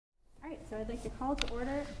So I'd like to call to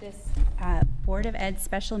order this Board of Ed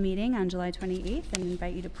special meeting on July 28th and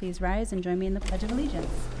invite you to please rise and join me in the Pledge of Allegiance.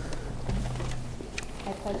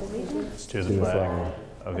 I pledge allegiance to the flag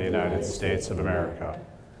of the United States of America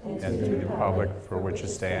and to the republic for which it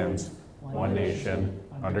stands, one nation,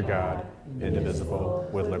 under God, indivisible,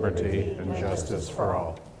 with liberty and justice for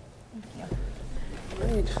all.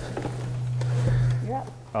 Thank you. Great. You're up.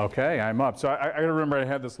 Okay, I'm up. So I gotta remember I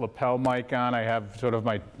have this lapel mic on. I have sort of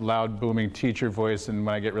my loud, booming teacher voice, and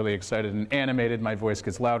when I get really excited and animated, my voice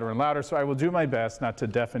gets louder and louder. So I will do my best not to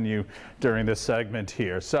deafen you during this segment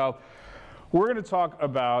here. So we're going to talk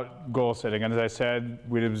about goal setting, and as I said,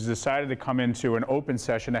 we decided to come into an open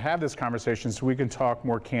session to have this conversation so we can talk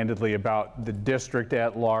more candidly about the district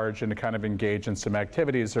at large and to kind of engage in some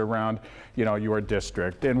activities around, you know, your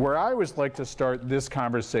district. And where I always like to start this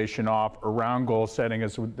conversation off around goal setting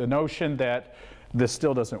is the notion that this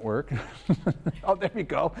still doesn't work. Oh, there we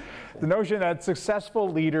go. The notion that successful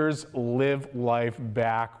leaders live life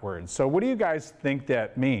backwards. So what do you guys think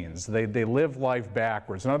that means? They live life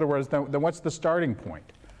backwards. In other words, then what's the starting point?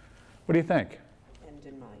 What do you think? End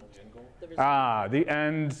in mind. The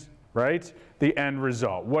end, right? The end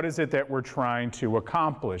result. What is it that we're trying to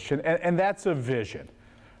accomplish? And that's a vision.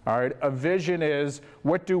 All right, a vision is,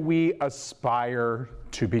 what do we aspire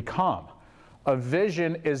to become? A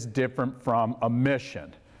vision is different from a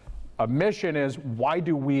mission. A mission is, why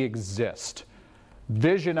do we exist?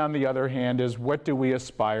 Vision, on the other hand, is what do we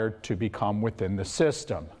aspire to become within the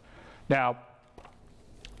system? Now,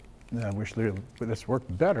 I wish this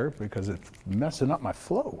worked better because it's messing up my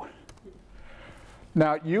flow.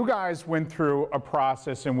 Now, you guys went through a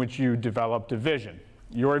process in which you developed a vision.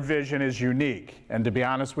 Your vision is unique, and to be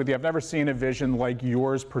honest with you, I've never seen a vision like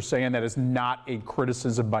yours per se, and that is not a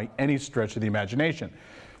criticism by any stretch of the imagination.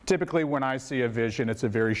 Typically, when I see a vision, it's a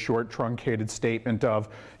very short, truncated statement of,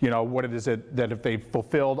 you know, what it is that if they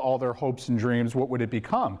fulfilled all their hopes and dreams, what would it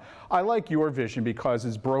become? I like your vision because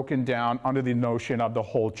it's broken down under the notion of the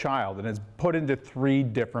whole child, and it's put into 3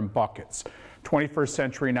 different buckets: 21st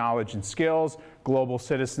century knowledge and skills, global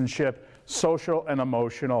citizenship, social and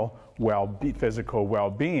emotional physical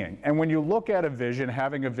well-being. And when you look at a vision,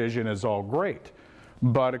 having a vision is all great.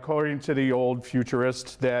 But according to the old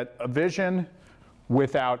futurists, that a vision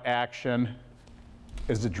without action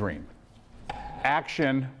is a dream.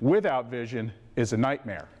 Action without vision is a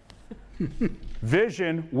nightmare.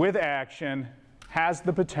 Vision with action has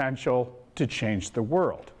the potential to change the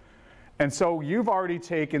world. And so you've already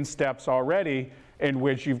taken steps already in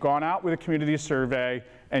which you've gone out with a community survey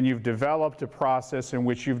and you've developed a process in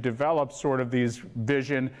which you've developed sort of these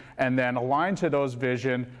vision, and then aligned to those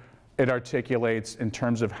vision, it articulates in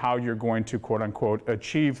terms of how you're going to, quote unquote,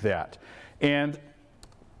 achieve that. And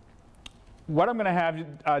what I'm going to have you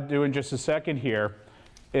do in just a second here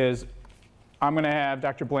is I'm going to have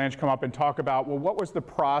Dr. Blanche come up and talk about, well, what was the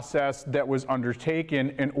process that was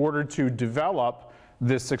undertaken in order to develop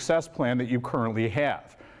this success plan that you currently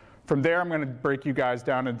have. From there, I'm going to break you guys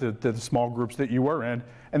down into the small groups that you were in.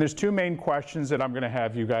 And there's 2 main questions that I'm going to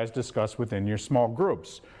have you guys discuss within your small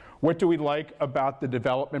groups. What do we like about the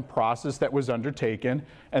development process that was undertaken?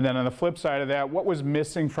 And then on the flip side of that, what was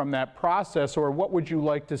missing from that process, or what would you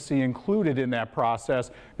like to see included in that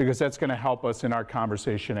process? Because that's going to help us in our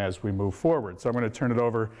conversation as we move forward. So I'm going to turn it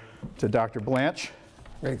over to Dr. Blanche.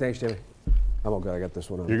 Great, thanks, Jamie. I'm all good. I got this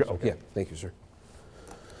one on. You go. Okay. Yeah, thank you, sir.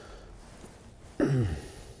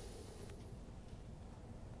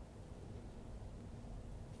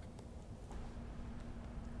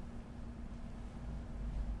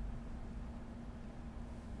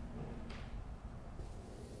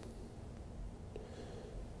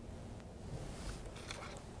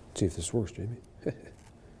 See if this works, Jamie.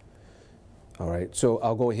 All right, so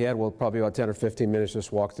I'll go ahead. We'll probably about 10 or 15 minutes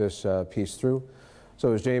just walk this piece through.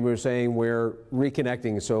 So as Jamie was saying, we're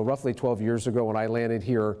reconnecting. So roughly 12 years ago when I landed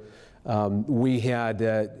here, we had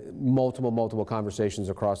multiple conversations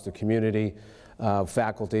across the community,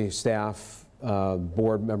 faculty, staff,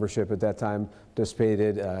 board membership at that time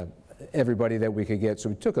participated, everybody that we could get. So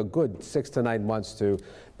we took a good 6 to 9 months to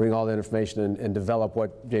bring all that information and develop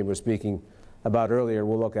what Jamie was speaking about earlier.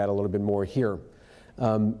 We'll look at a little bit more here.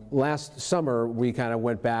 Last summer, we kind of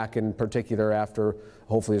went back, in particular after,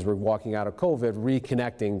 hopefully as we're walking out of COVID,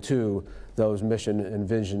 reconnecting to those mission and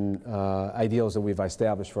vision ideals that we've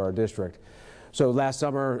established for our district. So last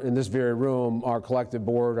summer, in this very room, our collective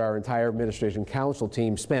board, our entire administration council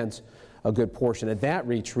team spent a good portion at that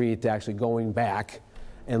retreat actually going back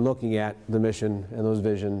and looking at the mission and those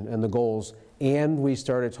vision and the goals. And we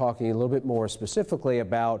started talking a little bit more specifically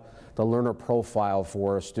about the learner profile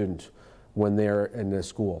for a student. when they're in the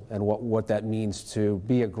school and what that means to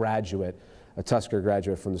be a graduate, a Tusker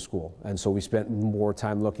graduate from the school. And so we spent more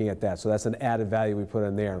time looking at that. So that's an added value we put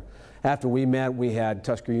in there. After we met, we had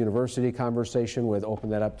Tusker University conversation with open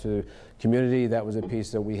that up to community. That was a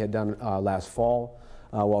piece that we had done last fall.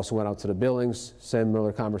 We also went out to the buildings,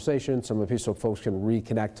 similar conversation, some of the pieces so folks can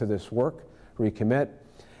reconnect to this work, recommit.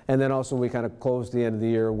 And then also we kind of closed the end of the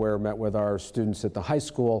year where we met with our students at the high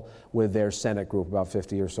school with their Senate group, about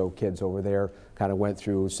 50 or so kids over there, kind of went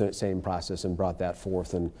through the same process and brought that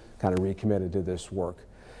forth and kind of recommitted to this work.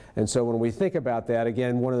 And so when we think about that,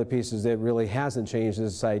 again, one of the pieces that really hasn't changed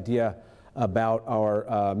is this idea about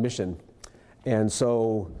our mission. And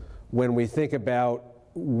so when we think about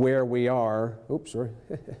where we are, oops, sorry.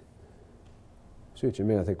 See what you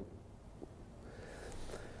mean, I think.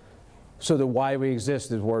 So the why we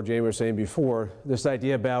exist is what Jamie was saying before. This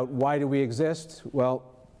idea about why do we exist? Well,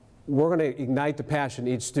 we're going to ignite the passion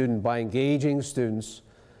in each student by engaging students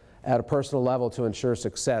at a personal level to ensure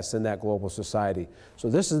success in that global society.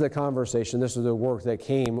 So this is the conversation, this is the work that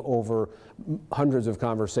came over hundreds of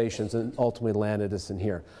conversations and ultimately landed us in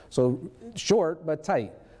here. So short but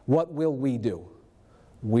tight, what will we do?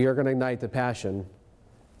 We are going to ignite the passion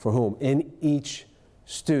for whom? In each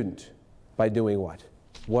student. By doing what?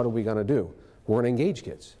 What are we going to do? We're going to engage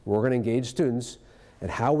kids. We're going to engage students.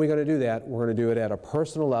 And how are we going to do that? We're going to do it at a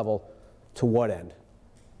personal level. To what end?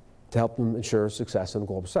 To help them ensure success in the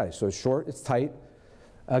global society. So it's short, it's tight.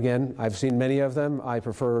 Again, I've seen many of them. I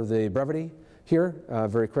prefer the brevity here,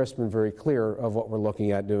 very crisp and very clear of what we're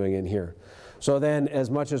looking at doing in here. So then,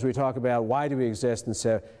 as much as we talk about why do we exist and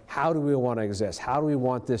say, how do we want to exist? How do we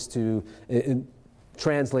want this to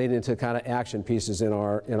translate into kind of action pieces in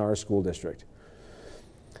our school district?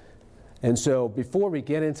 And so before we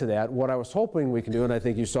get into that, what I was hoping we can do, and I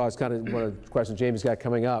think you saw is kind of one of the questions Jamie's got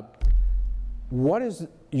coming up, what is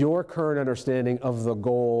your current understanding of the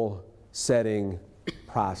goal setting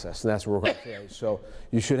process? And that's what we're going to say. So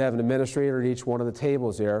you should have an administrator at each one of the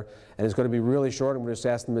tables there, and it's going to be really short. I'm going to just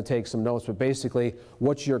ask them to take some notes, but basically,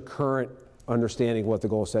 what's your current understanding of what the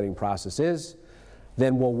goal setting process is?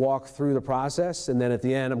 Then we'll walk through the process, and then at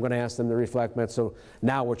the end, I'm going to ask them to reflect. So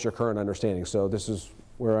now what's your current understanding? So this is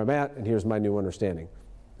where I'm at, and here's my new understanding.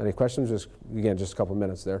 Any questions? Just, again, just a couple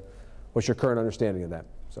minutes there. What's your current understanding of that?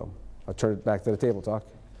 So I'll turn it back to the table talk.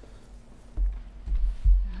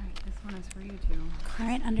 All right, this one is for you too.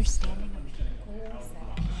 Current understanding of goal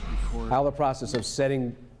setting. How the process of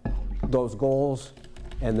setting those goals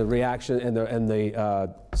and the reaction and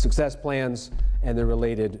the success plans and the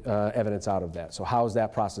related evidence out of that. So how does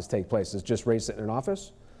that process take place? Is it just Ray sitting in an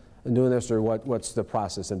office and doing this, or what's the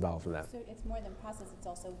process involved in that? So it's more than process, it's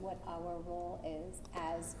also what our role is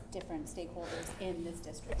as different stakeholders in this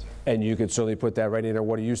district. And you could certainly put that right in there.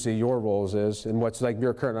 What do you see your roles is, and what's like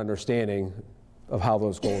your current understanding of how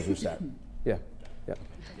those goals are set? Yeah, yeah.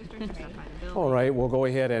 All right, we'll go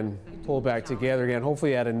ahead and pull back together again.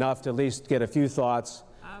 Hopefully you had enough to at least get a few thoughts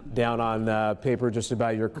down on paper just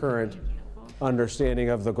about your current understanding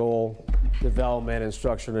of the goal development and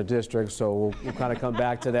structure in the district. So we'll kind of come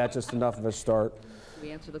back to that, just enough of a start.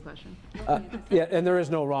 We answer the question. Yeah, and there is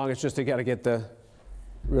no wrong. It's just you got to get the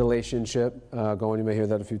relationship going. You may hear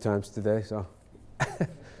that a few times today. So,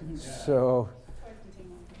 so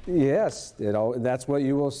yes, that's what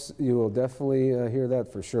you will definitely hear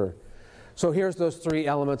that for sure. So here's those three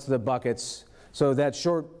elements of the buckets. So that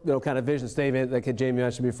short, kind of vision statement that Jamie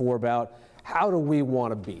mentioned before about how do we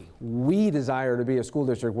want to be? We desire to be a school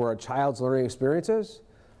district where a child's learning experiences,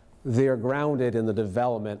 they're grounded in the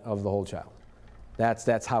development of the whole child.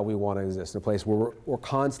 That's how we want to exist, in a place where we're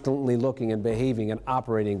constantly looking and behaving and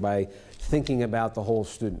operating by thinking about the whole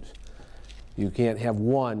student. You can't have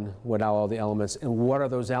one without all the elements. And what are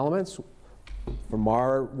those elements? From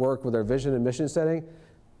our work with our vision and mission setting,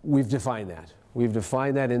 we've defined that. We've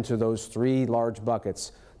defined that into those three large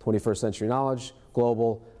buckets: 21st century knowledge,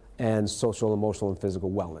 global, and social, emotional, and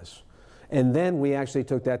physical wellness. And then we actually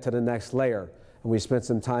took that to the next layer, and we spent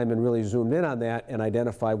some time and really zoomed in on that and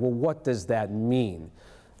identified, well, what does that mean?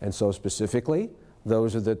 And so specifically,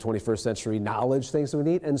 those are the 21st century knowledge things that we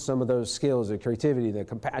need, and some of those skills, the creativity, the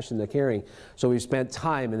compassion, the caring. So we spent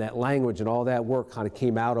time in that language, and all that work kind of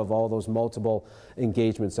came out of all those multiple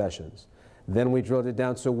engagement sessions. Then we drilled it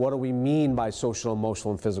down, so what do we mean by social,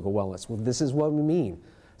 emotional, and physical wellness? Well, this is what we mean.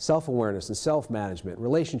 Self-awareness and self-management,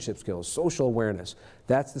 relationship skills, social awareness.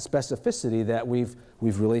 That's the specificity that we've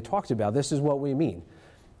really talked about. This is what we mean.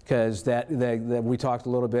 Because that we talked a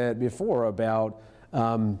little bit before about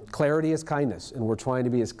clarity is kindness, and we're trying to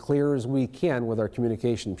be as clear as we can with our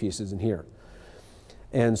communication pieces in here.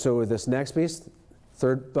 And so with this next piece,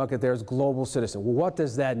 Third bucket there is global citizen. Well, what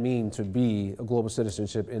does that mean to be a global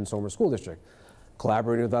citizenship in Somers School District?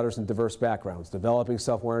 Collaborating with others in diverse backgrounds, developing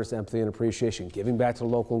self-awareness, empathy, and appreciation, giving back to the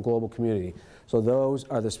local and global community. So those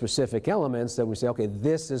are the specific elements that we say, okay,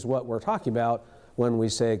 this is what we're talking about when we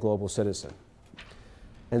say global citizen.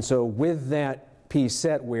 And so with that piece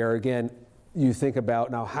set where, again, you think about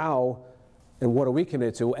now how and what are we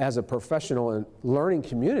committed to as a professional and learning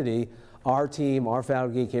community, our team, our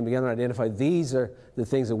faculty came together and identified these are the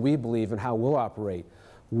things that we believe and how we'll operate.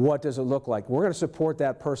 What does it look like? We're going to support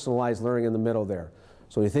that personalized learning in the middle there.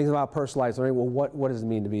 So when you think about personalized learning, well, what does it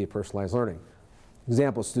mean to be a personalized learning?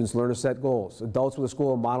 Example, students learn to set goals. Adults with a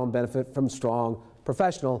school model and benefit from strong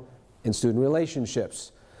professional and student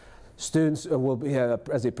relationships. Students will be,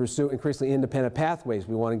 as they pursue increasingly independent pathways,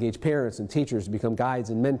 we want to engage parents and teachers to become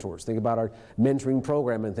guides and mentors. Think about our mentoring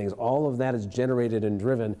program and things. All of that is generated and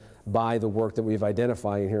driven by the work that we've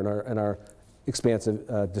identified here in our expansive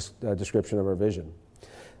description of our vision.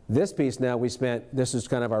 This piece now this is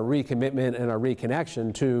kind of our recommitment and our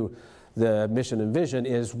reconnection to the mission and vision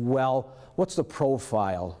is, well, what's the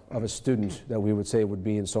profile of a student that we would say would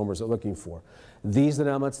be in Somers looking for? These are the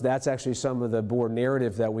elements, that's actually some of the board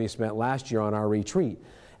narrative that we spent last year on our retreat.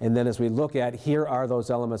 And then as we look at, here are those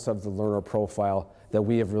elements of the learner profile that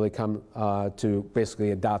we have really come to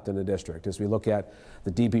basically adopt in the district. As we look at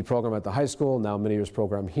the DP program at the high school, now many years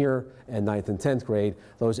program here, and 9th and 10th grade,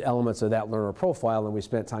 those elements of that learner profile, and we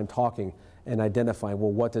spent time talking and identifying,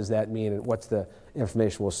 well, what does that mean and what's the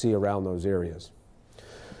information we'll see around those areas.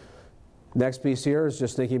 Next piece here is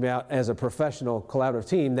just thinking about, as a professional collaborative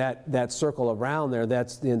team, that circle around there,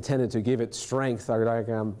 that's intended to give it strength, our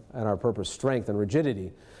diagram and our purpose, strength and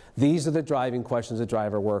rigidity. These are the driving questions that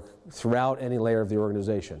drive our work throughout any layer of the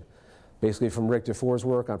organization. Basically from Rick DeFore's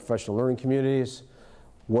work on professional learning communities,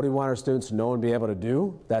 what do we want our students to know and be able to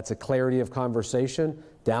do? That's a clarity of conversation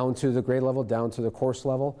down to the grade level, down to the course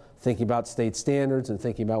level, thinking about state standards and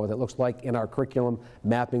thinking about what that looks like in our curriculum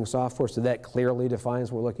mapping software, so that clearly defines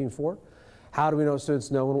what we're looking for. How do we know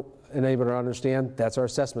students know and able to understand? That's our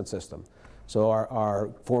assessment system. So our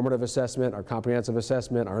formative assessment, our comprehensive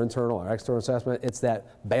assessment, our internal, our external assessment, it's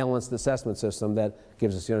that balanced assessment system that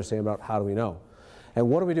gives us the understanding about how do we know. And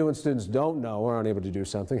what do we do when students don't know or aren't able to do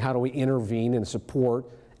something? How do we intervene and support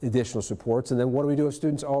additional supports? And then what do we do if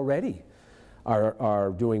students already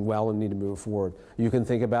are doing well and need to move forward? You can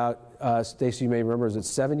think about, Stacy, you may remember, is it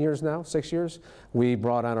 7 years now, 6 years? We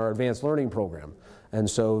brought on our advanced learning program. And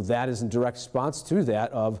so that is in direct response to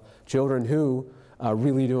that of children who are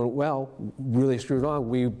really doing well, really screwed on.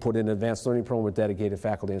 We put in an advanced learning program with dedicated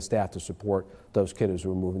faculty and staff to support those kiddos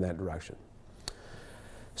who are moving in that direction.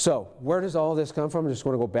 So where does all this come from? I just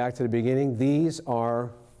want to go back to the beginning. These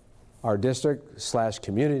are our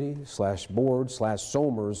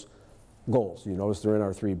district/community/board/Somers goals. You notice they're in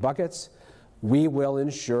our 3 buckets. We will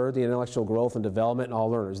ensure the intellectual growth and development in all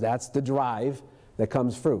learners. That's the drive that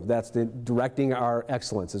comes through. That's the directing our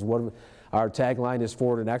excellence. Is what our tagline is,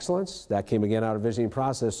 forward in excellence. That came again out of visioning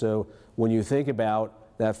process. So when you think about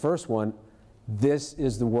that first one, this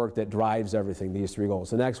is the work that drives everything, these 3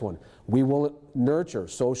 goals. The next one, we will nurture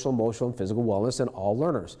social, emotional, and physical wellness in all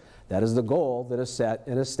learners. That is the goal that is set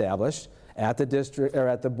and established at the district or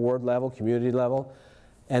at the board level, community level.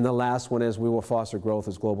 And the last one is we will foster growth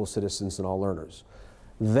as global citizens in all learners.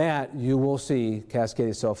 That you will see cascade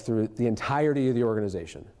itself through the entirety of the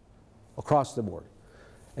organization, across the board.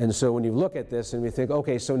 And so when you look at this and we think,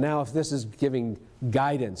 okay, so now if this is giving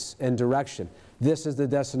guidance and direction, this is the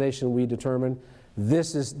destination we determine,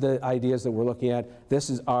 this is the ideas that we're looking at, this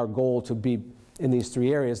is our goal to be in these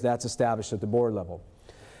 3 areas, that's established at the board level.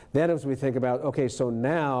 Then as we think about, okay, so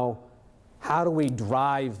now how do we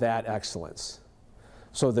drive that excellence?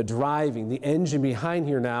 So the driving, the engine behind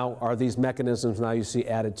here now are these mechanisms now you see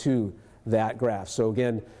added to that graph. So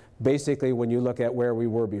again, basically when you look at where we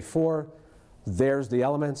were before, there's the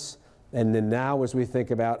elements. And then now as we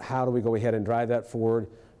think about how do we go ahead and drive that forward,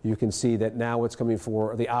 you can see that now what's coming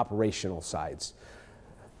for the operational sides.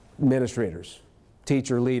 Administrators,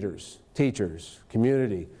 teacher leaders, teachers,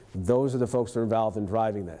 community, those are the folks that are involved in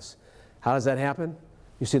driving this. How does that happen?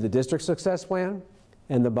 You see the district success plan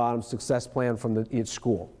and the bottom success plan from each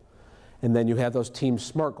school. And then you have those team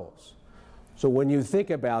SMART goals. So when you think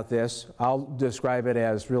about this, I'll describe it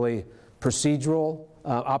as really procedural,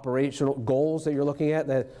 operational goals that you're looking at,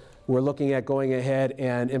 that we're looking at going ahead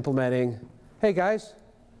and implementing. Hey guys.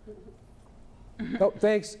 Oh,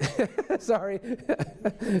 thanks. Sorry.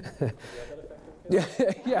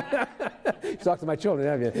 Yeah. You talked to my children,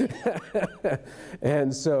 haven't you?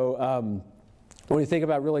 And so when you think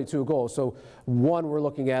about really 2 goals, so one, we're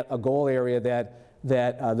looking at a goal area that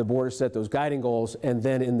that the board has set those guiding goals, and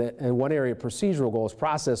then in one area, procedural goals,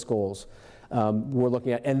 process goals, we're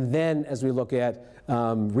looking at, and then as we look at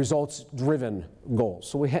results-driven goals.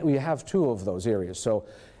 So we have two of those areas. So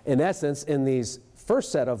in essence, in these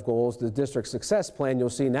first set of goals, the district success plan, you'll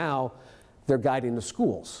see now they're guiding the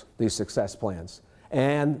schools, these success plans,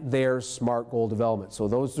 and their SMART goal development. So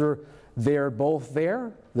they're both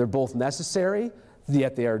there, they're both necessary,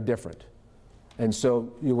 yet they are different. And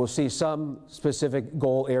so you will see some specific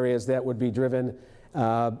goal areas that would be driven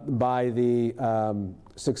by the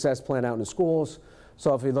success plan out in the schools.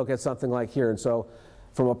 So if we look at something like here, and so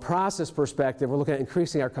from a process perspective, we're looking at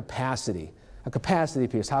increasing our capacity, a capacity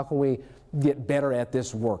piece. How can we get better at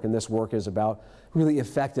this work? And this work is about really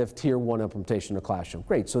effective Tier 1 implementation of classroom.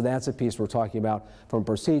 Great, so that's a piece we're talking about from a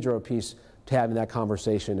procedural piece to having that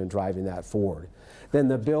conversation and driving that forward. Then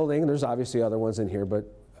the building, there's obviously other ones in here, but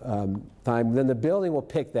then the building will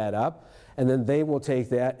pick that up, and then they will take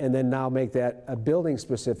that and then now make that a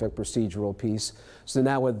building-specific procedural piece. So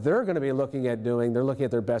now what they're going to be looking at doing, they're looking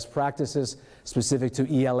at their best practices specific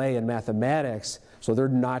to ELA and mathematics, so they're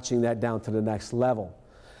notching that down to the next level.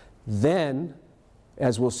 Then,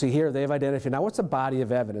 as we'll see here, they've identified, now what's the body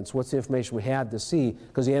of evidence? What's the information we have to see?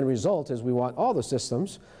 Because the end result is we want all the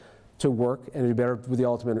systems to work and to be better with the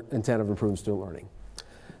ultimate intent of improving student learning.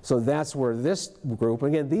 So that's where this group,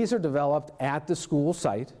 again, these are developed at the school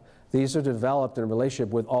site. These are developed in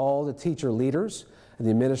relationship with all the teacher leaders and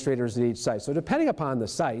the administrators at each site. So depending upon the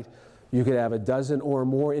site, you could have a dozen or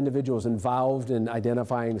more individuals involved in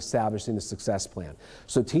identifying and establishing the success plan.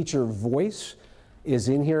 So teacher voice is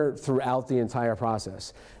in here throughout the entire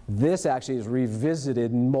process. This actually is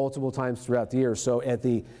revisited multiple times throughout the year. So at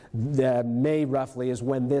the May roughly is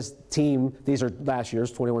when this team, these are last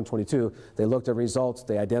year's, 21, 22, they looked at results,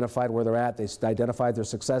 they identified where they're at, they identified their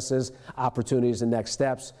successes, opportunities and next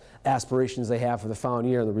steps, aspirations they have for the following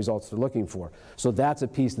year, and the results they're looking for. So that's a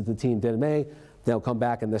piece that the team did in May. They'll come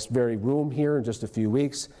back in this very room here in just a few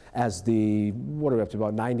weeks as what are we up to,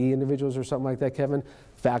 about 90 individuals or something like that, Kevin?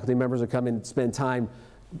 Faculty members will come in and spend time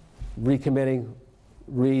recommitting,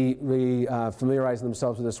 familiarizing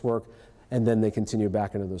themselves with this work, and then they continue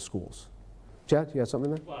back into the schools. Chad, you got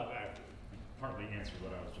something there? Well, I partly answered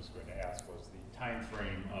what I was just going to ask, was the time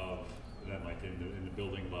frame of them, like in the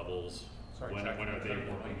building levels. Sorry, when are they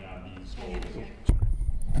working on these goals?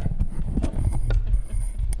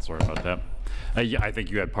 Sorry about that. Yeah, I think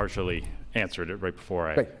you had partially answered it right before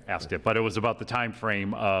I asked it, but it was about the time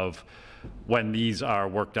frame of when these are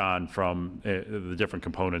worked on from the different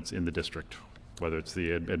components in the district, whether it's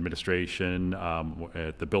the administration,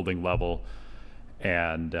 at the building level.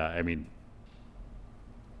 And I mean,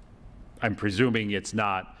 I'm presuming it's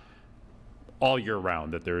not all year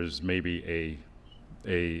round, that there's maybe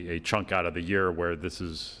a chunk out of the year where this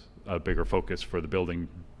is a bigger focus for the building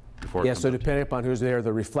before. Yeah, so depending upon who's there,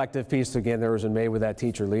 the reflective piece, again, there was in May with that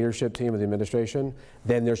teacher leadership team of the administration.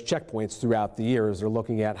 Then there's checkpoints throughout the year as they're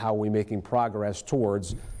looking at how we're making progress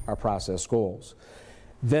towards our process goals.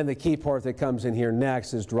 Then the key part that comes in here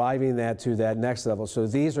next is driving that to that next level. So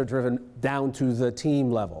these are driven down to the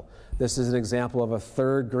team level. This is an example of a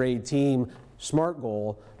third grade team SMART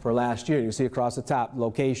goal for last year. You can see across the top,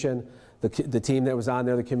 location, the team that was on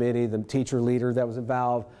there, the committee, the teacher leader that was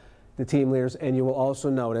involved, the team leaders, and you will also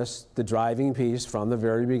notice the driving piece from the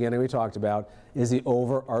very beginning we talked about is the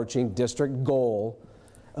overarching district goal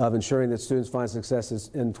of ensuring that students find successes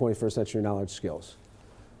in 21st century knowledge skills.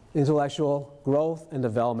 Intellectual growth and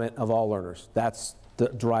development of all learners. That's the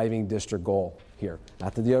driving district goal here.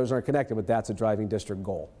 Not that the others aren't connected, but that's a driving district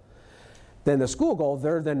goal. Then the school goal,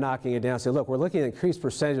 they're then knocking it down and say, look, we're looking at increased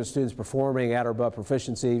percentage of students performing at or above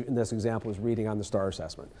proficiency. In this example is reading on the STAR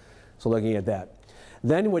assessment. So looking at that.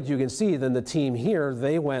 Then what you can see, then the team here,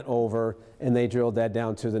 they went over and they drilled that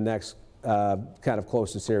down to the next kind of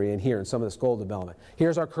closest area in here in some of this goal development.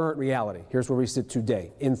 Here's our current reality. Here's where we sit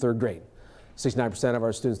today in third grade. 69% of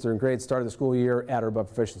our students third grade started the school year at or above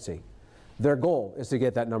proficiency. Their goal is to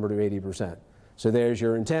get that number to 80%. So there's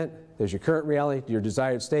your intent, there's your current reality, your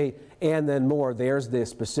desired state, and then more, there's the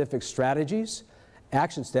specific strategies,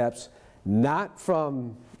 action steps, not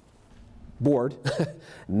from board,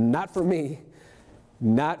 not from me,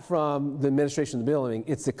 not from the administration of the building.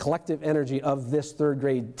 It's the collective energy of this third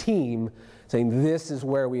grade team saying this is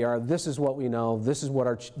where we are, this is what we know, this is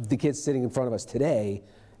what the kids sitting in front of us today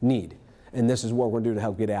need, and this is what we're going to do to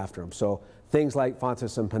help get after them. So things like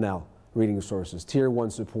Fontes and Pinnell, reading sources, Tier 1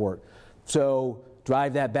 support. So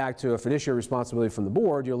drive that back to a fiduciary responsibility from the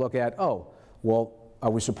board. You'll look at, oh, well,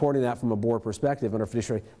 are we supporting that from a board perspective under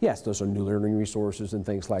fiduciary? Yes, those are new learning resources and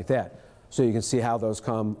things like that. So you can see how those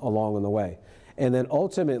come along in the way. And then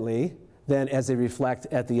ultimately, then as they reflect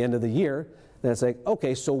at the end of the year, then it's like,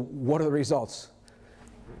 okay, so what are the results?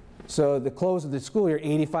 So at the close of the school year,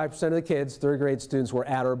 85% of the kids, third grade students, were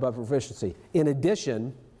at or above proficiency. In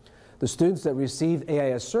addition, the students that received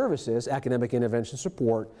AIS services, academic intervention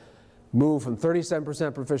support, moved from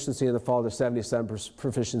 37% proficiency in the fall to 77%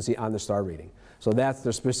 proficiency on the STAR reading. So that's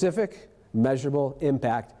the specific, measurable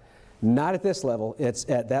impact, not at this level, it's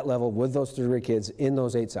at that level with those third grade kids in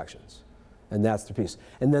those 8 sections. And that's the piece.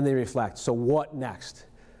 And then they reflect, so what next?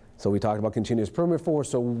 So we talked about continuous improvement before,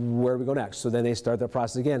 so where do we go next? So then they start that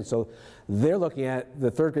process again. So they're looking at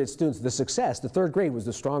the third grade students, the success. The third grade was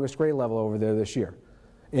the strongest grade level over there this year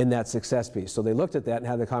in that success piece. So they looked at that and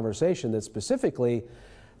had the conversation that specifically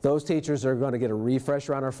those teachers are going to get a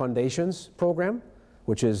refresher on our Foundations program,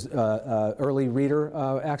 which is early reader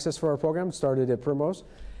access for our program, started at Primrose.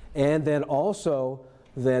 And then also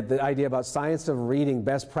the idea about science of reading,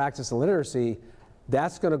 best practice and literacy,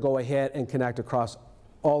 that's going to go ahead and connect across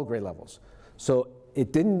all grade levels. So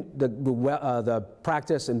it didn't, the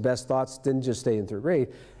practice and best thoughts didn't just stay in third grade,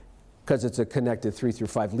 because it's a connected 3 through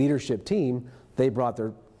 5 leadership team. They brought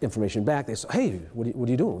their information back. They said, hey, what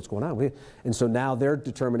are you doing? What's going on? And so now their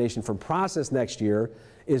determination from process next year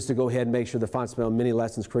is to go ahead and make sure the Fontenelle mini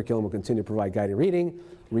lessons curriculum will continue to provide guided reading.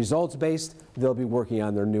 Results-based, they'll be working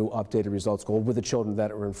on their new updated results goal with the children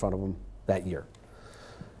that are in front of them that year.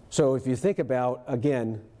 So if you think about,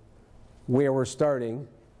 again, where we're starting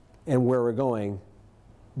and where we're going,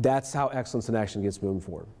 that's how excellence in action gets moving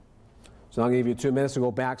forward. So I'm going to give you 2 minutes to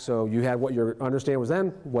go back. So you had what your understanding was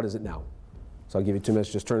then, what is it now? So I'll give you 2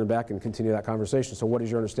 minutes, just turn it back and continue that conversation. So what is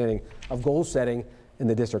your understanding of goal setting in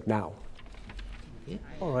the district now? Yeah.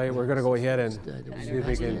 All right, we're going to go ahead and see if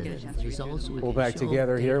we can pull back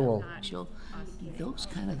together here. We'll those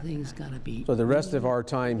kind of things got to be. So the rest of our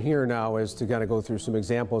time here now is to kind of go through some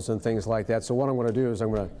examples and things like that. So what I'm going to do is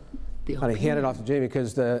I'm going to kind of hand it off to Jamie,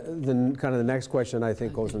 because the kind of the next question I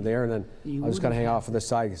think goes from there, and then I'll just kind of hang off to the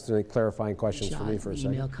side because there's clarifying questions for me for a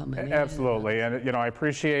second. Absolutely, and I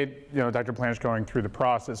appreciate Dr. Blanche going through the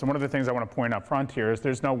process. And one of the things I want to point up front here is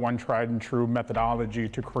there's no one tried and true methodology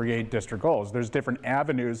to create district goals. There's different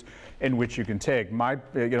avenues in which you can take.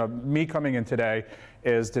 Me coming in today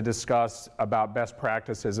is to discuss about best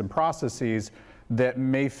practices and processes that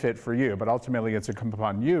may fit for you, but ultimately it's incumbent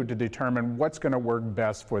upon you to determine what's going to work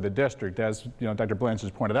best for the district. As Dr. Blanche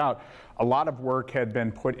has pointed out, a lot of work had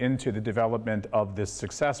been put into the development of this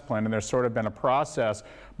success plan, and there's sort of been a process,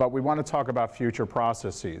 but we want to talk about future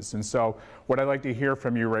processes. And so what I'd like to hear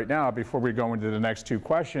from you right now, before we go into the next 2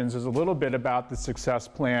 questions, is a little bit about the success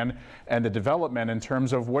plan and the development in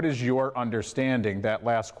terms of what is your understanding, that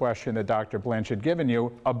last question that Dr. Blanche had given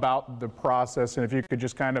you about the process, and if you could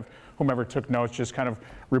just kind of, whomever took notes, just kind of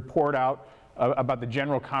report out about the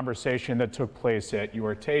general conversation that took place at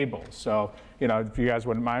your table. So, if you guys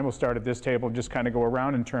wouldn't mind, we'll start at this table, just kind of go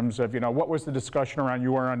around in terms of, what was the discussion around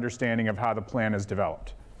your understanding of how the plan is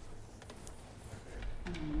developed?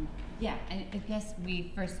 Yeah, I guess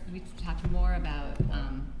we talked more about,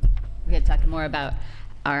 we had talked more about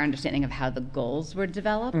our understanding of how the goals were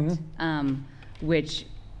developed, which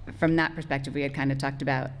from that perspective, we had kind of talked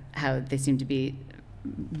about how they seem to be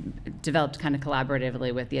developed kind of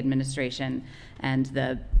collaboratively with the administration and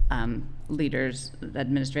the leaders,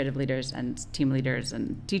 administrative leaders and team leaders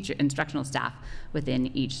and instructional staff within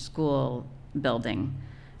each school building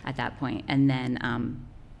at that point. And then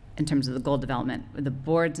in terms of the goal development, the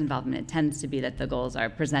board's involvement, it tends to be that the goals are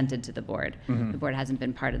presented to the board. The board hasn't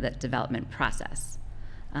been part of the development process.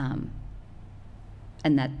 And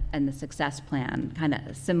the success plan, kind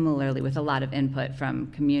of similarly with a lot of input from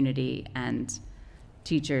community and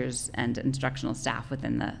teachers and instructional staff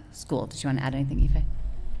within the school. Did you want to add anything, Ife?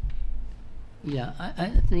 Yeah, I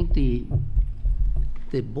think the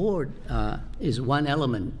board is one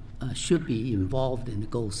element, should be involved in the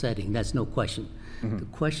goal setting. That's no question. The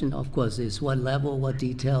question, of course, is what level, what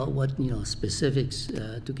detail, what specifics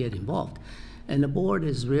to get involved. And the board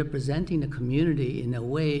is representing the community in a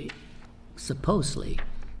way, supposedly,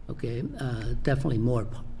 okay, definitely more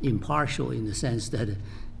impartial in the sense that it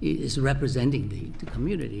is representing the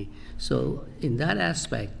community. So in that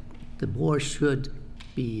aspect, the board should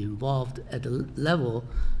be involved at the level,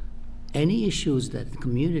 any issues that the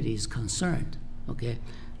community is concerned, okay,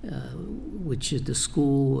 which is the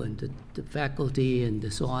school and the faculty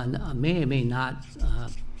and so on, may or may not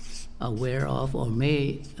aware of, or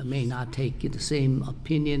may not take the same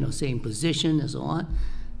opinion or same position and so on.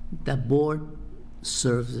 That board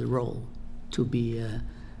serves the role to be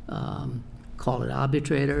call it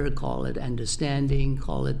arbitrator, call it understanding,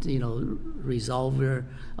 call it resolver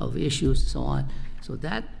of issues and so on. So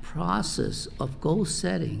that process of goal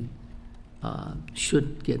setting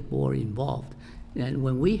should get more involved. And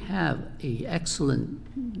when we have a excellent,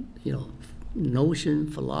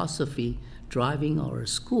 notion, philosophy driving our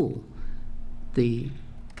school, the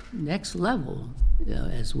next level,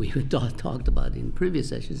 as we talked about in previous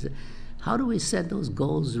sessions, how do we set those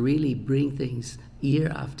goals, really bring things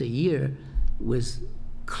year after year with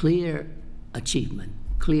clear achievement,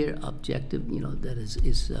 clear objective, that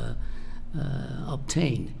is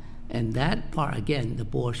obtained. And that part, again, the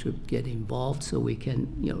board should get involved so we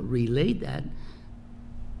can, relate that.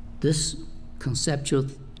 This conceptual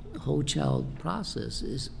whole child process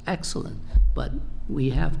is excellent, but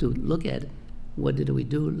we have to look at what did we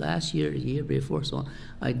do last year, the year before, so on.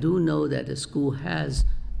 I do know that the school has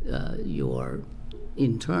your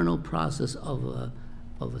internal process of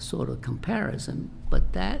a sort of comparison,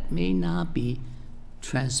 but that may not be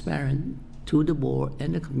transparent to the board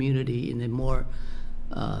and the community in a more,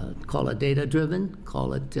 call it data-driven,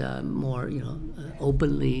 call it more,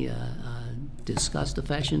 openly discussed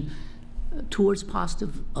fashion towards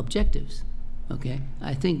positive objectives, okay?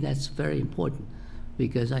 I think that's very important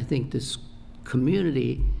because I think this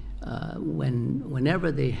community,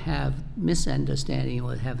 whenever they have misunderstanding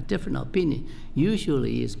or have a different opinion,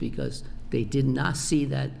 usually is because they did not see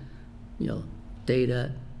that,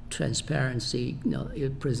 data transparency,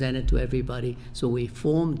 presented to everybody. So we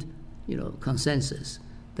formed, consensus.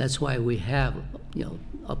 That's why we have,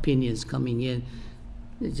 opinions coming in.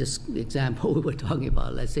 Just example we were talking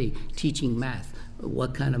about, let's say teaching math.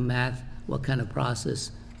 What kind of math, what kind of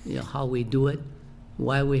process, how we do it,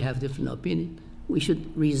 why we have different opinion. We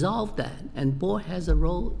should resolve that, and board has a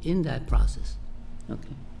role in that process.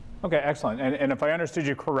 Okay. Okay, excellent. And if I understood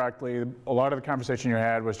you correctly, a lot of the conversation you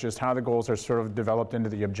had was just how the goals are sort of developed into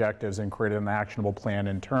the objectives and created an actionable plan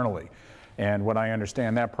internally. And what I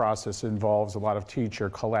understand, that process involves a lot of teacher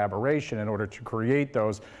collaboration in order to create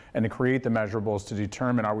those and to create the measurables to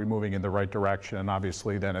determine are we moving in the right direction. And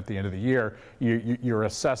obviously then at the end of the year, you're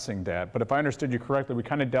assessing that. But if I understood you correctly, we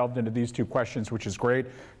kind of delved into these two questions, which is great,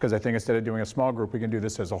 because I think instead of doing a small group, we can do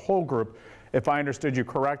this as a whole group. If I understood you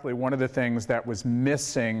correctly, one of the things that was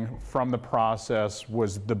missing from the process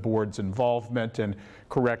was the board's involvement. And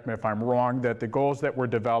correct me if I'm wrong, that the goals that were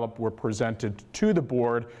developed were presented to the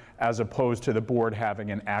board as opposed to the board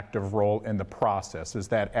having an active role in the process. Is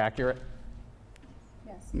that accurate?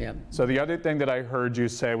 Yes. Yeah. So the other thing that I heard you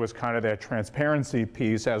say was kind of that transparency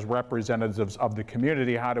piece as representatives of the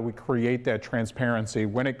community. How do we create that transparency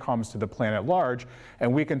when it comes to the plan at large?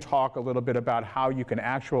 And we can talk a little bit about how you can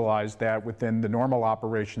actualize that within the normal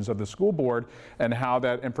operations of the school board and how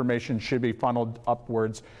that information should be funneled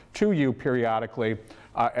upwards to you periodically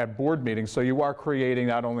at board meetings. So you are creating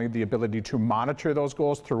not only the ability to monitor those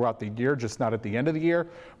goals throughout the year, just not at the end of the year,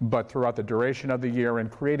 but throughout the duration of the year,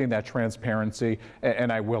 and creating that transparency,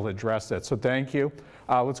 and I will address that. So thank you.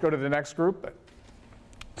 Let's go to the next group.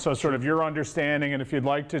 So sort of your understanding, and if you'd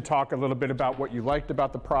like to talk a little bit about what you liked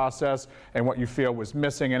about the process and what you feel was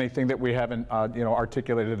missing, anything that we haven't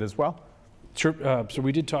articulated as well. Sure. So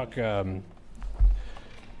we did talk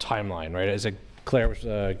timeline, right? As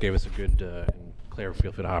Claire gave us a good, Claire,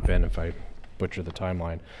 feel free to hop in if I butcher the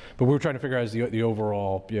timeline. But we were trying to figure out the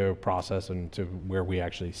overall process and to where we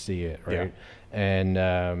actually see it, right? Yeah.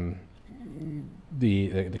 And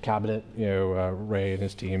the cabinet, Ray and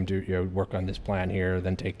his team do work on this plan here,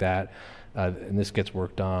 then take that, and this gets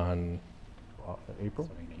worked on April,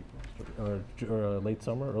 late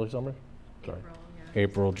summer, early summer. Sorry,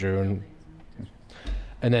 April, June.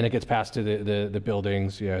 And then it gets passed to the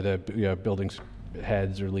buildings, the buildings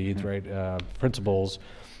heads or leads, right? Principals,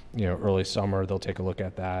 early summer, they'll take a look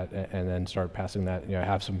at that and then start passing that,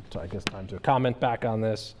 have some, I guess, time to comment back on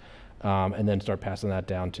this, and then start passing that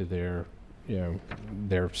down to their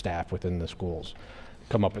staff within the schools.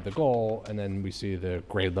 Come up with a goal, and then we see the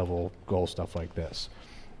grade level goal stuff like this.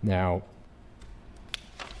 Now,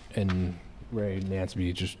 and Ray,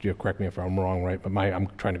 Nancy, just correct me if I'm wrong, right? But I'm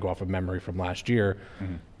trying to go off of memory from last year.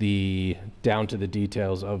 Mm-hmm. The down to the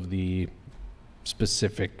details of the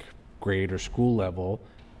specific grade or school level,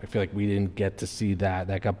 I feel like we didn't get to see that.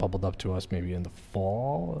 That got bubbled up to us maybe in the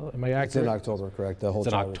fall. Am I accurate? It's in October, correct? The whole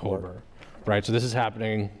it's in October, report. Right? So this is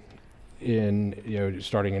happening in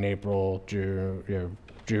starting in April,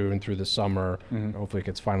 June through the summer. Mm-hmm. Hopefully it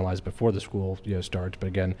gets finalized before the school starts. But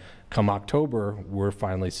again, come October, we're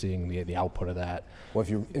finally seeing the output of that. Well, if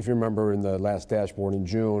you remember in the last dashboard in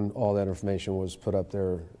June, all that information was put up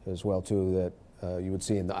there as well too that you would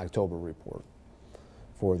see in the October report.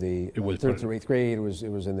 For the 3rd through 8th grade, it was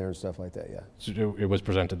in there and stuff like that, yeah. So it was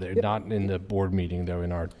presented there, yep. Not in the board meeting though.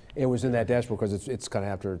 It was in that dashboard because it's kind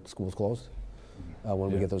of after school's closed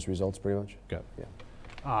when we get those results, pretty much. Yeah.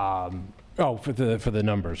 All Oh, for the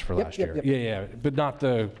numbers for last year. Yeah, but not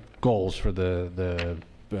the goals for the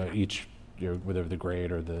each, whether the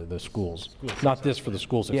grade or the schools. Not this for the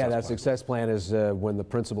school success Yeah, that plan. success plan is when the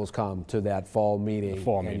principals come to that fall meeting. The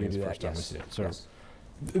fall and meeting you is do the first that. time we Yes. see it. So Yes.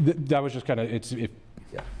 that was just kind of,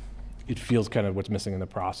 Yeah. it feels kind of what's missing in the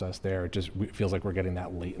process there. It just feels like we're getting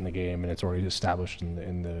that late in the game, and it's already established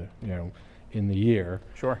in the year.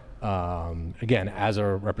 Sure. Again, as a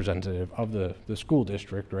representative of the school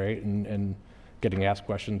district, right, and getting asked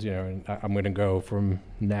questions, and I'm going to go from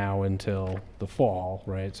now until the fall,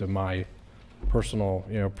 right? So my personal,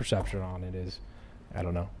 perception on it is, I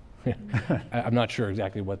don't know. I'm not sure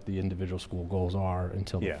exactly what the individual school goals are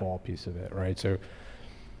until the fall piece of it, right? So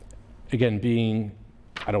again,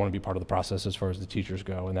 I don't want to be part of the process as far as the teachers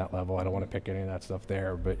go in that level. I don't want to pick any of that stuff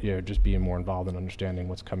there, but just being more involved in understanding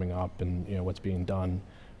what's coming up and what's being done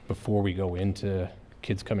before we go into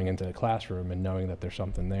kids coming into the classroom and knowing that there's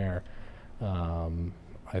something there,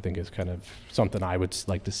 I think is kind of something I would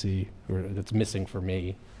like to see, or that's missing for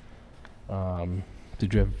me.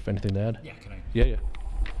 Did you have anything to add? Yeah, can I? Yeah.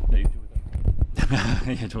 No, you do it.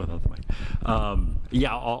 Yeah, do it without the mic.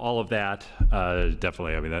 Yeah, all of that,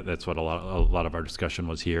 definitely. I mean, that's what a lot of our discussion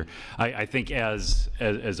was here. I think as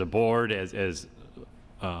a board, as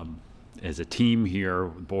a team here,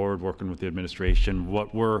 board working with the administration,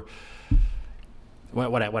 what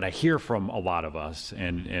I hear from a lot of us,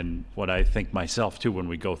 and what I think myself too when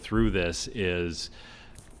we go through this, is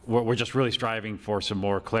we're just really striving for some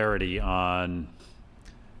more clarity on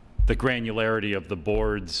the granularity of the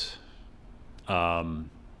board's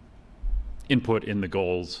input in the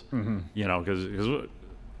goals. Because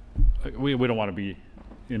we don't want to be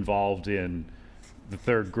involved in the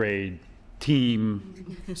third grade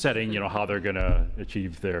team setting, how they're going to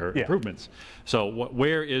achieve their improvements. So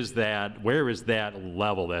where is that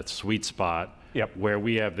level, that sweet spot, where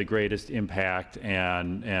we have the greatest impact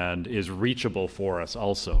and is reachable for us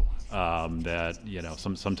also? That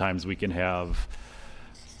sometimes we can have.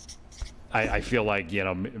 I feel like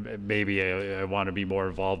maybe I want to be more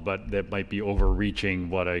involved, but that might be overreaching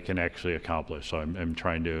what I can actually accomplish. So I'm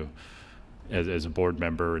trying to, as a board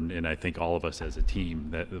member, and I think all of us as a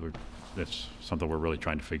team, that's something we're really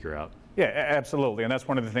trying to figure out. Yeah, absolutely, and that's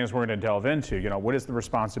one of the things we're going to delve into. What is the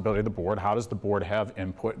responsibility of the board? How does the board have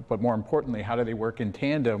input? But more importantly, how do they work in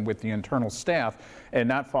tandem with the internal staff and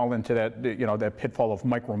not fall into that, that pitfall of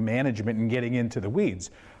micromanagement and getting into the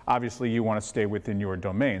weeds? Obviously, you want to stay within your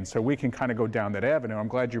domain. So we can kind of go down that avenue. I'm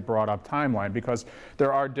glad you brought up timeline, because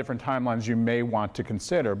there are different timelines you may want to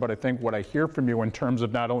consider. But I think what I hear from you in terms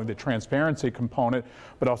of not only the transparency component,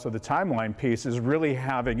 but also the timeline piece, is really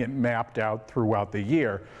having it mapped out throughout the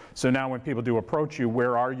year. So now when people do approach you,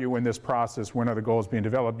 where are you in this process? When are the goals being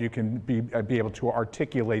developed? You can be able to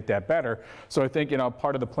articulate that better. So I think,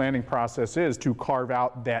 part of the planning process is to carve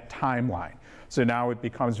out that timeline. So now it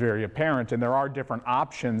becomes very apparent, and there are different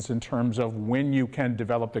options in terms of when you can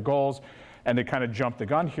develop the goals. And to kind of jump the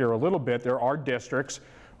gun here a little bit, there are districts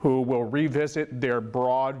who will revisit their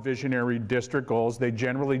broad visionary district goals. They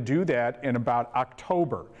generally do that in about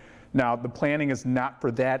October. Now, the planning is not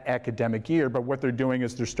for that academic year, but what they're doing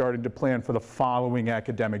is they're starting to plan for the following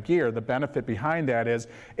academic year. The benefit behind that is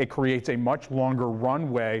it creates a much longer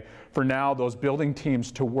runway for now those building teams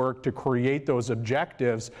to work to create those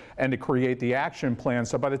objectives and to create the action plan.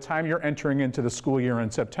 So by the time you're entering into the school year in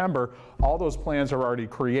September, all those plans are already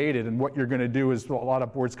created, and what you're going to do is a lot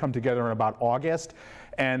of boards come together in about August,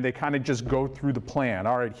 and they kind of just go through the plan.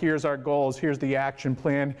 All right, here's our goals, here's the action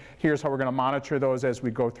plan, here's how we're going to monitor those as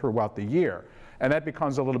we go throughout the year. And that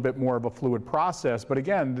becomes a little bit more of a fluid process. But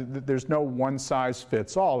again, there's no one size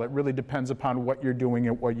fits all. It really depends upon what you're doing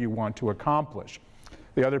and what you want to accomplish.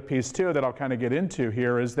 The other piece too that I'll kind of get into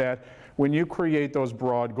here is that when you create those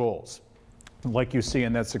broad goals, like you see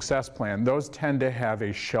in that success plan, those tend to have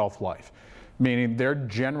a shelf life. Meaning they're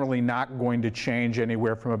generally not going to change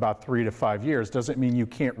anywhere from about 3 to 5 years. Doesn't mean you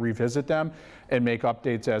can't revisit them and make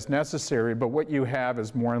updates as necessary, but what you have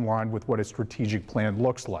is more in line with what a strategic plan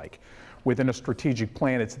looks like. Within a strategic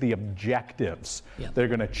plan, it's the objectives. They're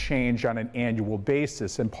going to change on an annual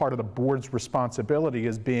basis, and part of the board's responsibility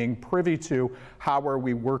is being privy to how are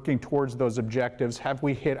we working towards those objectives? Have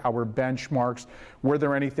we hit our benchmarks? Were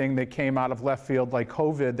there anything that came out of left field like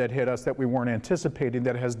COVID that hit us that we weren't anticipating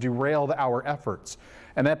that has derailed our efforts?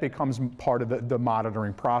 And that becomes part of the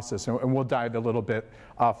monitoring process, and we'll dive a little bit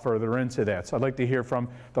further into that. So I'd like to hear from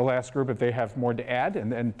the last group if they have more to add,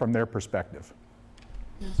 and from their perspective.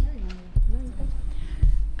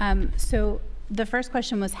 So the first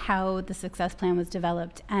question was how the success plan was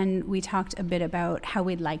developed, and we talked a bit about how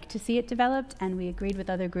we'd like to see it developed, and we agreed with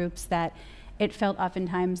other groups that it felt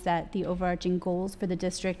oftentimes that the overarching goals for the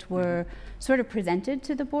district were sort of presented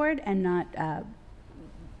to the board and not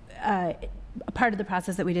a part of the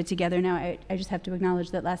process that we did together. Now, I just have to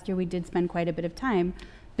acknowledge that last year we did spend quite a bit of time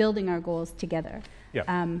building our goals together.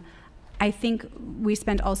 Yeah. I think we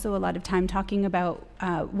spent also a lot of time talking about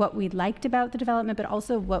what we liked about the development, but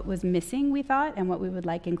also what was missing, we thought, and what we would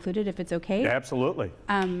like included, if it's okay. Absolutely.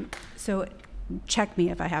 So check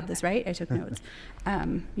me if I have this right. I took notes.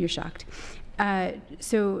 You're shocked. And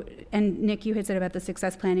Nick, you had said about the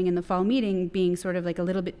success planning in the fall meeting being sort of like a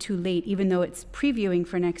little bit too late, even though it's previewing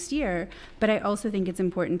for next year. But I also think it's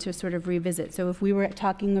important to sort of revisit. So if we were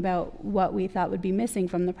talking about what we thought would be missing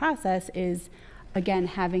from the process is, again,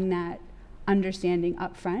 having that understanding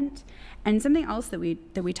up front. And something else that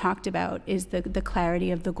we talked about is the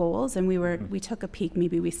clarity of the goals. And we took a peek,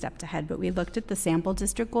 maybe we stepped ahead, but we looked at the sample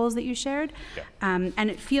district goals that you shared. Yeah.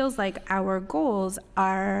 And it feels like our goals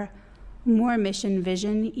are more mission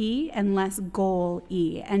vision E and less goal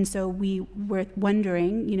E. And so we were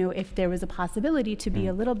wondering, if there was a possibility to be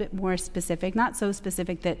a little bit more specific, not so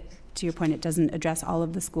specific that, to your point, it doesn't address all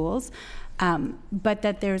of the schools, but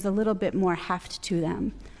that there's a little bit more heft to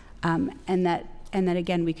them. And that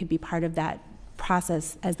again, we could be part of that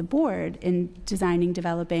process as the board in designing,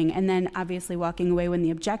 developing, and then obviously walking away when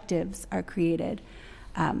the objectives are created,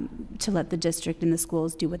 to let the district and the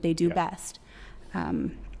schools do what they do best.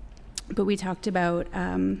 But we talked about,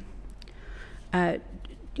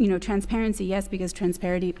 transparency, yes, because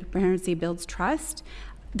transparency builds trust.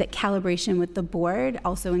 That calibration with the board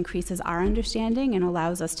also increases our understanding and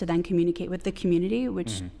allows us to then communicate with the community,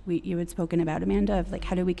 which you had spoken about, Amanda, of like,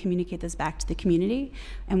 how do we communicate this back to the community?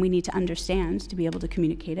 And we need to understand to be able to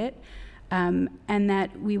communicate it. And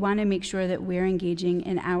that we want to make sure that we're engaging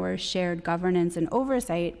in our shared governance and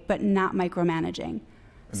oversight, but not micromanaging.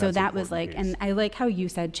 So that was like, and I like how you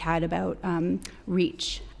said, Chad, about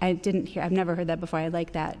reach. I've never heard that before. I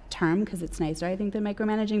like that term because it's nicer, I think, than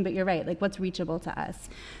micromanaging, but you're right, like what's reachable to us.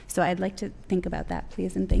 So I'd like to think about that,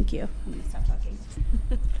 please, and thank you. I'm gonna stop talking.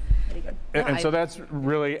 Very good. And so that's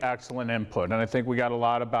really excellent input. And I think we got a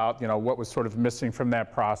lot about, what was sort of missing from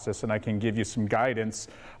that process, and I can give you some guidance.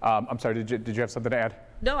 I'm sorry, did you have something to add?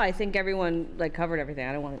 No, I think everyone covered everything.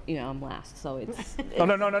 I don't want to, I'm last, so it's. No,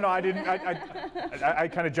 I didn't. I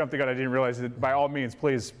kind of jumped the gun. I didn't realize it. By all means,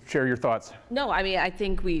 please share your thoughts. No, I mean, I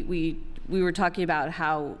think we were talking about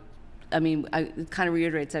how, it kind of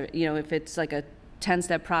reiterates, if it's like a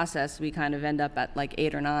 10-step process, we kind of end up at like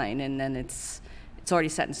 8 or 9, and then it's already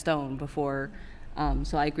set in stone before.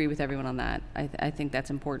 So I agree with everyone on that. I think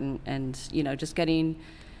that's important, and just getting.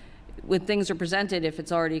 When things are presented, if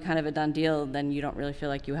it's already kind of a done deal, then you don't really feel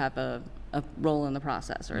like you have a role in the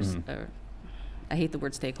process, or I hate the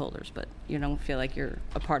word stakeholders, but you don't feel like you're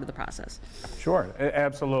a part of the process. Sure,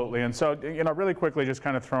 absolutely. And so, really quickly, just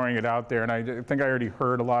kind of throwing it out there, and I think I already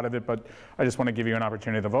heard a lot of it, but I just want to give you an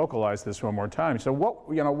opportunity to vocalize this one more time. So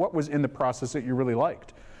what was in the process that you really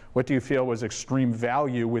liked? What do you feel was extreme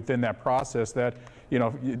value within that process that,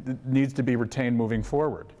 needs to be retained moving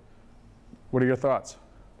forward? What are your thoughts?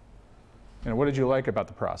 What did you like about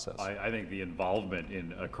the process? I think the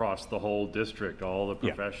involvement across the whole district, all the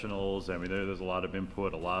professionals. I mean, there's a lot of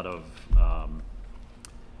input, a lot of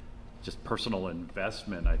just personal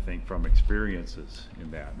investment, I think, from experiences in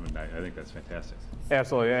that. And I think that's fantastic.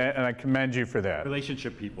 Absolutely, and I commend you for that.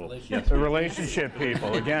 Relationship people. Yes, the relationship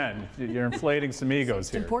people. Again, you're inflating some egos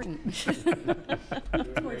here. It's important.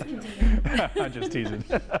 I'm just teasing.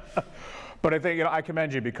 But I think, I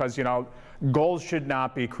commend you because, goals should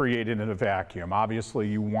not be created in a vacuum. Obviously,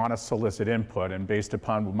 you want to solicit input, and based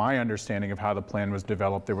upon my understanding of how the plan was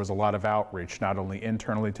developed, there was a lot of outreach, not only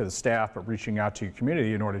internally to the staff, but reaching out to your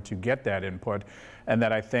community in order to get that input. And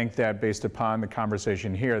that I think that based upon the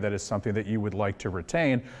conversation here, that is something that you would like to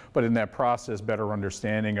retain, but in that process, better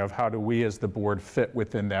understanding of how do we as the board fit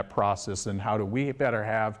within that process, and how do we better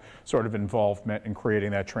have sort of involvement in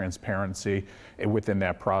creating that transparency within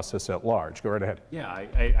that process at large. Go right ahead. Yeah,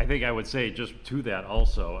 I think I would say just to that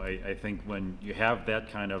also, I think when you have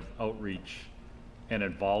that kind of outreach and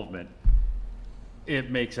involvement,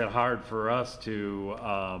 it makes it hard for us to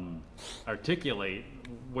articulate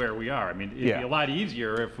where we are. I mean, it'd be a lot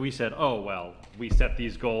easier if we said, oh, well, we set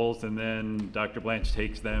these goals and then Dr. Blanche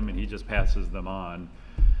takes them and he just passes them on.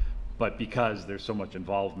 But because there's so much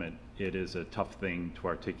involvement, it is a tough thing to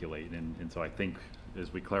articulate. And so I think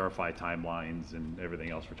as we clarify timelines and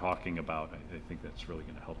everything else we're talking about, I think that's really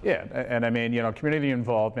going to help us. Yeah, and I mean, community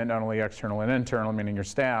involvement, not only external and internal, meaning your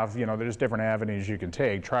staff, there's different avenues you can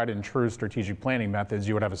take. Tried and true strategic planning methods,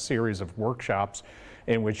 you would have a series of workshops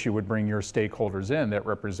in which you would bring your stakeholders in that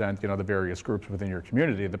represent, the various groups within your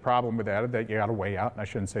community. The problem with that is that you got to weigh out, and I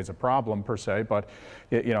shouldn't say it's a problem per se, but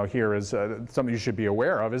here is something you should be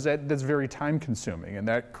aware of, is that that's very time consuming, and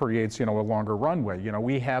that creates, a longer runway.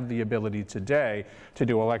 We have the ability today to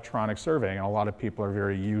do electronic surveying, and a lot of people are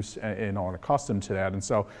very used and accustomed to that. And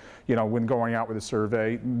so, when going out with a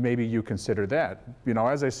survey, maybe you consider that.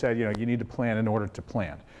 As I said, you need to plan in order to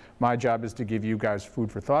plan. My job is to give you guys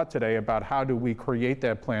food for thought today about how do we create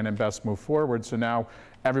that plan and best move forward. So now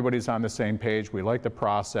everybody's on the same page. We like the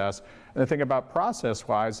process. And the thing about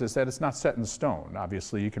process-wise is that it's not set in stone.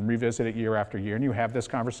 Obviously, you can revisit it year after year, and you have this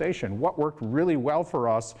conversation. What worked really well for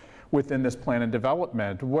us within this plan and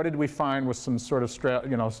development? What did we find was some sort of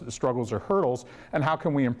struggles or hurdles, and how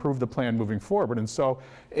can we improve the plan moving forward? And so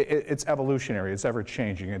it's evolutionary. It's ever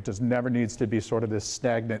changing. It never needs to be sort of this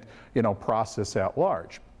stagnant, process at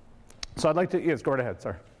large. So I'd like to, yes, go right ahead,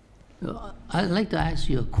 sir. I'd like to ask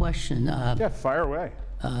you a question. Yeah, fire away.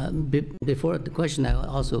 Before the question, I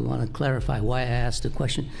also want to clarify why I asked the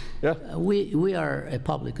question. Yeah. We are a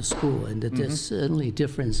public school, and there's certainly a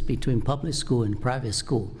difference between public school and private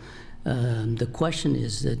school. The question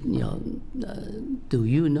is that, do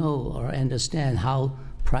you know or understand how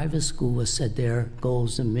private schools set their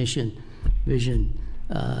goals and vision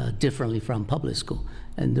differently from public school?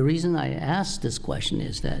 And the reason I ask this question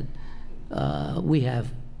is that we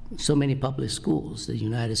have so many public schools, the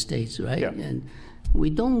United States, right? Yeah. And we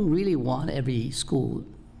don't really want every school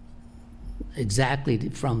exactly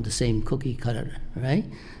from the same cookie cutter, right?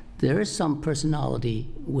 There is some personality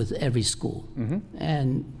with every school,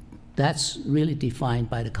 and that's really defined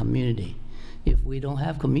by the community. If we don't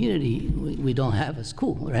have community, we don't have a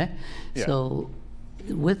school, right? Yeah. So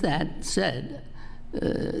with that said,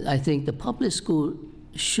 I think the public school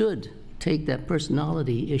should take that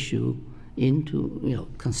personality issue into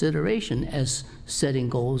consideration as setting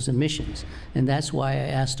goals and missions. And that's why I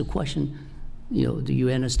asked the question, do you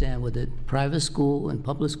understand with the private school and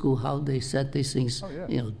public school how they set these things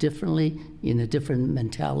differently, in a different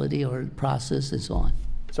mentality or process and so on?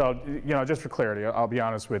 So, just for clarity, I'll be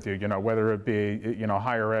honest with you, whether it be,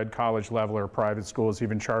 higher ed, college level, or private schools,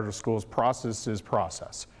 even charter schools, process is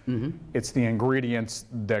process. It's the ingredients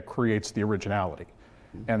that creates the originality.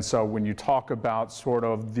 And so when you talk about sort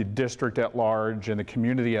of the district at large and the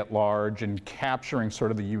community at large and capturing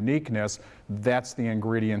sort of the uniqueness, that's the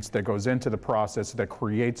ingredients that goes into the process that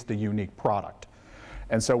creates the unique product.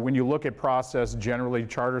 And so when you look at process, generally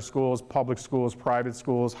charter schools, public schools, private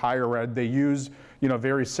schools, higher ed, they use,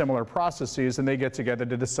 very similar processes, and they get together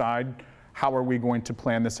to decide how are we going to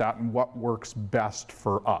plan this out and what works best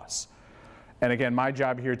for us. And again, my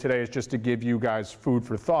job here today is just to give you guys food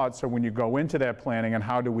for thought. So when you go into that planning and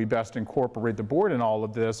how do we best incorporate the board in all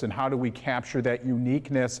of this, and how do we capture that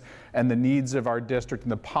uniqueness and the needs of our district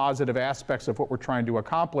and the positive aspects of what we're trying to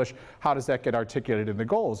accomplish, how does that get articulated in the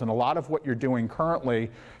goals? And a lot of what you're doing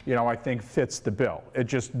currently, I think fits the bill. It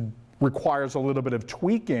just requires a little bit of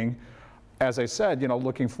tweaking. As I said,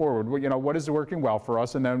 looking forward, what is working well for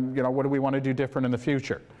us, and then, what do we want to do different in the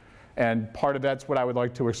future? And part of that's what I would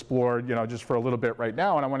like to explore, just for a little bit right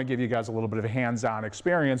now. And I want to give you guys a little bit of a hands-on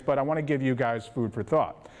experience, but I want to give you guys food for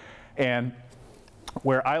thought. And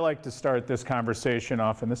where I like to start this conversation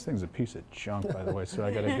off, and this thing's a piece of junk, by the way, so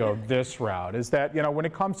I got to go this route, is that, when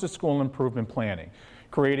it comes to school improvement planning,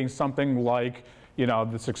 creating something like,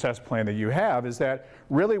 the success plan that you have, is that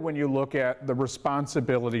really when you look at the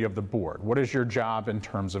responsibility of the board, what is your job in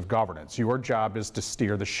terms of governance? Your job is to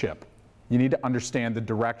steer the ship. You need to understand the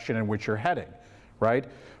direction in which you're heading, right?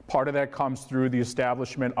 Part of that comes through the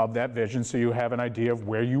establishment of that vision, so you have an idea of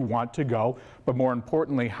where you want to go, but more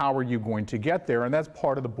importantly, how are you going to get there? And that's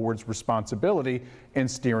part of the board's responsibility in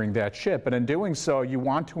steering that ship. And in doing so, you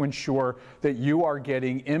want to ensure that you are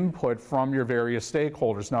getting input from your various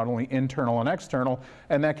stakeholders, not only internal and external,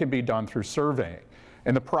 and that can be done through surveying.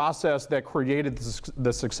 In the process that created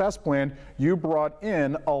the success plan, you brought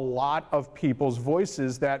in a lot of people's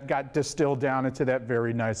voices that got distilled down into that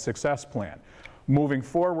very nice success plan. Moving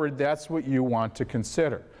forward, that's what you want to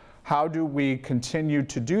consider. How do we continue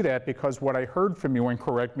to do that? Because what I heard from you, and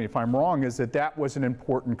correct me if I'm wrong, is that that was an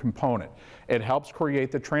important component. It helps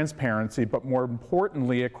create the transparency, but more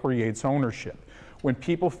importantly, it creates ownership. When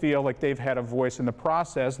people feel like they've had a voice in the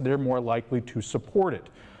process, they're more likely to support it.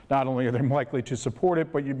 Not only are they likely to support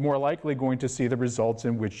it, but you're more likely going to see the results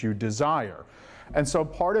in which you desire. And so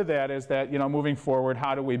part of that is that, moving forward,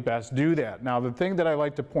 how do we best do that? Now, the thing that I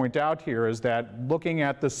like to point out here is that looking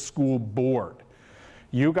at the school board,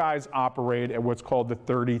 you guys operate at what's called the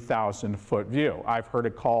 30,000-foot view. I've heard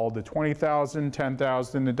it called the 20,000,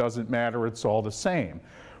 10,000, it doesn't matter, it's all the same.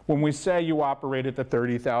 When we say you operate at the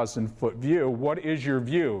 30,000-foot view, what is your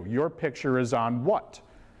view? Your picture is on what?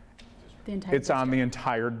 It's on the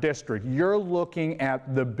entire district. You're looking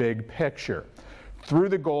at the big picture. Through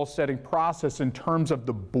the goal-setting process, in terms of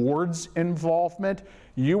the board's involvement,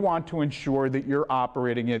 you want to ensure that you're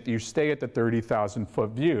operating it, you stay at the 30,000-foot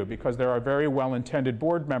view, because there are very well-intended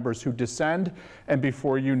board members who descend, and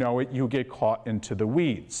before you know it, you get caught into the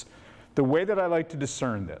weeds. The way that I like to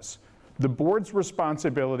discern this, the board's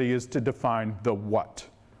responsibility is to define the what.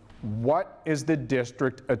 What is the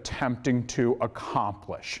district attempting to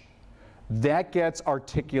accomplish? That gets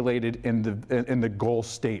articulated in the goal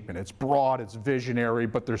statement. It's broad, it's visionary,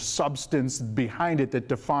 but there's substance behind it that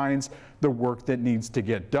defines the work that needs to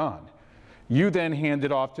get done. You then hand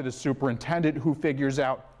it off to the superintendent, who figures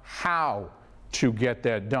out how to get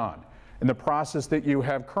that done. And the process that you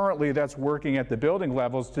have currently that's working at the building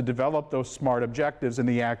levels to develop those SMART objectives in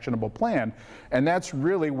the actionable plan. And that's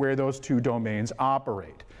really where those two domains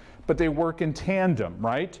operate. But they work in tandem,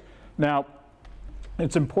 right? Now,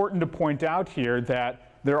 it's important to point out here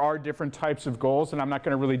that there are different types of goals, and I'm not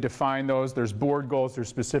going to really define those. There's board goals, they're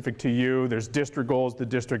specific to you. There's district goals, the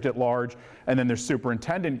district at large, and then there's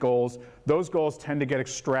superintendent goals. Those goals tend to get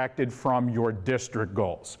extracted from your district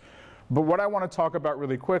goals. But what I want to talk about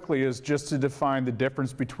really quickly is just to define the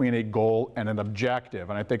difference between a goal and an objective.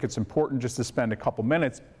 And I think it's important just to spend a couple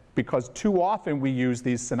minutes, because too often we use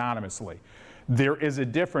these synonymously. There is a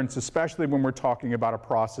difference, especially when we're talking about a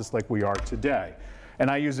process like we are today.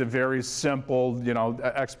 And I use a very simple,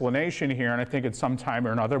 explanation here, and I think at some time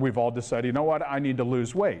or another we've all decided, you know what, I need to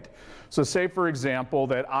lose weight. So say, for example,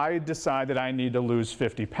 that I decide that I need to lose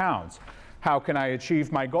 50 pounds. How can I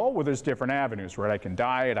achieve my goal? Well, there's different avenues, right? I can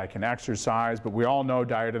diet, I can exercise, but we all know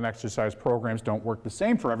diet and exercise programs don't work the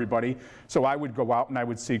same for everybody. So I would go out and I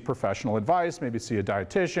would seek professional advice, maybe see a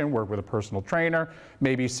dietitian, work with a personal trainer,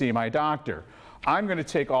 maybe see my doctor. I'm going to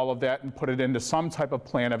take all of that and put it into some type of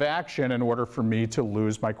plan of action in order for me to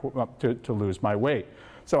lose my weight.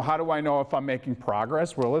 So how do I know if I'm making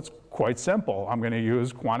progress? Well, it's quite simple. I'm going to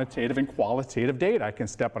use quantitative and qualitative data. I can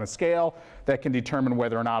step on a scale that can determine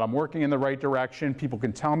whether or not I'm working in the right direction. People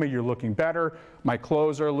can tell me you're looking better, my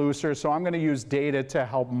clothes are looser, so I'm going to use data to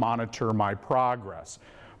help monitor my progress.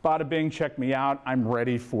 Bada bing, check me out, I'm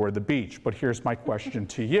ready for the beach. But here's my question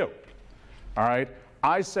to you, all right?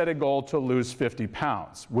 I set a goal to lose 50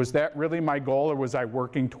 pounds. Was that really my goal, or was I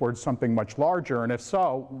working towards something much larger? And if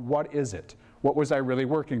so, what is it? What was I really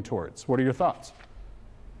working towards? What are your thoughts?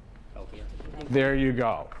 There you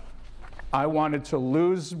go. I wanted to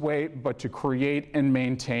lose weight, but to create and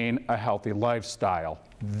maintain a healthy lifestyle.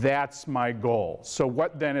 That's my goal. So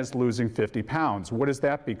what then is losing 50 pounds? What does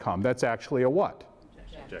that become? That's actually a what?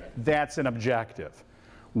 Objective. That's an objective.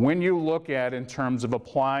 When you look at in terms of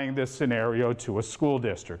applying this scenario to a school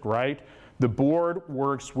district, right? The board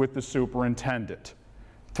works with the superintendent.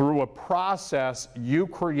 Through a process, you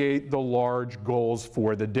create the large goals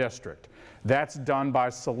for the district. That's done by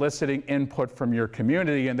soliciting input from your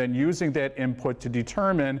community and then using that input to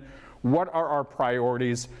determine what are our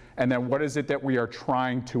priorities and then what is it that we are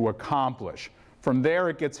trying to accomplish. From there,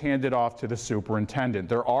 it gets handed off to the superintendent.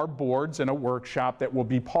 There are boards and a workshop that will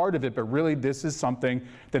be part of it, but really this is something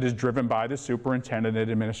that is driven by the superintendent and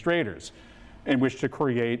administrators in which to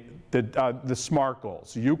create the SMART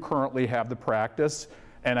goals. You currently have the practice,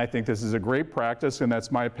 and I think this is a great practice, and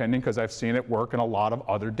that's my opinion because I've seen it work in a lot of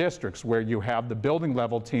other districts where you have the building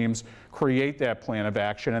level teams create that plan of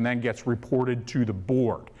action and then gets reported to the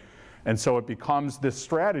board. And so it becomes this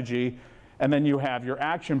strategy. And then you have your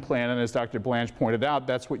action plan, and as Dr. Blanche pointed out,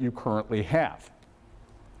 that's what you currently have.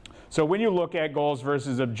 So when you look at goals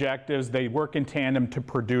versus objectives, they work in tandem to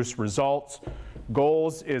produce results.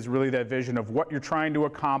 Goals is really that vision of what you're trying to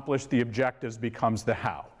accomplish. The objectives becomes the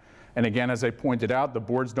how. And again, as I pointed out, the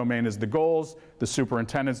board's domain is the goals, the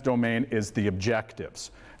superintendent's domain is the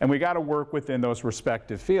objectives. And we got to work within those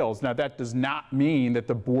respective fields. Now, that does not mean that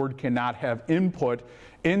the board cannot have input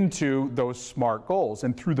into those SMART goals.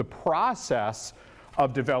 And through the process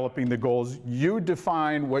of developing the goals, you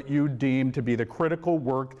define what you deem to be the critical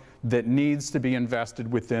work that needs to be invested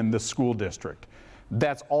within the school district.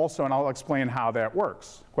 That's also, and I'll explain how that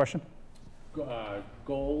works. Question?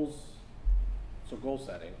 Goals, so goal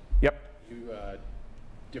setting. Yep. You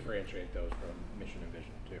differentiate those from mission and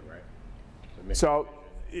vision too, right?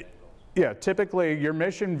 Yeah, typically your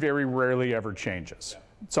mission very rarely ever changes. Yeah.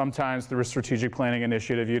 Sometimes through a strategic planning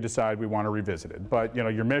initiative you decide we want to revisit it, but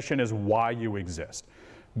your mission is why you exist.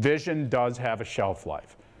 Vision does have a shelf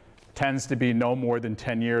life. Tends to be no more than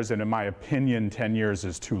 10 years, and in my opinion 10 years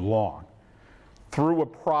is too long. Through a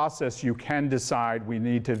process you can decide we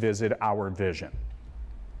need to visit our vision.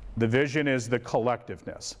 The vision is the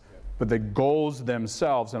collectiveness. But the goals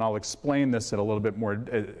themselves, and I'll explain this in a little bit more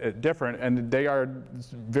different, and they are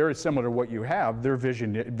very similar to what you have, they're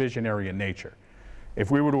visionary in nature. If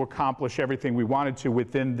we were to accomplish everything we wanted to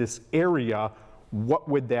within this area, what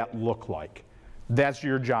would that look like? That's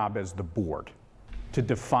your job as the board, to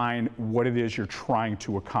define what it is you're trying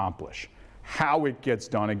to accomplish. How it gets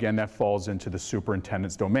done, again, that falls into the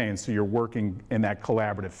superintendent's domain. So you're working in that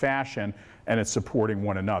collaborative fashion, and it's supporting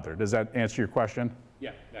one another. Does that answer your question?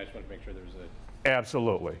 Yeah, I just want to make sure there's a...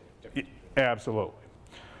 Absolutely. Absolutely.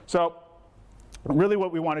 So really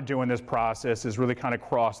what we want to do in this process is really kind of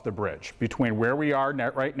cross the bridge between where we are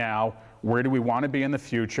right now, where do we want to be in the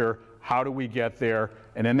future, how do we get there,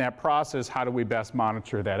 and in that process, how do we best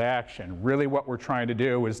monitor that action? Really what we're trying to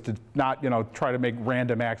do is to not, try to make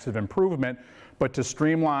random acts of improvement, but to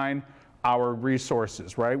streamline our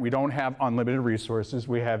resources, right? We don't have unlimited resources,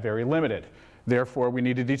 we have very limited. Therefore, we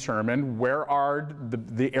need to determine where are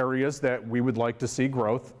the areas that we would like to see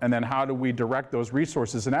growth, and then how do we direct those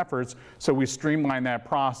resources and efforts so we streamline that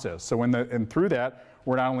process. So and through that,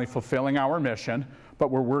 we're not only fulfilling our mission,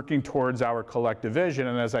 but we're working towards our collective vision,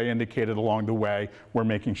 and as I indicated along the way, we're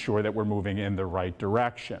making sure that we're moving in the right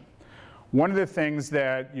direction. One of the things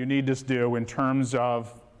that you need to do in terms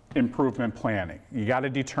of improvement planning, you got to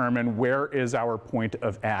determine where is our point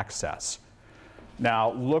of access.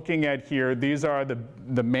 Now, looking at here, these are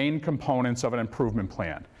the main components of an improvement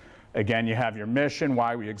plan. Again, you have your mission,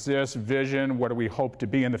 why we exist, vision, what do we hope to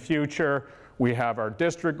be in the future. We have our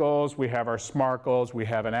district goals, we have our SMART goals, we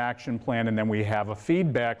have an action plan, and then we have a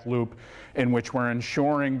feedback loop in which we're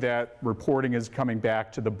ensuring that reporting is coming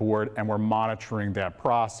back to the board and we're monitoring that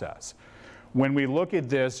process. When we look at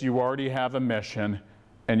this, you already have a mission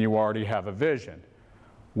and you already have a vision.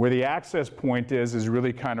 Where the access point is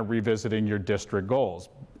really kind of revisiting your district goals.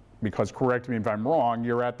 Because, correct me if I'm wrong,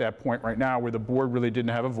 you're at that point right now where the board really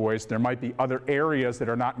didn't have a voice. There might be other areas that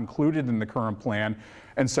are not included in the current plan,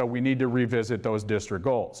 and so we need to revisit those district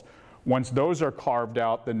goals. Once those are carved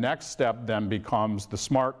out, the next step then becomes the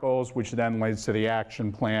SMART goals, which then leads to the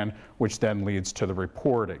action plan, which then leads to the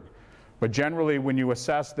reporting. But generally, when you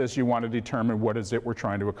assess this, you want to determine what is it we're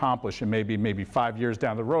trying to accomplish. And maybe 5 years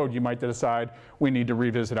down the road, you might decide we need to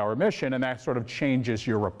revisit our mission, and that sort of changes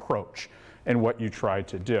your approach and what you try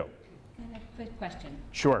to do. I have a quick question.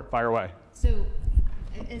 Sure, fire away. So,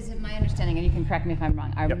 is it my understanding, and you can correct me if I'm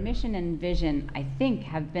wrong, our Yep. mission and vision, I think,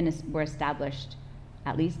 were established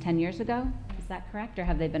at least 10 years ago? Is that correct, or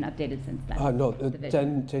have they been updated since then? No, The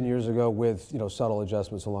vision? 10 years ago with subtle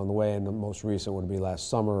adjustments along the way, and the most recent would be last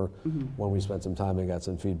summer when we spent some time and got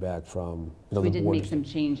some feedback from So the we did board. make some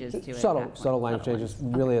changes to it. at that point. Subtle language changes,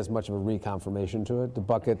 really as much of a reconfirmation to it. The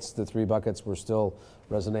buckets, the 3 buckets were still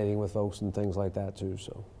resonating with folks and things like that too.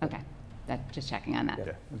 So Okay, just checking on that.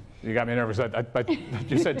 Yeah. You got me nervous.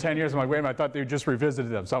 You said 10 years. I'm like, wait a minute, I thought they just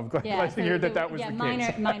revisited them. So I'm glad to hear that was the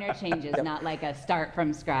case. Minor changes, not like a start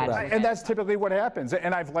from scratch. Right. And that's typically what happens.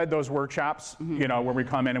 And I've led those workshops, where we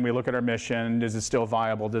come in and we look at our mission. Is it still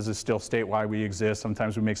viable? Does it still state why we exist?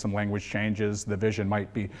 Sometimes we make some language changes. The vision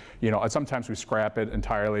might be, sometimes we scrap it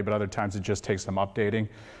entirely, but other times it just takes some updating.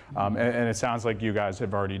 And it sounds like you guys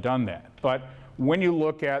have already done that. But when you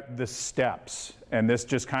look at the steps, and this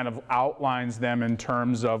just kind of outlines them in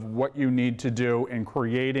terms of what you need to do in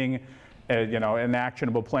creating an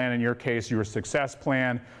actionable plan, in your case, your success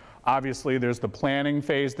plan. Obviously, there's the planning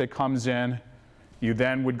phase that comes in. You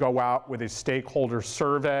then would go out with a stakeholder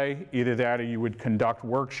survey. Either that or you would conduct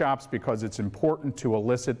workshops because it's important to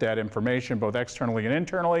elicit that information both externally and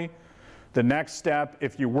internally. The next step,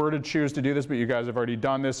 if you were to choose to do this, but you guys have already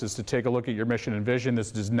done this, is to take a look at your mission and vision.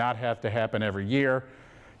 This does not have to happen every year.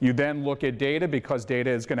 You then look at data because data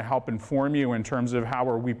is going to help inform you in terms of how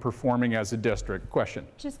are we performing as a district. Question?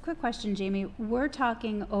 Just quick question, Jamie. We're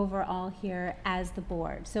talking overall here as the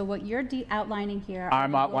board. So what you're outlining here are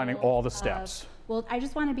I'm outlining all the steps. Well, I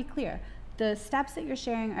just want to be clear. The steps that you're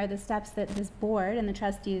sharing are the steps that this board and the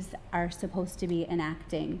trustees are supposed to be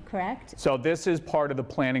enacting, correct? So this is part of the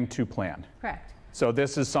planning to plan. Correct. So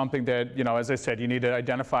this is something that, as I said, you need to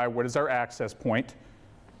identify what is our access point.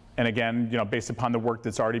 And again, based upon the work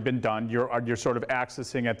that's already been done, you're sort of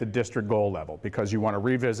accessing at the district goal level because you want to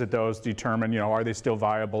revisit those, determine, are they still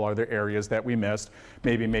viable? Are there areas that we missed?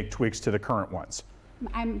 Maybe make tweaks to the current ones.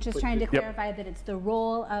 I'm just trying to clarify that it's the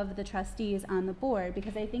role of the trustees on the board,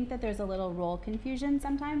 because I think that there's a little role confusion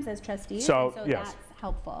sometimes as trustees, so yes. That's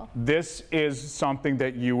helpful. This is something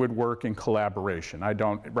that you would work in collaboration. I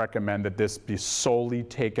don't recommend that this be solely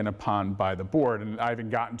taken upon by the board, and I haven't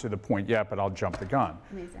gotten to the point yet, but I'll jump the gun.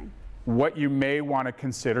 Amazing. What you may want to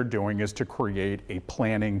consider doing is to create a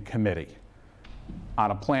planning committee.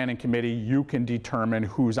 On a planning committee, you can determine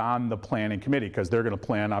who's on the planning committee because they're going to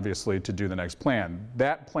plan, obviously, to do the next plan.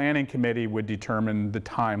 That planning committee would determine the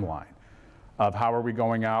timeline of how are we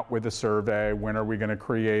going out with the survey, when are we going to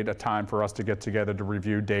create a time for us to get together to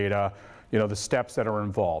review data, you know, the steps that are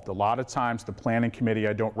involved. A lot of times the planning committee,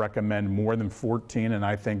 I don't recommend more than 14, and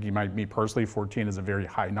I think me personally, 14 is a very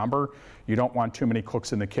high number. You don't want too many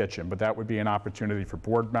cooks in the kitchen, but that would be an opportunity for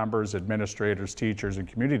board members, administrators, teachers, and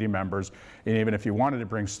community members, and even if you wanted to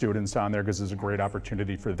bring students on there, because it's a great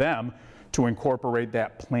opportunity for them to incorporate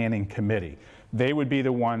that planning committee. They would be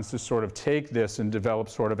the ones to sort of take this and develop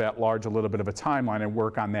sort of at large a little bit of a timeline and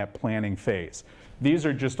work on that planning phase. These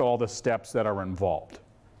are just all the steps that are involved,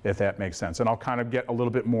 if that makes sense. And I'll kind of get a little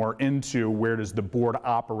bit more into where does the board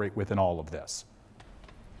operate within all of this.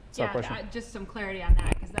 Yeah, just some clarity on that,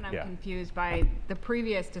 because then I'm Yeah. confused by the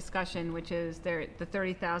previous discussion, which is the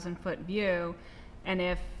 30,000-foot view. And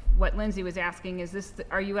if what Lindsay was asking is this,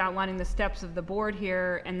 are you outlining the steps of the board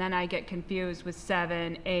here? And then I get confused with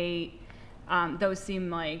 7, 8. Those seem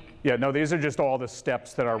like. Yeah, no, these are just all the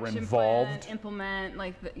steps that are action involved. plan, implement,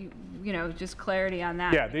 like, you know, just clarity on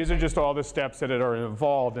that. Yeah, these are just all the steps that are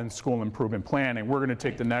involved in school improvement planning. We're going to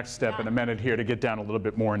take the next step in a minute here to get down a little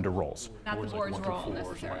bit more into roles. Not the board's role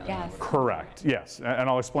necessarily. Yes. Correct, yes. And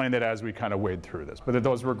I'll explain that as we kind of wade through this. But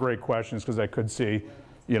those were great questions because I could see,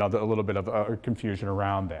 you know, a little bit of confusion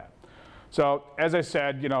around that. So as I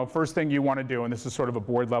said, you know, first thing you want to do, and this is sort of a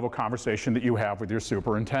board level conversation that you have with your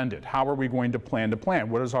superintendent. How are we going to plan to plan?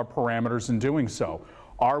 What is our parameters in doing so?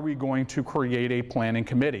 Are we going to create a planning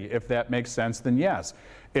committee? If that makes sense, then yes.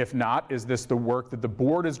 If not, is this the work that the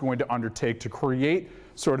board is going to undertake to create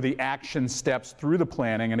sort of the action steps through the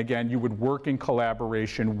planning? And again, you would work in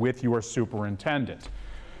collaboration with your superintendent.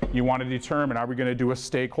 You want to determine, are we going to do a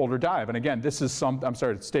stakeholder dive? And again, this is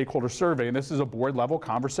stakeholder survey, and this is a board level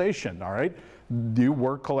conversation, all right? Do you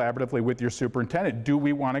work collaboratively with your superintendent? Do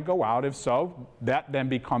we want to go out? If so, that then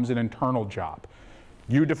becomes an internal job.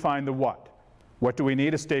 You define the what. What do we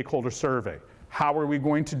need? A stakeholder survey. How are we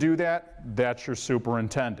going to do that? That's your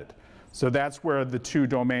superintendent. So that's where the two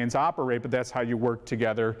domains operate, but that's how you work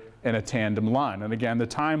together in a tandem line. And again, the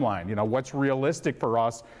timeline, you know, what's realistic for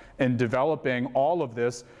us in developing all of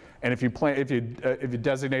this. And if you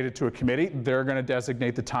designate it to a committee, they're going to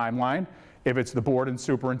designate the timeline. If it's the board and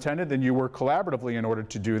superintendent, then you work collaboratively in order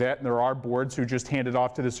to do that. And there are boards who just hand it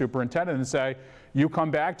off to the superintendent and say, you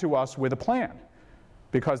come back to us with a plan.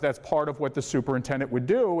 Because that's part of what the superintendent would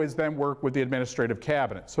do, is then work with the administrative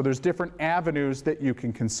cabinet. So there's different avenues that you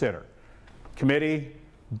can consider. Committee,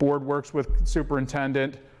 board works with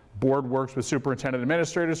superintendent, board works with superintendent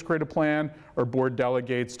administrators to create a plan, or board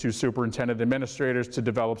delegates to superintendent administrators to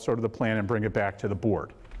develop sort of the plan and bring it back to the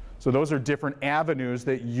board. So those are different avenues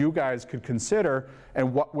that you guys could consider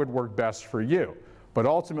and what would work best for you. But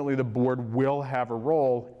ultimately, the board will have a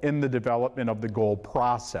role in the development of the goal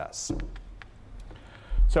process.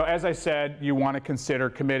 So as I said, you want to consider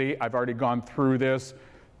committee. I've already gone through this.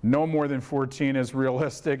 No more than 14 is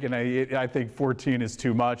realistic, and I think 14 is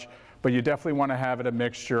too much. But you definitely want to have it a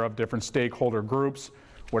mixture of different stakeholder groups.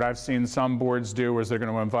 What I've seen some boards do is they're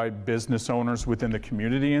going to invite business owners within the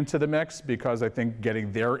community into the mix, because I think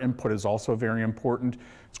getting their input is also very important.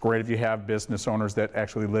 It's great if you have business owners that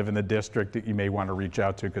actually live in the district that you may want to reach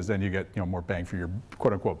out to, because then you get, you know, more bang for your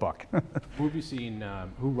quote-unquote buck. Who have you seen,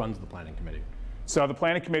 who runs the planning committee? So the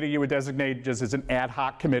planning committee you would designate just as an ad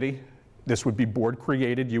hoc committee. This would be board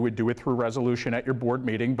created. You would do it through resolution at your board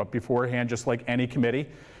meeting, but beforehand, just like any committee,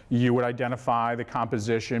 you would identify the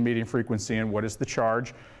composition, meeting frequency, and what is the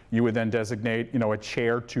charge. You would then designate, you know, a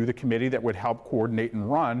chair to the committee that would help coordinate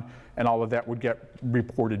and run, and all of that would get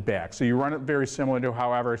reported back. So you run it very similar to,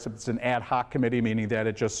 however, except it's an ad hoc committee, meaning that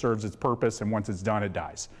it just serves its purpose, and once it's done, it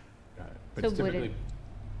dies. Got it. But So it's typically,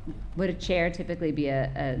 would a chair typically be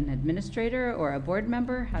an administrator or a board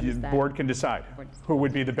member? How does The that? board can decide who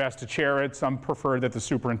would be the best to chair it. Some prefer that the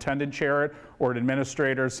superintendent chair it, or an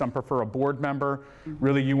administrator. Some prefer a board member.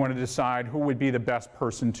 Really, you want to decide who would be the best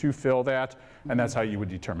person to fill that, and that's how you would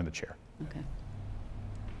determine the chair. Okay.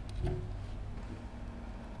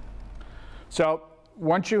 So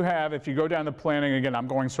once you have, if you go down the planning, again, I'm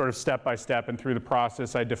going sort of step by step and through the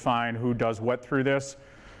process, I define who does what through this.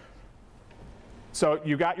 So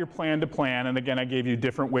you got your plan to plan, and again, I gave you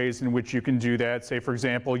different ways in which you can do that. Say, for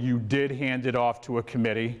example, you did hand it off to a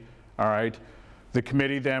committee, all right? The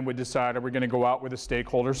committee then would decide, are we going to go out with a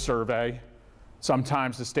stakeholder survey?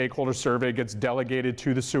 Sometimes the stakeholder survey gets delegated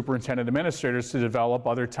to the superintendent administrators to develop.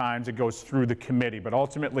 Other times it goes through the committee, but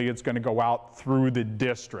ultimately it's going to go out through the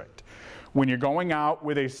district. When you're going out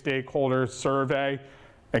with a stakeholder survey,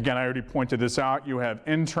 Again, I already pointed this out. You have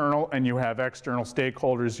internal and you have external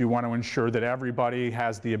stakeholders. You want to ensure that everybody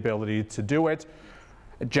has the ability to do it.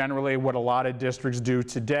 Generally, what a lot of districts do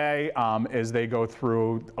today is they go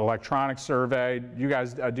through electronic survey. Do you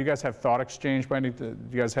guys have Thought Exchange? Do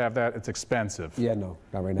you guys have that? It's expensive. Yeah, no,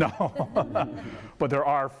 not right now. No. But there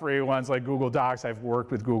are free ones like Google Docs. I've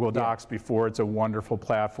worked with Google Docs before. It's a wonderful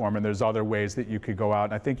platform, and there's other ways that you could go out.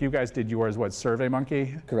 And I think you guys did yours, what,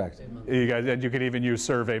 SurveyMonkey? Correct. You could even use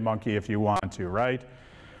SurveyMonkey if you want to, right?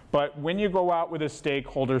 But when you go out with a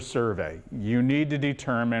stakeholder survey, you need to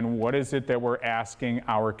determine what is it that we're asking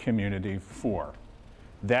our community for.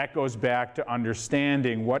 That goes back to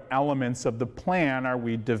understanding what elements of the plan are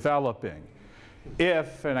we developing.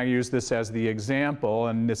 If, and I use this as the example,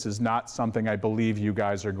 and this is not something I believe you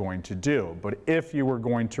guys are going to do, but if you were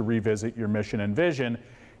going to revisit your mission and vision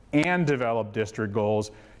and develop district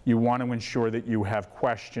goals, you want to ensure that you have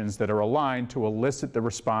questions that are aligned to elicit the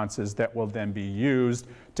responses that will then be used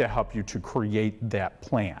to help you to create that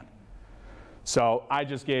plan. So I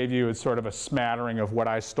just gave you sort of a smattering of what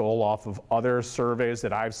I stole off of other surveys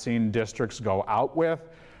that I've seen districts go out with.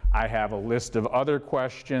 I have a list of other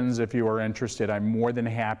questions. If you are interested, I'm more than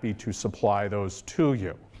happy to supply those to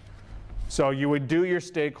you. So you would do your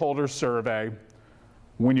stakeholder survey.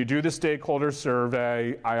 When you do the stakeholder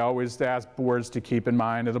survey, I always ask boards to keep in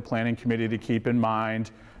mind, or the planning committee to keep in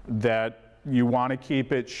mind, that you want to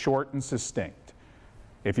keep it short and succinct.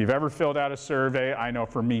 If you've ever filled out a survey, I know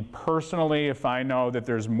for me personally, if I know that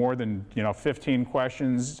there's more than 15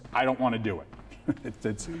 questions, I don't want to do it.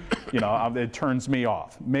 It turns me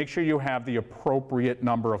off. Make sure you have the appropriate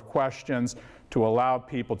number of questions to allow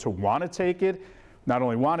people to want to take it, not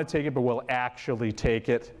only want to take it, but will actually take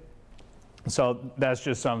it. So that's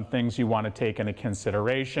just some things you want to take into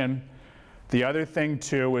consideration. The other thing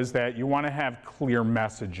too is that you want to have clear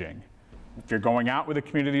messaging. If you're going out with a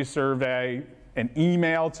community survey, an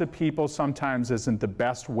email to people sometimes isn't the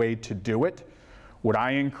best way to do it. What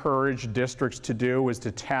I encourage districts to do is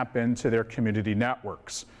to tap into their community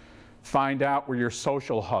networks. Find out where your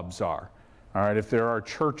social hubs are. All right, if there are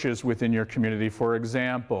churches within your community, for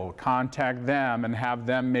example, contact them and have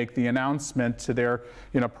them make the announcement to their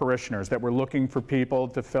parishioners that we're looking for people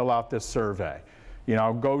to fill out this survey.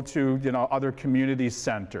 Go to other community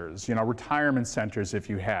centers, retirement centers if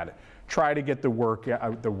you had it. Try to get the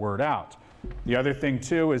word out. The other thing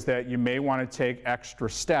too is that you may want to take extra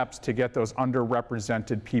steps to get those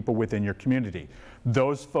underrepresented people within your community.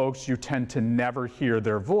 Those folks you tend to never hear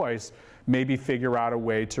their voice. Maybe figure out a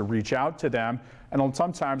way to reach out to them, and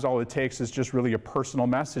sometimes all it takes is just really a personal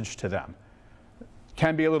message to them.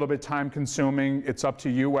 Can be a little bit time consuming. It's up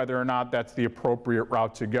to you whether or not that's the appropriate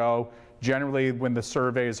route to go. Generally, when the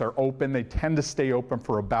surveys are open, they tend to stay open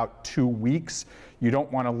for about 2 weeks. You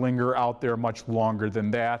don't want to linger out there much longer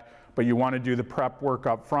than that, but you want to do the prep work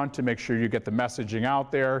up front to make sure you get the messaging out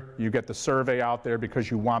there, you get the survey out there because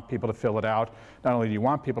you want people to fill it out. Not only do you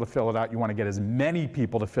want people to fill it out, you want to get as many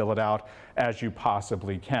people to fill it out as you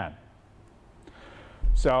possibly can.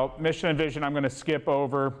 So mission and vision, I'm going to skip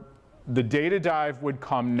over. The data dive would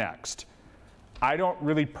come next. I don't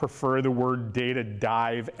really prefer the word data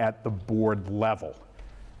dive at the board level.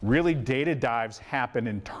 Really, data dives happen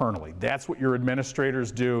internally. That's what your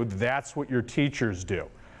administrators do. That's what your teachers do.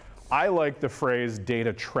 I like the phrase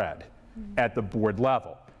data tread at the board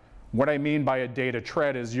level. What I mean by a data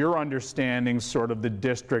tread is you're understanding sort of the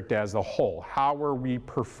district as a whole. How are we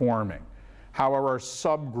performing? How are our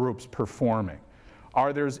subgroups performing?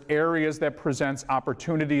 Are there areas that presents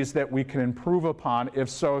opportunities that we can improve upon? If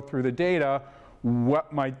so, through the data,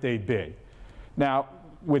 what might they be? Now,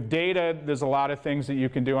 with data, there's a lot of things that you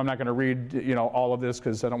can do. I'm not going to read all of this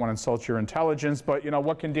because I don't want to insult your intelligence, but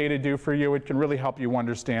what can data do for you? It can really help you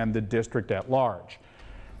understand the district at large.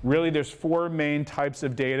 Really, there's 4 main types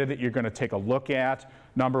of data that you're going to take a look at.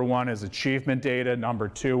 Number 1 is achievement data. Number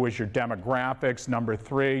 2 is your demographics. Number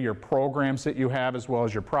 3, your programs that you have as well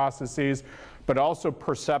as your processes, but also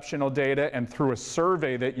perceptional data. And through a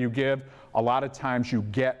survey that you give, a lot of times you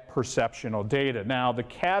get perceptional data. Now, the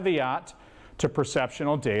caveat to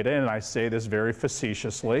perceptional data, and I say this very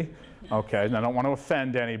facetiously, okay, and I don't want to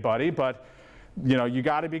offend anybody, but you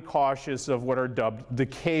got to be cautious of what are dubbed the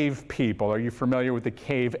CAVE people. Are you familiar with the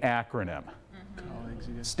CAVE acronym?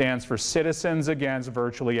 Stands for Citizens Against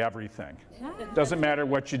Virtually Everything. Doesn't matter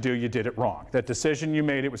what you do, you did it wrong. That decision you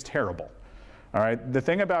made, it was terrible. All right, the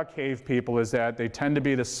thing about CAVE people is that they tend to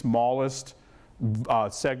be the smallest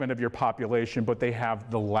segment of your population, but they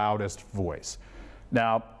have the loudest voice.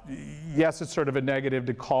 Now, yes, it's sort of a negative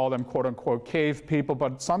to call them quote-unquote cave people,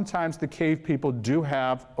 but sometimes the cave people do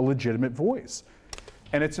have a legitimate voice.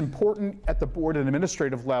 And it's important at the board and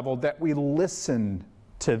administrative level that we listen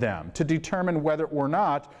to them to determine whether or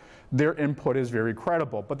not their input is very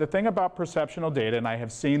credible. But the thing about perceptional data, and I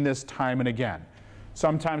have seen this time and again,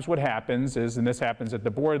 sometimes what happens is, and this happens at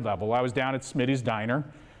the board level, I was down at Smitty's Diner,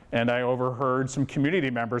 and I overheard some community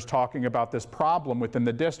members talking about this problem within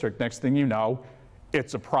the district. Next thing you know,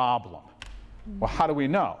 it's a problem. Well, how do we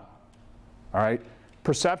know? All right.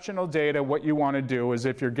 Perceptional data, what you want to do is,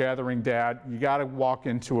 if you're gathering data, you got to walk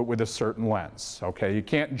into it with a certain lens, okay? You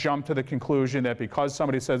can't jump to the conclusion that because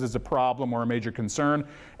somebody says it's a problem or a major concern,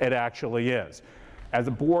 it actually is. As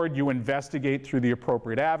a board, you investigate through the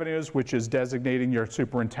appropriate avenues, which is designating your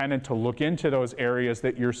superintendent to look into those areas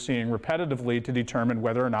that you're seeing repetitively to determine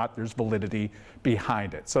whether or not there's validity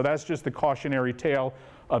behind it. So that's just the cautionary tale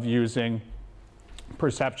of using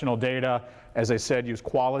perceptional data. As I said, use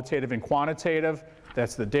qualitative and quantitative.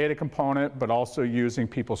 That's the data component, but also using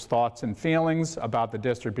people's thoughts and feelings about the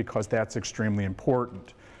district, because that's extremely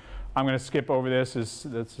important. I'm going to skip over this. This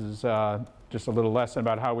is just a little lesson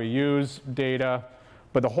about how we use data.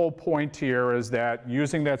 But the whole point here is that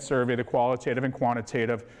using that survey, the qualitative and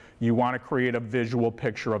quantitative, you want to create a visual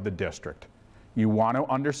picture of the district. You want to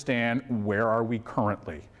understand, where are we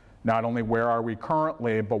currently? Not only where are we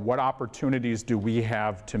currently, but what opportunities do we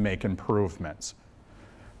have to make improvements?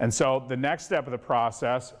 And so the next step of the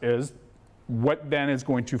process is, what then is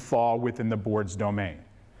going to fall within the board's domain?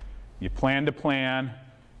 You plan to plan,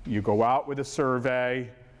 you go out with a survey,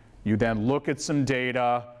 you then look at some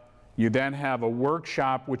data, you then have a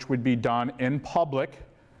workshop which would be done in public,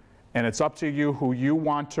 and it's up to you who you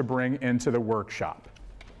want to bring into the workshop.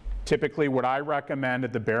 Typically, what I recommend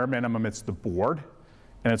at the bare minimum, it's the board,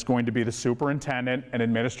 and it's going to be the superintendent and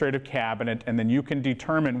administrative cabinet, and then you can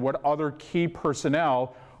determine what other key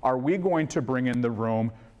personnel are we going to bring in the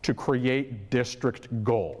room to create district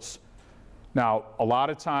goals. Now, a lot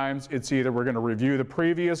of times it's either we're going to review the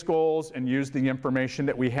previous goals and use the information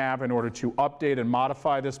that we have in order to update and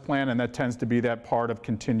modify this plan, and that tends to be that part of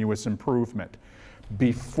continuous improvement.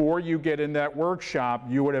 Before you get in that workshop,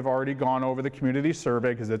 you would have already gone over the community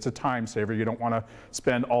survey, because it's a time saver. You don't want to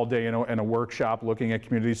spend all day in a workshop looking at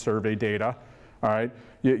community survey data. All right,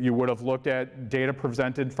 you would have looked at data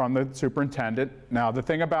presented from the superintendent. Now, the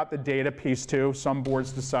thing about the data piece too, some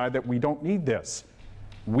boards decide that we don't need this.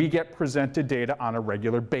 We get presented data on a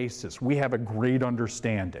regular basis. We have a great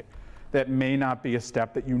understanding. That may not be a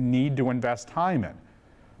step that you need to invest time in,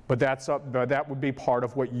 but that would be part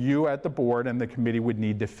of what you at the board and the committee would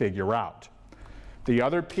need to figure out. The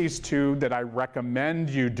other piece too that I recommend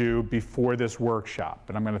you do before this workshop,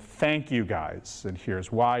 and I'm going to thank you guys, and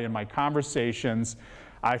here's why. In my conversations,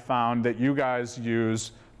 I found that you guys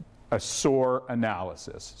use a SOAR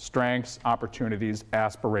analysis: strengths, opportunities,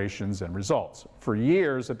 aspirations, and results. For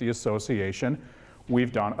years at the association,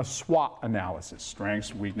 we've done a SWOT analysis: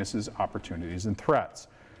 strengths, weaknesses, opportunities, and threats.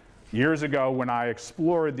 Years ago, when I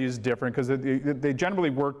explored these different, because they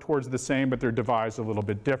generally work towards the same, but they're devised a little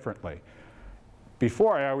bit differently.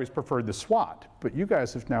 Before, I always preferred the SWOT, but you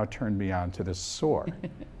guys have now turned me on to this SOAR,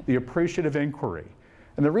 the appreciative inquiry.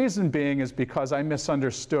 And the reason being is because I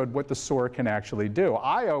misunderstood what the SOAR can actually do.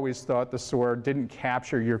 I always thought the SOAR didn't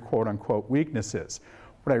capture your quote-unquote weaknesses.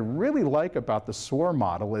 What I really like about the SOAR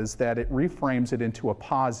model is that it reframes it into a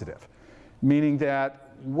positive, meaning that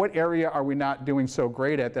what area are we not doing so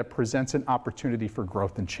great at that presents an opportunity for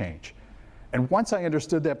growth and change? And once I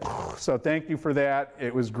understood that, so thank you for that.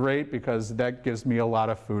 It was great, because that gives me a lot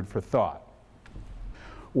of food for thought.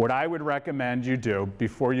 What I would recommend you do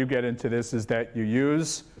before you get into this is that you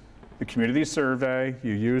use the community survey,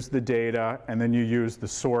 you use the data, and then you use the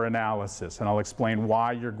SOAR analysis. And I'll explain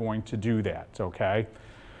why you're going to do that, okay?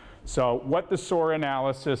 So what the SOAR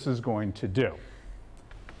analysis is going to do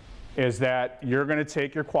is that you're going to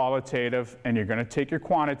take your qualitative and you're going to take your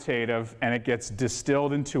quantitative, and it gets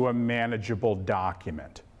distilled into a manageable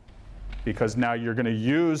document. Because now you're going to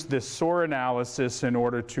use this SOAR analysis in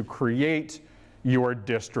order to create your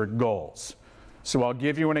district goals. So I'll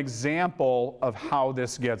give you an example of how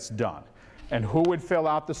this gets done. And who would fill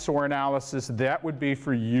out the SOAR analysis? That would be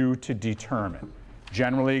for you to determine.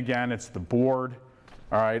 Generally, again, it's the board.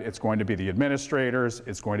 All right, it's going to be the administrators,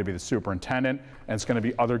 it's going to be the superintendent, and it's going to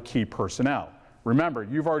be other key personnel. Remember,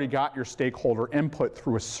 you've already got your stakeholder input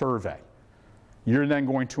through a survey. You're then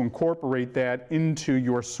going to incorporate that into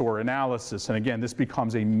your SOAR analysis, and again, this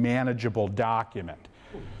becomes a manageable document.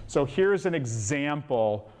 So here's an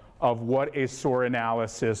example of what a SOAR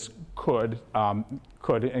analysis could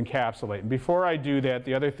encapsulate. And before I do that,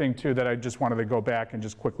 the other thing too that I just wanted to go back and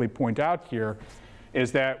just quickly point out here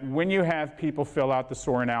is that when you have people fill out the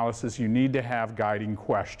SOAR analysis, you need to have guiding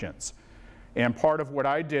questions. And part of what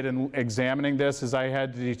I did in examining this is I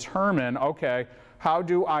had to determine, okay, how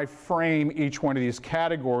do I frame each one of these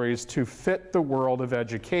categories to fit the world of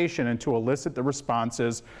education and to elicit the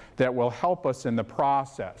responses that will help us in the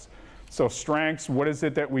process? So strengths, what is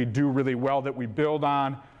it that we do really well that we build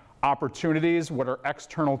on? Opportunities, what are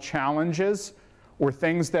external challenges or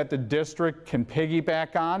things that the district can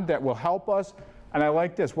piggyback on that will help us? And I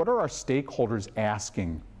like this, what are our stakeholders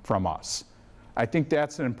asking from us? I think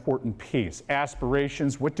that's an important piece.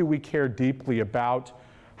 Aspirations, what do we care deeply about?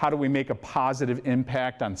 How do we make a positive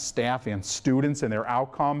impact on staff and students and their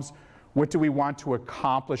outcomes? What do we want to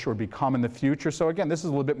accomplish or become in the future? So again, this is a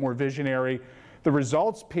little bit more visionary. The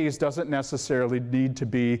results piece doesn't necessarily need to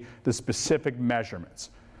be the specific measurements,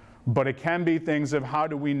 but it can be things of how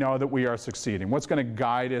do we know that we are succeeding? What's going to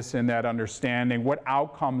guide us in that understanding? What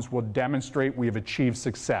outcomes will demonstrate we have achieved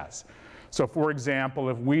success? So for example,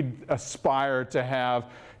 if we aspire to have,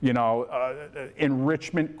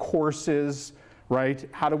 enrichment courses, right?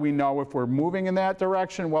 How do we know if we're moving in that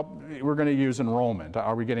direction? Well, we're going to use enrollment.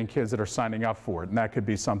 Are we getting kids that are signing up for it? And that could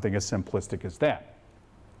be something as simplistic as that.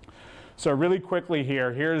 So really quickly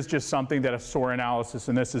here's just something that a SOAR analysis,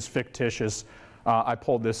 and this is fictitious. I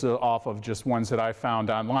pulled this off of just ones that I found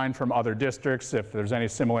online from other districts. If there's any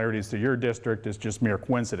similarities to your district, it's just mere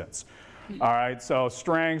coincidence. All right, so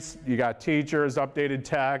strengths, you got teachers, updated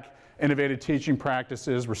tech, innovative teaching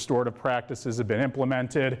practices, restorative practices have been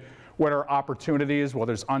implemented. What are opportunities? Well,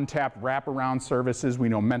 there's untapped wraparound services. We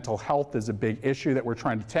know mental health is a big issue that we're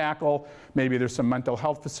trying to tackle. Maybe there's some mental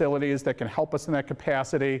health facilities that can help us in that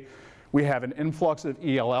capacity. We have an influx of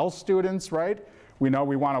ELL students, right? We know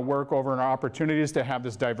we want to work over our opportunities to have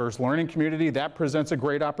this diverse learning community. That presents a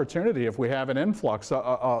great opportunity if we have an influx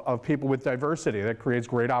of people with diversity. That creates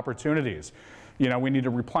great opportunities. We need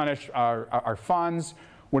to replenish our funds.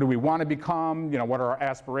 What do we want to become? What are our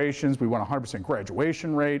aspirations? We want a 100%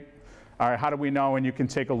 graduation rate. All right, how do we know? And you can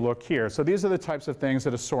take a look here. So these are the types of things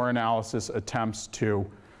that a SOAR analysis attempts to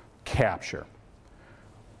capture.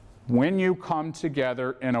 When you come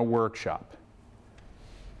together in a workshop,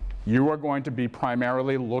 you are going to be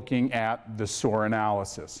primarily looking at the SOAR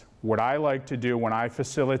analysis. What I like to do when I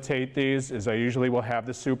facilitate these is I usually will have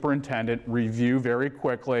the superintendent review very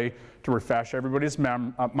quickly to refresh everybody's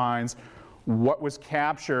minds what was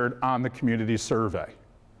captured on the community survey.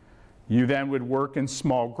 You then would work in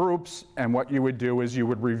small groups, and what you would do is you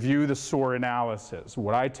would review the SOAR analysis.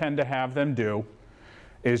 What I tend to have them do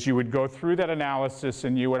is you would go through that analysis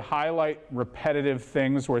and you would highlight repetitive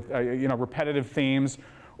things or repetitive themes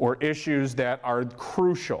or issues that are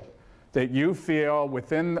crucial, that you feel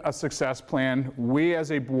within a success plan, we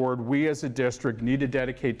as a board, we as a district need to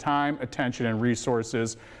dedicate time, attention, and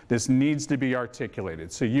resources. This needs to be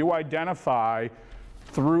articulated. So you identify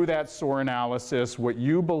through that SOAR analysis what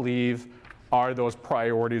you believe are those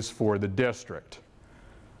priorities for the district.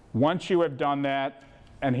 Once you have done that,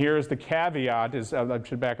 and here's the caveat, I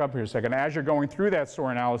should back up here a second. As you're going through that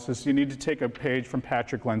SOAR analysis, you need to take a page from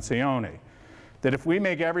Patrick Lencioni, that if we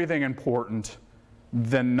make everything important,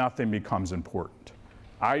 then nothing becomes important.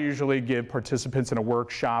 I usually give participants in a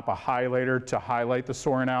workshop a highlighter to highlight the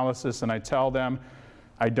SOAR analysis, and I tell them,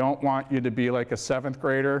 I don't want you to be like a 7th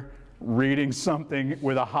grader reading something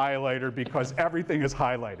with a highlighter because everything is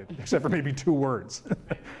highlighted, except for maybe 2 words.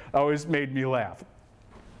 Always made me laugh.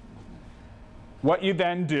 What you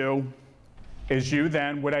then do is you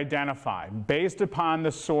then would identify, based upon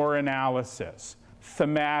the SOAR analysis,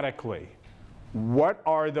 thematically, what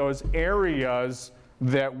are those areas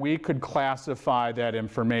that we could classify that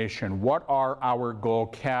information? What are our goal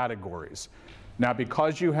categories? Now,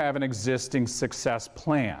 because you have an existing success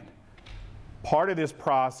plan, part of this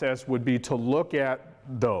process would be to look at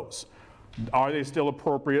those. Are they still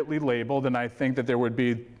appropriately labeled? And I think that there would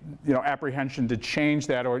be, apprehension to change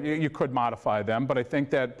that, or you could modify them. But I think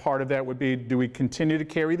that part of that would be, do we continue to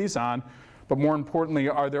carry these on? But more importantly,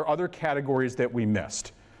 are there other categories that we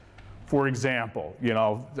missed? For example,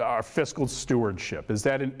 our fiscal stewardship. Is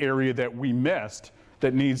that an area that we missed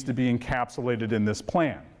that needs to be encapsulated in this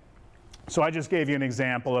plan? So I just gave you an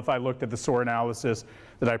example. If I looked at the SOAR analysis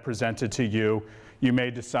that I presented to you, you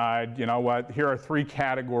may decide, here are 3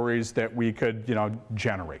 categories that we could,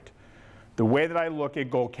 generate. The way that I look at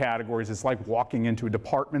goal categories is like walking into a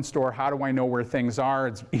department store. How do I know where things are?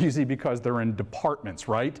 It's easy because they're in departments,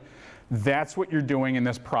 right? That's what you're doing in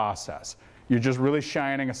this process. You're just really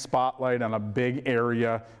shining a spotlight on a big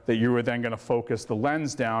area that you are then going to focus the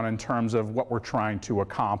lens down in terms of what we're trying to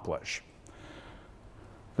accomplish.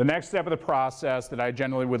 The next step of the process that I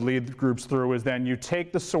generally would lead groups through is then you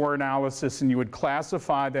take the SOAR analysis and you would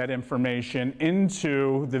classify that information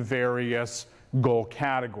into the various goal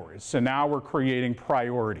categories. So now we're creating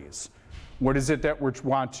priorities. What is it that we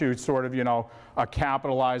want to sort of,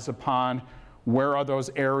 capitalize upon? Where are those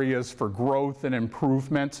areas for growth and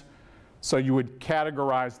improvement? So you would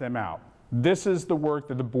categorize them out. This is the work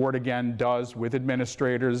that the board, again, does with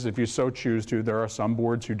administrators, if you so choose to. There are some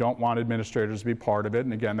boards who don't want administrators to be part of it,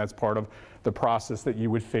 and again, that's part of the process that you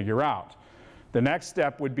would figure out. The next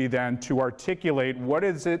step would be then to articulate what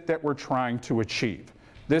is it that we're trying to achieve.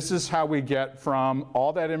 This is how we get from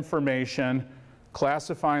all that information,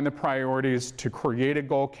 classifying the priorities, to create a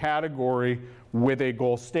goal category with a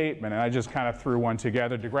goal statement. And I just kind of threw one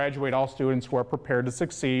together: to graduate all students who are prepared to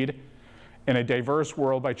succeed in a diverse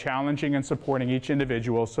world by challenging and supporting each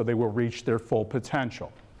individual so they will reach their full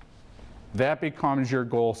potential. That becomes your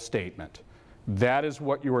goal statement. That is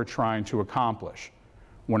what you are trying to accomplish.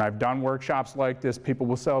 When I've done workshops like this, people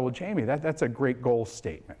will say, well, Jamie, that's a great goal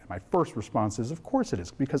statement. And my first response is, of course it is,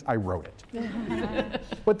 because I wrote it.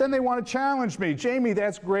 But then they want to challenge me. Jamie,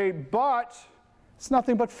 that's great, but it's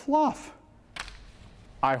nothing but fluff.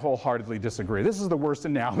 I wholeheartedly disagree. This is the worst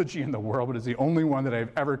analogy in the world, but it's the only one that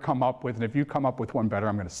I've ever come up with. And if you come up with one better,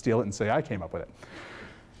 I'm going to steal it and say I came up with it.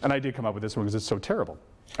 And I did come up with this one because it's so terrible.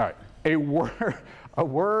 All right, a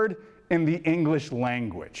word in the English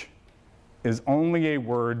language is only a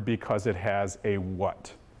word because it has a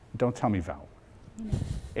what? Don't tell me vowel.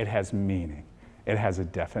 It has meaning. It has a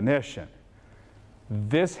definition.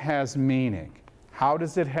 This has meaning. How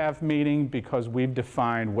does it have meaning? Because we've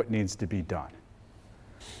defined what needs to be done.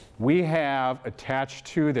 We have attached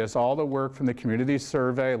to this all the work from the community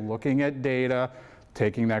survey, looking at data,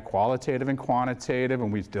 taking that qualitative and quantitative,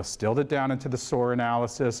 and we've distilled it down into the SOAR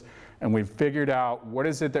analysis, and we've figured out what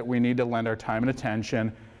is it that we need to lend our time and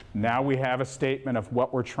attention. Now we have a statement of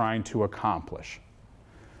what we're trying to accomplish.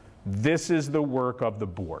 This is the work of the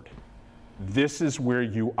board. This is where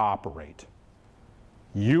you operate.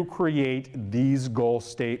 You create these goal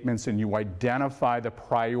statements and you identify the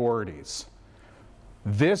priorities.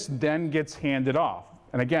 This then gets handed off.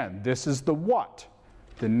 And again, this is the what.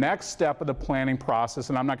 The next step of the planning process,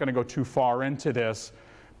 and I'm not going to go too far into this,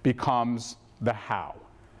 becomes the how.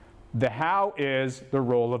 The how is the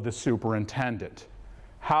role of the superintendent.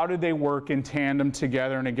 How do they work in tandem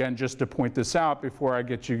together? And again, just to point this out before I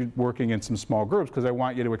get you working in some small groups, because I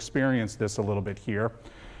want you to experience this a little bit here,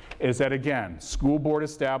 is that again, school board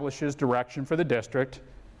establishes direction for the district.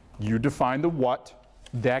 You define the what.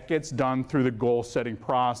 That gets done through the goal setting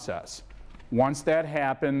process. Once that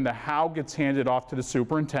happens, the how gets handed off to the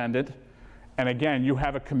superintendent. And again, you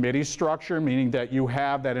have a committee structure, meaning that you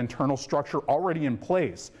have that internal structure already in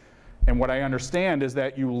place. And what I understand is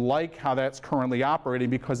that you like how that's currently operating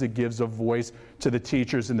because it gives a voice to the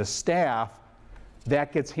teachers and the staff.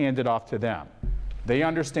 That gets handed off to them. They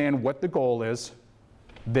understand what the goal is.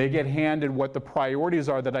 They get handed what the priorities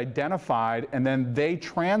are that identified, and then they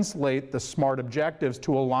translate the SMART objectives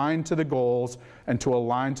to align to the goals and to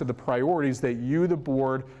align to the priorities that you, the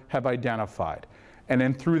board, have identified. And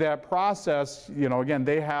then through that process, again,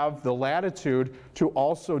 they have the latitude to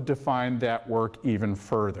also define that work even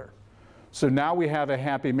further. So now we have a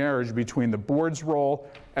happy marriage between the board's role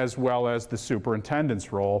as well as the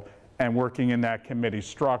superintendent's role and working in that committee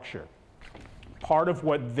structure. Part of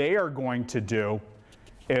what they are going to do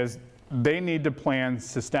is they need to plan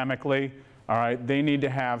systemically, all right? They need to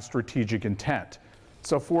have strategic intent.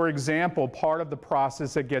 So for example, part of the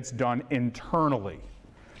process that gets done internally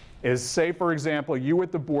is, say for example, you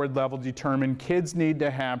at the board level determine kids need to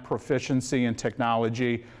have proficiency in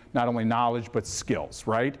technology, not only knowledge, but skills,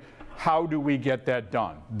 right? How do we get that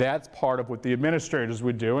done? That's part of what the administrators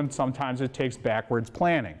would do, and sometimes it takes backwards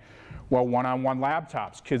planning. Well, one-on-one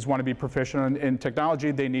laptops. Kids want to be proficient in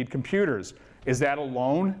technology, they need computers. Is that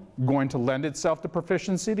alone going to lend itself to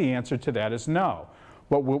proficiency? The answer to that is no.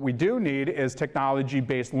 But what we do need is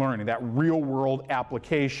technology-based learning, that real-world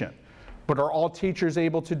application. But are all teachers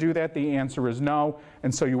able to do that? The answer is no.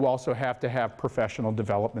 And so you also have to have professional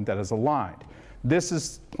development that is aligned. This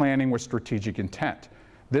is planning with strategic intent.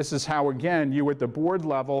 This is how, again, you at the board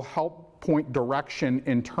level help point direction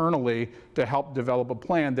internally to help develop a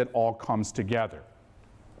plan that all comes together.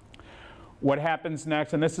 What happens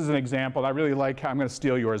next, and this is an example, I really like how, I'm going to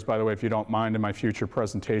steal yours, by the way, if you don't mind, in my future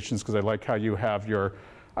presentations, because I like how you have your,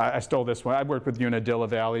 I stole this one. I've worked with Unadilla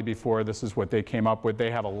Valley before. This is what they came up with. They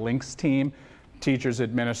have a links team, teachers,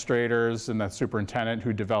 administrators, and the superintendent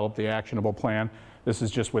who developed the actionable plan. This is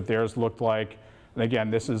just what theirs looked like. And again,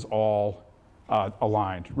 this is all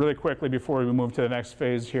aligned. Really quickly before we move to the next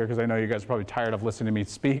phase here, because I know you guys are probably tired of listening to me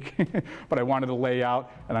speak, but I wanted to lay out,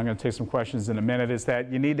 and I'm going to take some questions in a minute, is that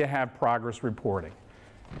you need to have progress reporting.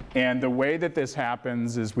 And the way that this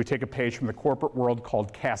happens is we take a page from the corporate world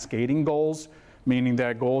called cascading goals, meaning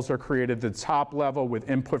that goals are created at the top level with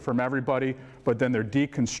input from everybody, but then they're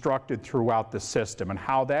deconstructed throughout the system. And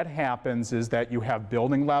how that happens is that you have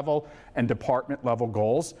building level and department level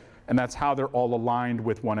goals, and that's how they're all aligned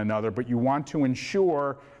with one another. But you want to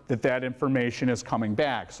ensure that that information is coming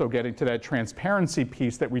back. So getting to that transparency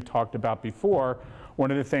piece that we talked about before,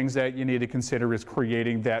 one of the things that you need to consider is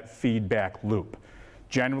creating that feedback loop.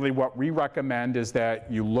 Generally, what we recommend is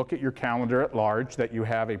that you look at your calendar at large, that you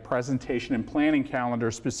have a presentation and planning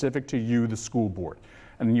calendar specific to you, the school board,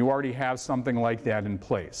 and you already have something like that in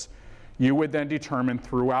place. You would then determine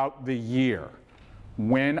throughout the year,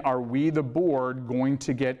 when are we, the board, going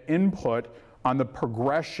to get input on the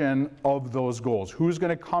progression of those goals? Who's going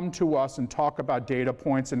to come to us and talk about data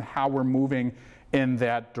points and how we're moving in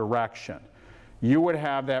that direction? You would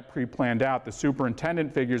have that pre-planned out. The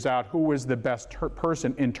superintendent figures out who is the best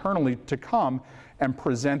person internally to come and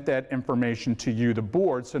present that information to you, the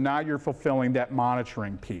board. So now you're fulfilling that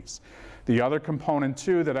monitoring piece. The other component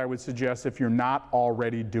too that I would suggest, if you're not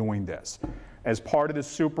already doing this, as part of the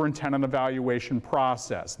superintendent evaluation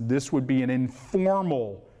process, this would be an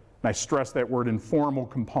informal, and I stress that word, informal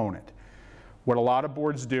component. What a lot of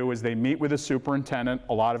boards do is they meet with a superintendent.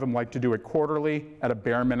 A lot of them like to do it quarterly. At a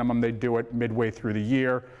bare minimum, they do it midway through the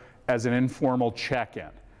year as an informal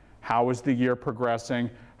check-in. How is the year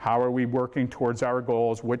progressing? How are we working towards our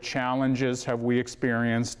goals? What challenges have we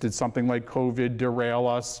experienced? Did something like COVID derail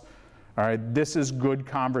us? All right, this is good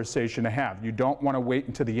conversation to have. You don't want to wait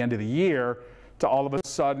until the end of the year to all of a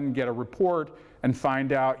sudden get a report and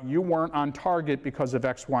find out you weren't on target because of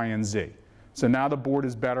X, Y, and Z. So now the board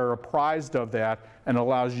is better apprised of that and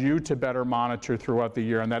allows you to better monitor throughout the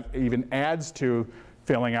year, and that even adds to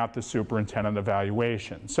filling out the superintendent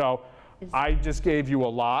evaluation. So I just gave you a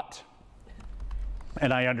lot,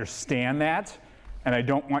 and I understand that, and I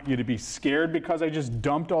don't want you to be scared because I just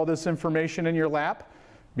dumped all this information in your lap,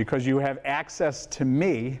 because you have access to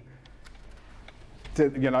me.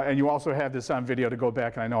 And you also have this on video to go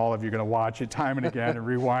back, and I know all of you are going to watch it time and again and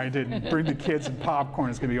rewind it and bring the kids and popcorn.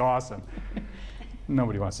 It's going to be awesome.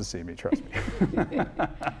 Nobody wants to see me, trust me.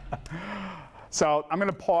 So I'm going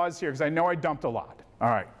to pause here because I know I dumped a lot. All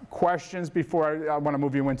right, questions before I want to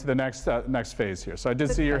move you into the next phase here. So I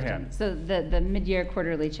did see your hand. So the mid-year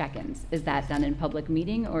quarterly check-ins, is that done in public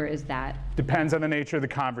meeting, or is that? Depends on the nature of the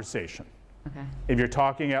conversation. Okay. If you're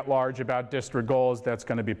talking at large about district goals, that's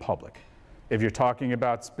going to be public. If you're talking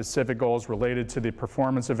about specific goals related to the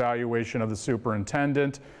performance evaluation of the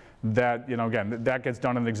superintendent, that, again, that gets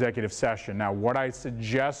done in an executive session. Now, what I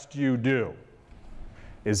suggest you do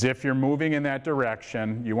is, if you're moving in that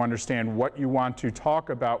direction, you understand what you want to talk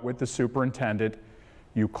about with the superintendent,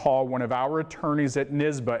 you call one of our attorneys at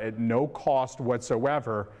NYSBA at no cost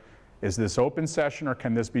whatsoever. Is this open session, or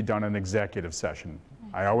can this be done in executive session?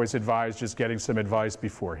 I always advise just getting some advice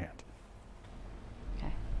beforehand.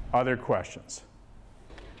 Other questions?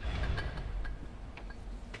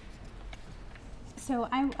 So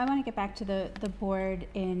I want to get back to the board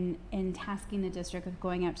in tasking the district with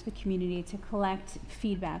going out to the community to collect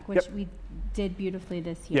feedback, which we did beautifully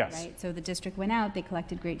this year, right? So the district went out, they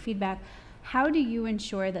collected great feedback. How do you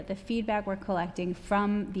ensure that the feedback we're collecting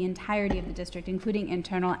from the entirety of the district, including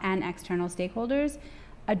internal and external stakeholders,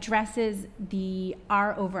 addresses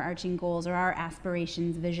our overarching goals or our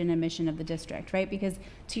aspirations, vision, and mission of the district, right? Because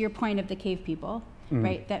to your point of the cave people,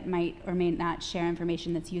 right, that might or may not share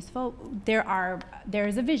information that's useful, there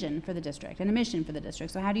is a vision for the district and a mission for the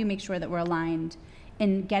district. So how do you make sure that we're aligned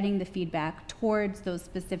in getting the feedback towards those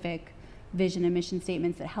specific vision and mission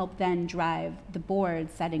statements that help then drive the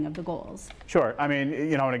board's setting of the goals? Sure. I mean,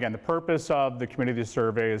 and again, the purpose of the community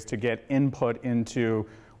survey is to get input into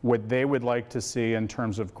what they would like to see in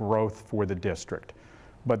terms of growth for the district.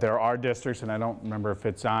 But there are districts, and I don't remember if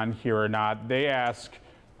it's on here or not, they ask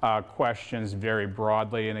questions very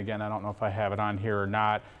broadly, and again, I don't know if I have it on here or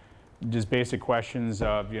not, just basic questions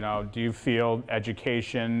of, do you feel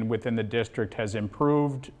education within the district has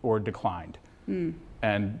improved or declined?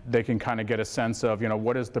 And they can kind of get a sense of,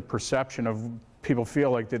 what is the perception of people feel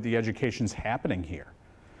like that the education's happening here.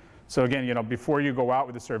 So again, before you go out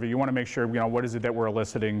with the survey, you want to make sure, what is it that we're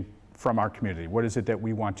eliciting from our community? What is it that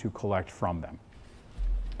we want to collect from them?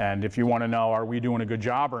 And if you want to know, are we doing a good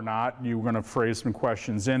job or not, you're going to phrase some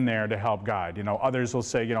questions in there to help guide. Others will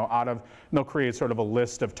say, they'll create sort of a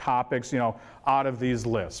list of topics, out of these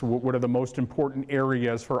lists, what are the most important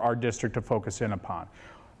areas for our district to focus in upon?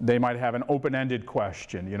 They might have an open-ended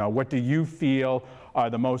question, what do you feel are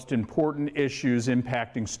the most important issues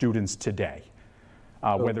impacting students today?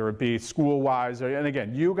 whether it be school-wise, and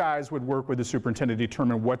again, you guys would work with the superintendent to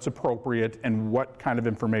determine what's appropriate and what kind of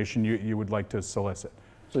information you would like to solicit.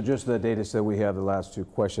 So just the data set we have, the last two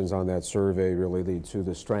questions on that survey really lead to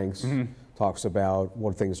the strengths, talks about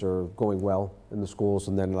what things are going well in the schools,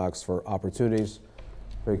 and then looks for opportunities,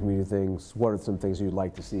 for community things. What are some things you'd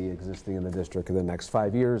like to see existing in the district in the next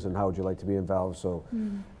 5 years, and how would you like to be involved? So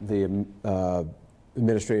the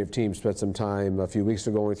administrative team spent some time a few weeks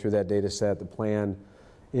ago going through that data set. The plan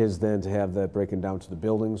is then to have that broken down to the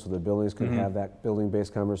buildings, so the buildings can have that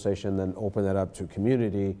building-based conversation, then open that up to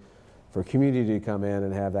community, for community to come in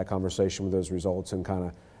and have that conversation with those results and kind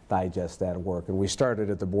of digest that work. And we started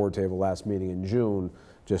at the board table last meeting in June,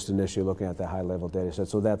 just initially looking at the high-level data set.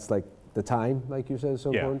 So that's like the time, like you said, is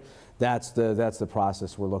so important. That's the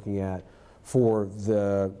process we're looking at for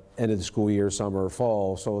the end of the school year, summer,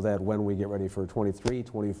 fall, so that when we get ready for 23,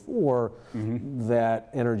 24, that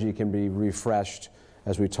energy can be refreshed,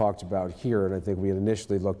 as we talked about here. And I think we had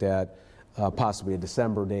initially looked at possibly a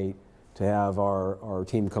December date to have our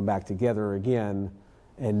team come back together again,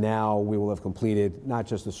 and now we will have completed not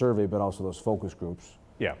just the survey, but also those focus groups.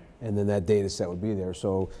 Yeah. And then that data set would be there.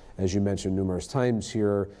 So as you mentioned numerous times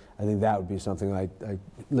here, I think that would be something I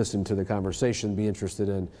listened to the conversation, be interested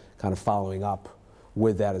in kind of following up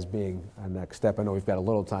with that as being a next step. I know we've got a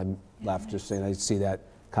little time left, just saying I see that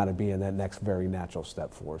kind of being that next very natural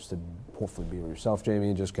step for us to hopefully be with yourself, Jamie,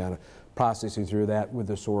 and just kind of processing through that with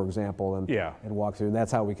the SOAR example and walk through. And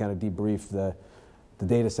that's how we kind of debrief the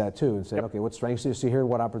data set too, and say, okay, what strengths do you see here and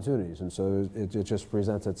what opportunities? And so it just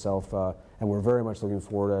presents itself, and we're very much looking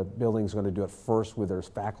forward to building's going to do it first with their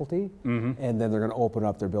faculty, and then they're going to open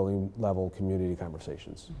up their building level community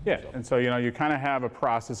conversations. Yeah, and so you kind of have a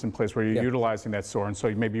process in place where you're utilizing that SOAR, and so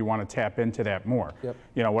maybe you want to tap into that more.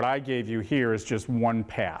 What I gave you here is just one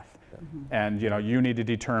path, and you need to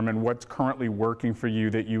determine what's currently working for you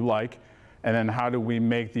that you like, and then how do we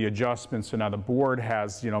make the adjustments so now the board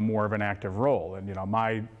has more of an active role. And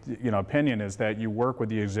my opinion is that you work with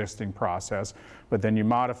the existing process, but then you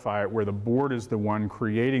modify it where the board is the one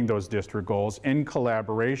creating those district goals in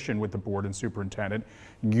collaboration with the board and superintendent,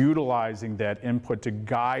 utilizing that input to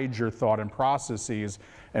guide your thought and processes.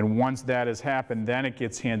 And once that has happened, then it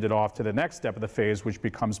gets handed off to the next step of the phase, which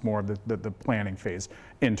becomes more of the planning phase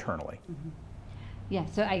internally. Yeah,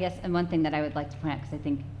 so I guess, and one thing that I would like to point out, because I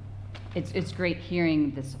think it's great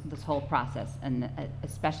hearing this whole process, and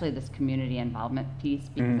especially this community involvement piece,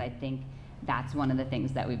 because I think that's one of the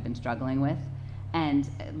things that we've been struggling with. And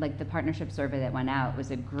like the partnership survey that went out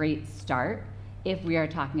was a great start. If we are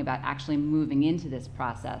talking about actually moving into this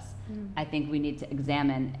process, I think we need to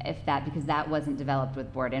examine if that, because that wasn't developed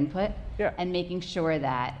with board input, and making sure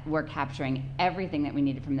that we're capturing everything that we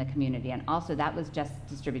needed from the community. And also that was just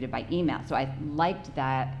distributed by email. So I liked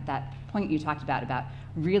that point you talked about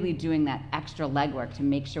really doing that extra legwork to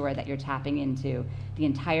make sure that you're tapping into the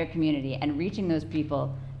entire community and reaching those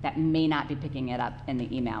people that may not be picking it up in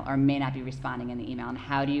the email or may not be responding in the email, and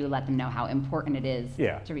how do you let them know how important it is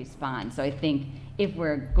to respond. So I think if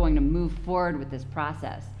we're going to move forward with this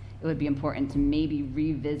process, it would be important to maybe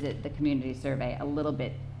revisit the community survey a little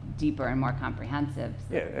bit deeper and more comprehensive.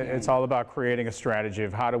 So it's all about creating a strategy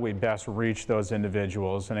of how do we best reach those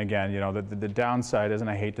individuals. And again, the downside is, and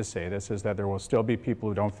I hate to say this, is that there will still be people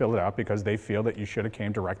who don't fill it out because they feel that you should have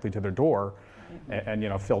came directly to their door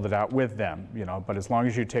and filled it out with them. But as long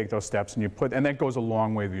as you take those steps and and that goes a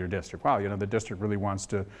long way with your district. Wow, the district really wants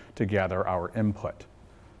to gather our input.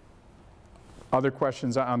 Other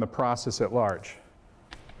questions on the process at large?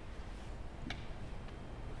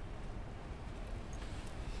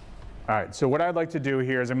 All right, so what I'd like to do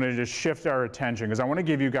here is I'm going to just shift our attention, because I want to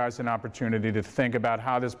give you guys an opportunity to think about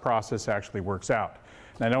how this process actually works out.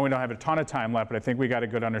 And I know we don't have a ton of time left, but I think we got a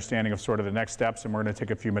good understanding of sort of the next steps, and we're going to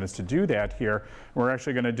take a few minutes to do that here. We're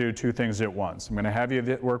actually going to do two things at once. I'm going to have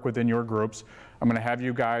you work within your groups. I'm going to have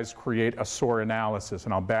you guys create a SOAR analysis,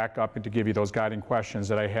 and I'll back up and to give you those guiding questions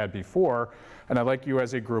that I had before, and I'd like you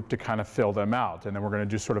as a group to kind of fill them out. And then we're going to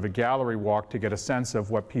do sort of a gallery walk to get a sense of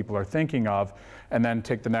what people are thinking of, and then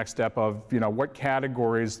take the next step of, what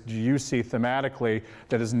categories do you see thematically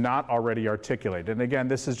that is not already articulated. And again,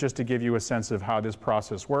 this is just to give you a sense of how this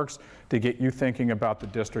process works, to get you thinking about the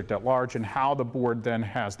district at large and how the board then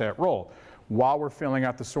has that role. While we're filling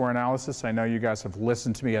out the SOAR analysis, I know you guys have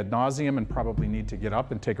listened to me ad nauseum and probably need to get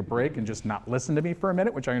up and take a break and just not listen to me for a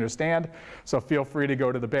minute, which I understand. So feel free to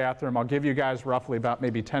go to the bathroom. I'll give you guys roughly about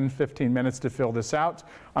maybe 10, 15 minutes to fill this out.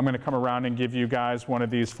 I'm going to come around and give you guys one of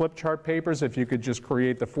these flip chart papers. If you could just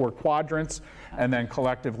create the 4 quadrants and then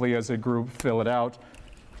collectively as a group fill it out.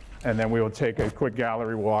 and then we will take a quick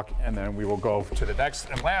gallery walk, and then we will go to the next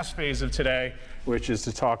and last phase of today, which is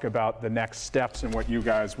to talk about the next steps and what you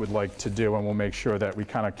guys would like to do, and we'll make sure that we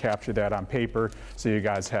kind of capture that on paper so you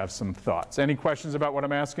guys have some thoughts. Any questions about what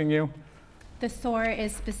I'm asking you? The SOAR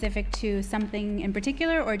is specific to something in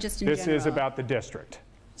particular or just in general? This is about the district.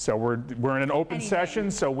 So we're in an open session,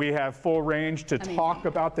 so we have full range to talk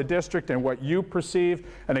about the district and what you perceive.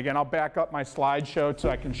 And again, I'll back up my slideshow so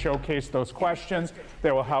I can showcase those questions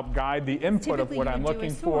that will help guide the input of what I'm looking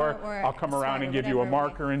for. I'll come around and give you a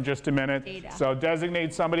marker in just a minute. So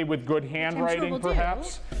designate somebody with good handwriting,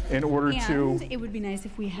 perhaps, in order to... it would be nice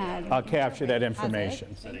if we had... I'll capture that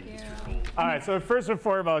information. All right, so first and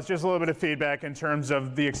foremost, just a little bit of feedback in terms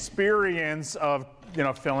of the experience of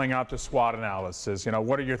filling out the SWOT analysis.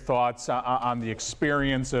 What are your thoughts on the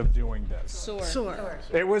experience of doing this? Sore.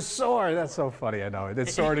 It was sore. That's so funny. I know it.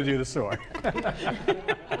 It's sore to do the sore.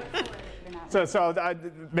 so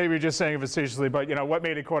maybe just saying it facetiously, but what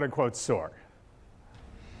made it quote unquote sore?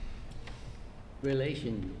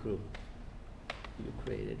 Relation group you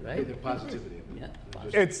created, right? The positivity. Yeah.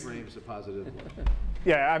 It's frames the positive.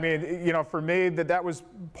 Yeah, I mean, for me, that was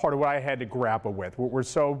part of what I had to grapple with. We're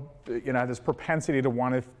so, this propensity to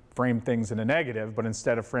want to frame things in a negative, but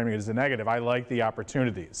instead of framing it as a negative, I like the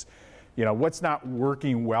opportunities. What's not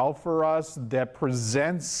working well for us that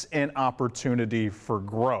presents an opportunity for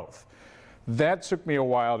growth. That took me a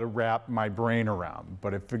while to wrap my brain around.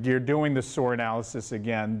 But if you're doing the SOAR analysis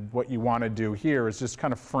again, what you want to do here is just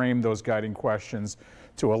kind of frame those guiding questions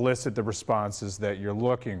to elicit the responses that you're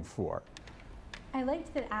looking for. I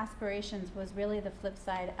liked that aspirations was really the flip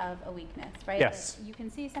side of a weakness, right? Yes. Like you can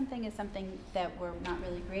see something as something that we're not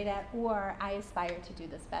really great at, or I aspire to do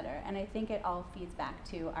this better. And I think it all feeds back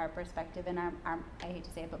to our perspective and our I hate to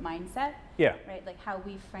say it, but mindset. Yeah. Right? Like how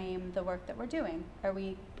we frame the work that we're doing. Are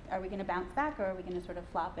we going to bounce back, or are we going to sort of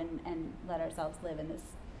flop and let ourselves live in this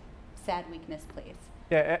sad weakness place?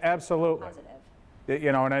 Yeah, absolutely. Positive.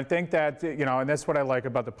 And I think that, and that's what I like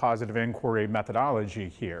about the positive inquiry methodology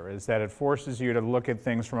here, is that it forces you to look at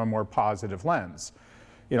things from a more positive lens.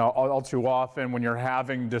 All too often when you're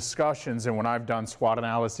having discussions, and when I've done SWOT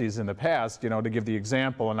analyses in the past, to give the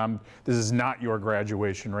example, and this is not your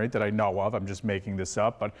graduation rate that I know of, I'm just making this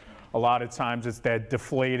up, but a lot of times it's that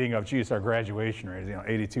deflating of, geez, our graduation rate is,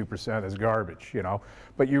 82% is garbage,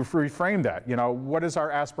 But you reframe that, what is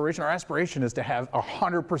our aspiration? Our aspiration is to have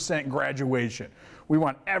 100% graduation. We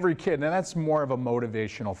want every kid, and that's more of a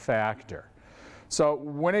motivational factor. So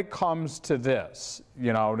when it comes to this,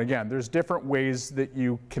 and again, there's different ways that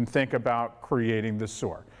you can think about creating the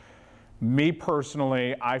SOAR. Me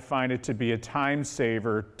personally, I find it to be a time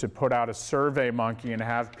saver to put out a SurveyMonkey and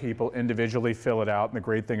have people individually fill it out. And the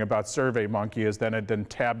great thing about SurveyMonkey is then it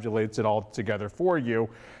tabulates it all together for you,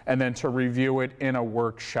 and then to review it in a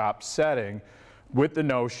workshop setting with the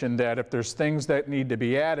notion that if there's things that need to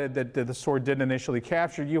be added that the SOAR didn't initially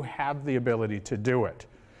capture, you have the ability to do it.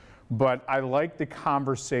 But I like the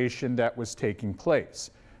conversation that was taking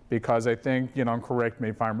place, because I think, correct me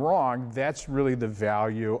if I'm wrong, that's really the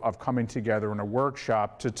value of coming together in a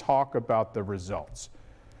workshop to talk about the results.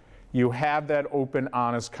 You have that open,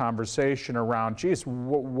 honest conversation around, geez,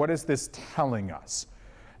 what is this telling us?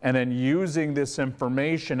 And then using this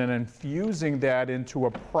information and infusing that into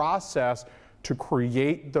a process to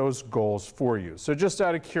create those goals for you. So just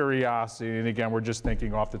out of curiosity, and again, we're just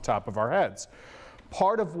thinking off the top of our heads,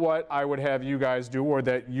 part of what I would have you guys do, or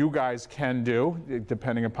that you guys can do,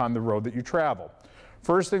 depending upon the road that you travel.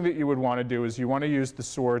 First thing that you would want to do is you want to use the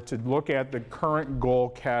SOAR to look at the current goal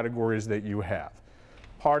categories that you have.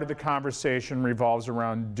 Part of the conversation revolves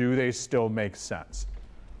around, do they still make sense?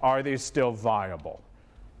 Are they still viable?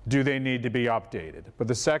 Do they need to be updated? But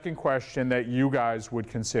the second question that you guys would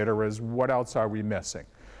consider is, what else are we missing?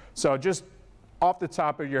 So just off the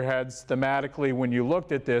top of your heads, thematically, when you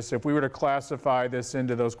looked at this, if we were to classify this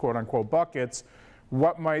into those quote-unquote buckets,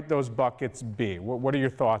 what might those buckets be? What are your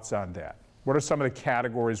thoughts on that? What are some of the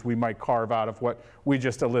categories we might carve out of what we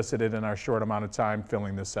just elicited in our short amount of time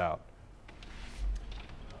filling this out?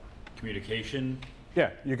 Communication.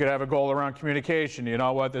 Yeah, you could have a goal around communication. You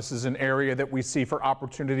know what, this is an area that we see for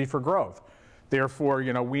opportunity for growth. Therefore,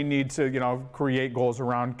 we need to, create goals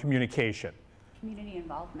around communication. Community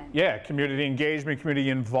involvement. Yeah, community engagement, community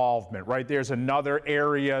involvement, right? There's another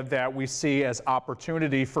area that we see as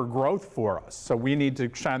opportunity for growth for us. So we need to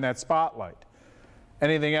shine that spotlight.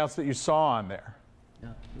 Anything else that you saw on there? Yeah.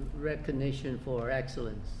 Recognition for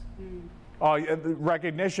excellence. The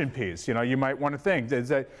recognition piece, you might want to think is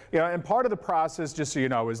that, and part of the process, just so you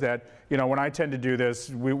know, is that, when I tend to do this,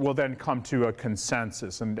 we will then come to a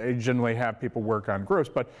consensus, and I generally have people work on groups,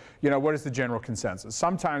 but, what is the general consensus?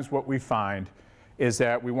 Sometimes what we find is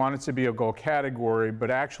that we want it to be a goal category, but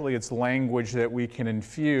actually it's language that we can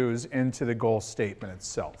infuse into the goal statement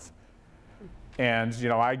itself. And,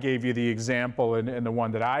 I gave you the example in the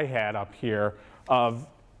one that I had up here of,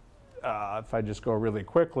 if I just go really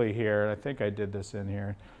quickly here, I think I did this in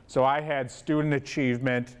here. So I had student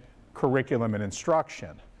achievement, curriculum, and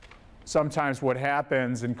instruction. Sometimes what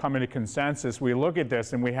happens in coming to consensus, we look at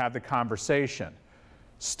this and we have the conversation.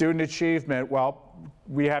 Student achievement, well,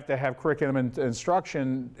 we have to have curriculum and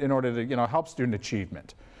instruction in order to, help student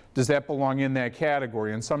achievement. Does that belong in that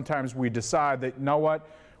category? And sometimes we decide that,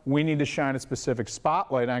 we need to shine a specific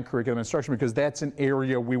spotlight on curriculum instruction because that's an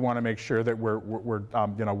area we want to make sure that we're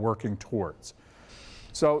working towards.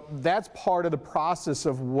 So that's part of the process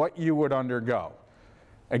of what you would undergo.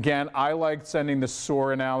 Again, I like sending the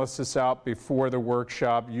SOAR analysis out before the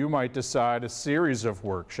workshop. You might decide a series of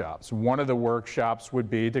workshops. One of the workshops would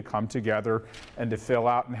be to come together and to fill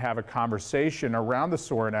out and have a conversation around the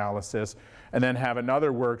SOAR analysis, and then have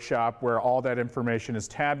another workshop where all that information is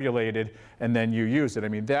tabulated and then you use it. I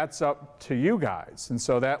mean, that's up to you guys. And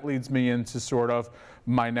so that leads me into sort of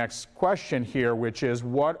my next question here, which is,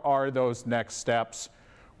 what are those next steps?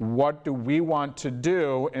 What do we want to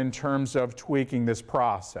do in terms of tweaking this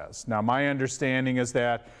process? Now, my understanding is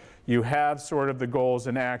that you have sort of the goals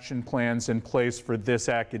and action plans in place for this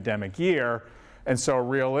academic year. And so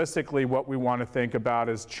realistically, what we want to think about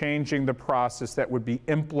is changing the process that would be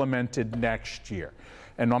implemented next year.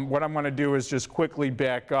 And what I'm going to do is just quickly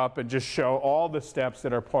back up and just show all the steps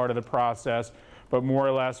that are part of the process, but more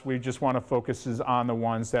or less we just want to focus on the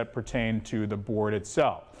ones that pertain to the board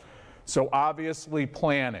itself. So obviously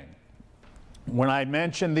planning. When I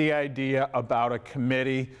mentioned the idea about a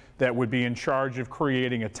committee that would be in charge of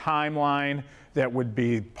creating a timeline, that would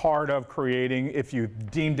be part of creating, if you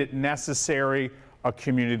deemed it necessary, a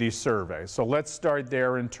community survey. So let's start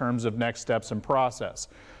there in terms of next steps and process.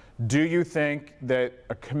 Do you think that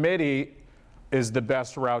a committee is the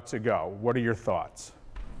best route to go? What are your thoughts?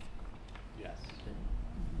 Yes.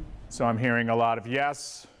 So I'm hearing a lot of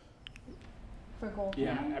yes. For goal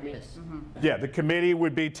Yeah, planning? I mean, Yeah, the committee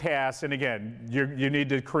would be tasked, and again, you need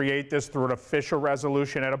to create this through an official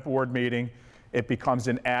resolution at a board meeting. It becomes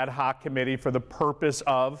an ad hoc committee for the purpose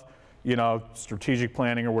of, strategic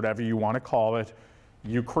planning or whatever you want to call it.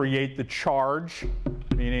 You create the charge,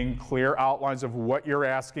 meaning clear outlines of what you're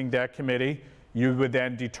asking that committee. You would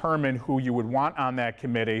then determine who you would want on that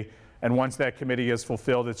committee, and once that committee has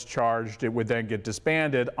fulfilled its charge, it would then get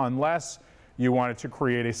disbanded unless you wanted to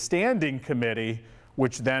create a standing committee,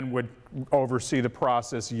 which then would oversee the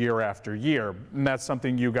process year after year. And that's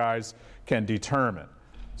something you guys can determine.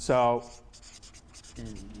 So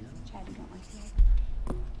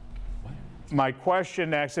my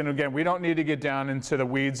question next, and again, we don't need to get down into the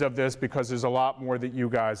weeds of this because there's a lot more that you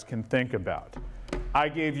guys can think about. I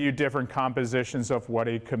gave you different compositions of what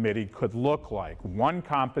a committee could look like. One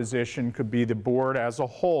composition could be the board as a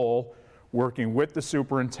whole, working with the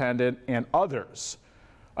superintendent and others.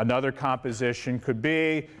 Another composition could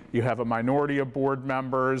be you have a minority of board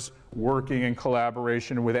members working in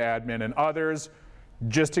collaboration with admin and others.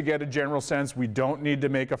 Just to get a general sense, we don't need to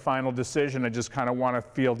make a final decision. I just kind of want to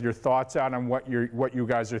field your thoughts out on what you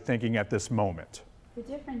guys are thinking at this moment. The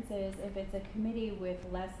difference is if it's a committee with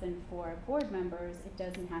less than 4 board members, it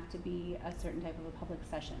doesn't have to be a certain type of a public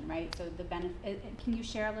session, right? So the benefit, can you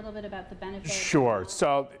share a little bit about the benefits? Sure.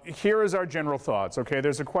 So here is our general thoughts. Okay,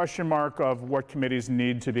 there's a question mark of what committees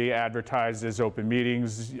need to be advertised as open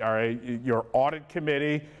meetings. All right, your audit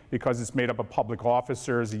committee, because it's made up of public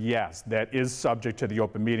officers, yes, that is subject to the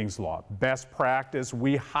open meetings law. Best practice,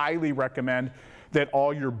 we highly recommend that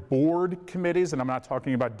all your board committees, and I'm not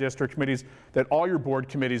talking about district committees, that all your board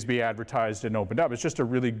committees be advertised and opened up. It's just a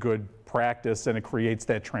really good practice and it creates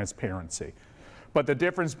that transparency. But the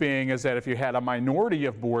difference being is that if you had a minority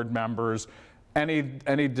of board members,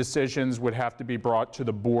 any decisions would have to be brought to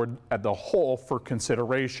the board as a whole for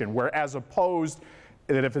consideration, whereas opposed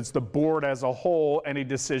that if it's the board as a whole, any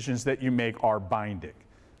decisions that you make are binding.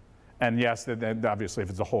 And yes, then obviously if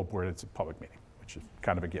it's a whole board, it's a public meeting, which is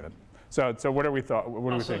kind of a given. So what are we thought?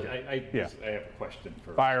 What are we thinking? I have a question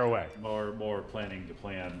for Fire away. More planning to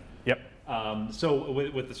plan. Yep. So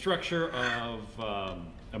with the structure of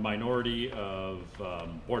a minority of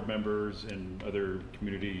board members and other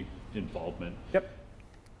community involvement. Yep.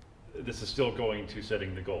 This is still going to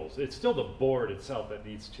setting the goals. It's still the board itself that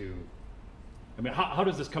needs to I mean, how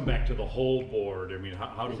does this come back to the whole board? I mean,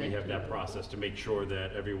 how do we have that process to make sure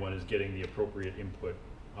that everyone is getting the appropriate input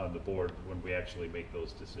on the board when we actually make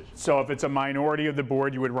those decisions? So if it's a minority of the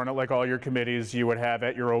board, you would run it like all your committees. You would have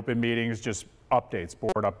at your open meetings just updates,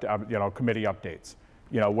 committee updates.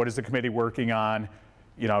 What is the committee working on?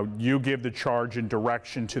 You give the charge and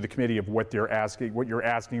direction to the committee of what you're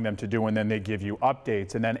asking them to do, and then they give you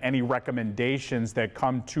updates. And then any recommendations that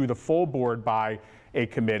come to the full board by a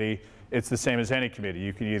committee, it's the same as any committee.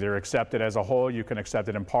 You can either accept it as a whole, you can accept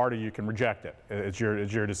it in part, or you can reject it. It's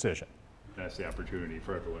your decision. That's the opportunity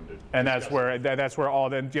for everyone to. And that's where all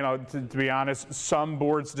then, to be honest, some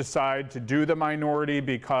boards decide to do the minority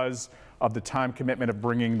because of the time commitment of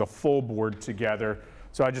bringing the full board together.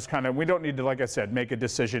 So I just we don't need to, like I said, make a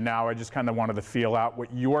decision now. I just wanted to feel out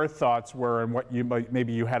what your thoughts were and what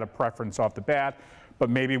maybe you had a preference off the bat. But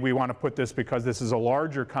maybe we want to put this because this is a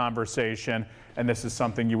larger conversation and this is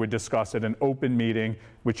something you would discuss at an open meeting,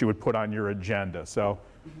 which you would put on your agenda. So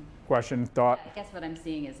question, thought? I guess what I'm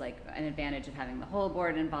seeing is like an advantage of having the whole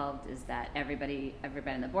board involved is that everybody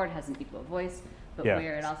on the board has an equal voice, but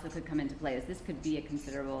where it also could come into play is this could be a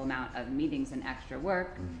considerable amount of meetings and extra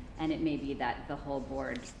work, and it may be that the whole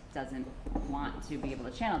board doesn't want to be able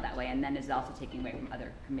to channel that way, and then is also taking away from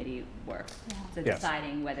other committee work. So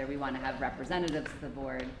deciding whether we want to have representatives of the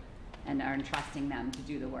board and are entrusting them to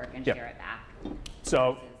do the work and share it back.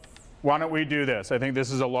 So why don't we do this? I think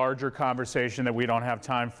this is a larger conversation that we don't have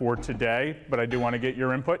time for today, but I do want to get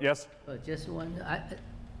your input. Yes? Just one,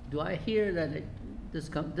 do I hear that this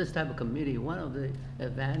type of committee, one of the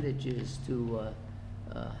advantages to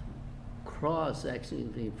cross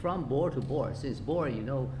actually from board to board, since board,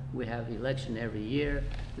 we have election every year,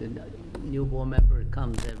 the new board member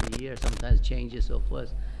comes every year, sometimes changes, so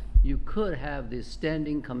forth. You could have this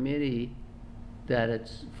standing committee that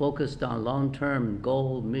it's focused on long-term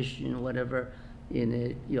goal, mission, whatever, in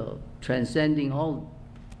it, transcending all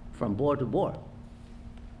from board to board.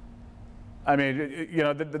 I mean,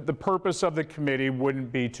 the purpose of the committee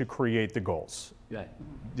wouldn't be to create the goals. Right.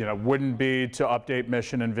 Wouldn't be to update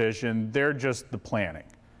mission and vision. They're just the planning.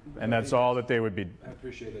 And that's all that they would be. I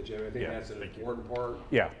appreciate that, Jim. I think that's an important part.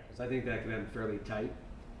 Yeah. Because I think that can end fairly tight.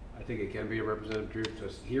 I think it can be a representative group.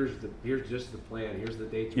 Just here's just the plan. Here's the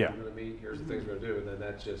dates we're going to meet. Here's the things we're going to do, and then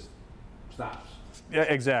that just stops. Yeah,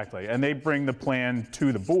 exactly. And they bring the plan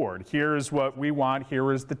to the board. Here's what we want.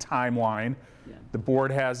 Here is the timeline. Yeah. The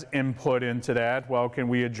board has input into that. Well, can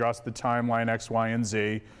we adjust the timeline X, Y, and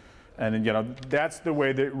Z? And then, that's the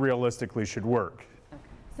way that realistically should work.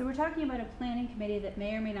 So we're talking about a planning committee that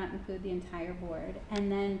may or may not include the entire board, and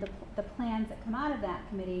then the plans that come out of that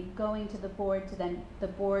committee going to the board, to then the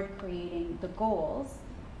board creating the goals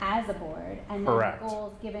as a board, and then the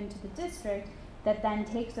goals given to the district that then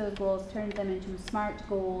takes those goals, turns them into SMART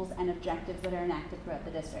goals and objectives that are enacted throughout the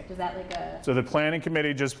district. Is that like a... So the planning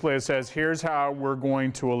committee just says, here's how we're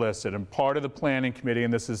going to elicit. And part of the planning committee,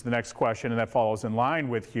 and this is the next question, and that follows in line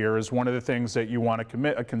with here, is one of the things that you want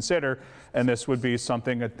to consider, and this would be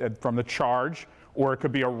something from the charge, or it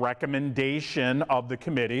could be a recommendation of the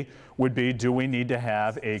committee, would be, do we need to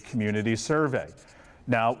have a community survey?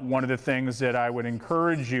 Now, one of the things that I would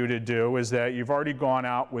encourage you to do is that you've already gone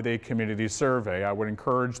out with a community survey. I would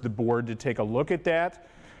encourage the board to take a look at that,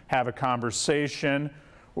 have a conversation,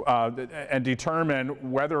 and determine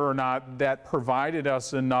whether or not that provided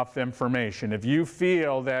us enough information. If you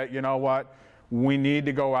feel that, we need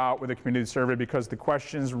to go out with a community survey because the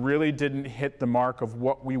questions really didn't hit the mark of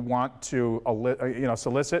what we want to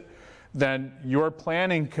solicit, then your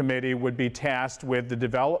planning committee would be tasked with the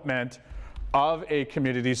development of a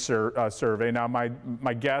community survey. Now,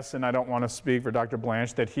 my guess, and I don't want to speak for Dr.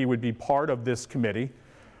 Blanche, that he would be part of this committee.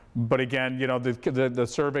 But again, the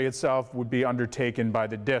survey itself would be undertaken by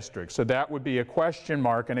the district. So that would be a question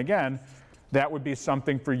mark. And again, that would be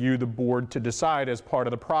something for you, the board, to decide as part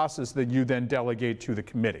of the process that you then delegate to the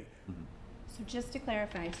committee. So just to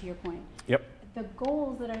clarify to your point. Yep. The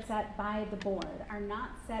goals that are set by the board are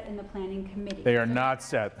not set in the planning committee. They are not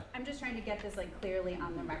set. I'm just trying to get this clearly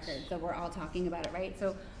on the record so we're all talking about it, right?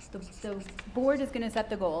 So the board is going to set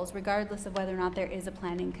the goals regardless of whether or not there is a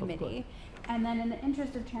planning committee. And then in the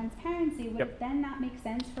interest of transparency, would it then not make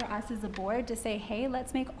sense for us as a board to say, hey,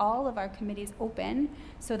 let's make all of our committees open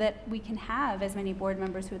so that we can have as many board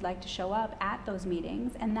members who would like to show up at those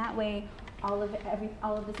meetings, and that way all of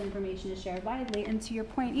this information is shared widely. And to your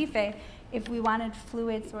point, Ife, if we wanted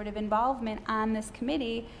fluid sort of involvement on this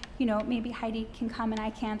committee, maybe Heidi can come and I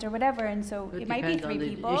can't or whatever, and so it might be 3 people.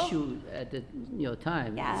 It depends on the issue at the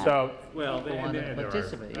time. Yeah. So,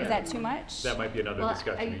 Is that too much? That might be another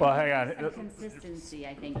discussion. Well, hang on. Some consistency,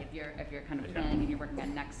 I think, if you're kind of planning and you're working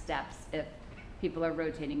on next steps, if people are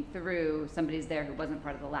rotating through, somebody's there who wasn't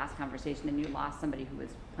part of the last conversation, and you lost somebody who was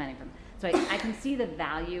planning from. So I can see the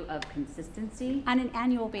value of consistency. On an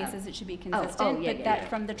annual basis, it should be consistent, yeah, but yeah, that yeah.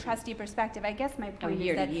 from the trustee perspective, I guess my point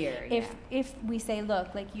year is to that year, if we say,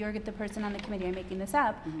 look, like you're the person on the committee, I'm making this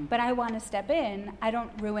up, Mm-hmm. but I want to step in, I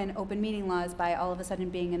don't ruin open meeting laws by all of a sudden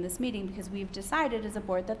being in this meeting, because we've decided as a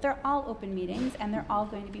board that they're all open meetings and they're all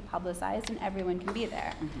going to be publicized and everyone can be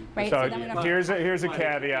there, right? So then we don't- here's a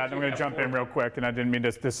caveat. I'm going to jump in real quick, and I didn't mean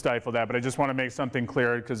to stifle that, but I just want to make something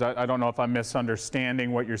clear, because I don't know if I'm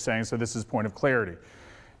misunderstanding what you're saying, so this is point of clarity.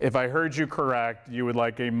 If I heard you correct, you would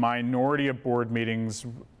like a minority of board meetings,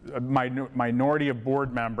 minority of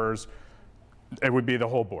board members, it would be the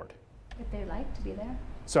whole board. If they like to be there.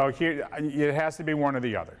 So here, it has to be one or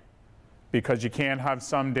the other, because you can't have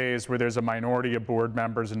some days where there's a minority of board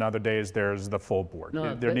members and other days there's the full board.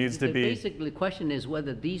 No, There needs to be. Basically, the question is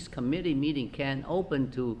whether these committee meeting can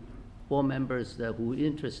open to board members who are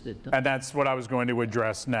interested. And that's what I was going to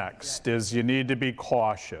address next, is you need to be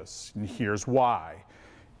cautious, and here's why.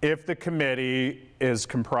 If the committee is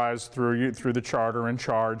comprised through the charter and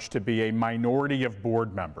charged to be a minority of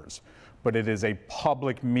board members, but it is a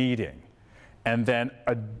public meeting, and then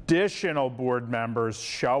additional board members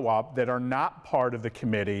show up that are not part of the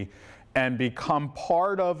committee and become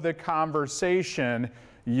part of the conversation,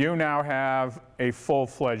 you now have a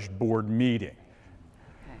full-fledged board meeting.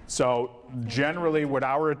 So generally what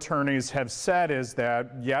our attorneys have said is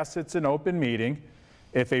that, yes, it's an open meeting.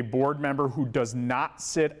 If a board member who does not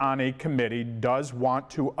sit on a committee does want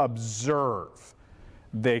to observe,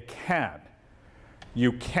 they can.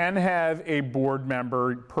 You can have a board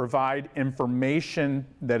member provide information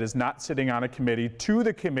that is not sitting on a committee to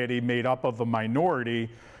the committee made up of a minority,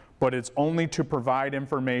 but it's only to provide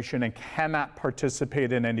information and cannot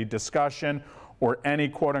participate in any discussion or any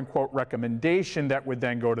quote-unquote recommendation that would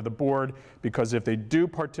then go to the board, because if they do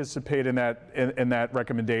participate in that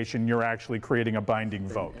recommendation, you're actually creating a binding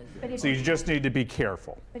vote. So you just need to be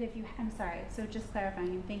careful. But if you, I'm sorry, so just clarifying,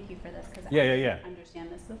 and thank you for this, because I didn't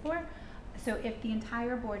understand this before. So if the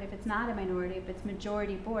entire board, if it's not a minority, if it's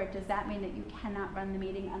majority board, does that mean that you cannot run the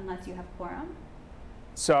meeting unless you have quorum?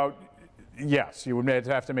 So yes, you would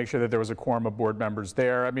have to make sure that there was a quorum of board members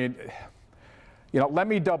there. I mean, you know, let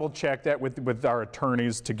me double check that with our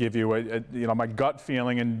attorneys to give you my gut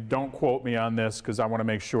feeling, and don't quote me on this because I want to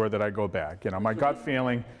make sure that I go back. You know, my gut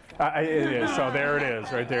feeling, it is, so there it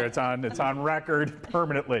is right there. It's on record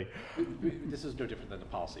permanently. This is no different than the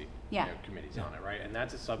policy committees on it, right? And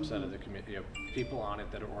that's a subset of the committee, people on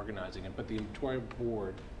it that are organizing it, but the entire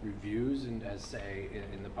board reviews and has say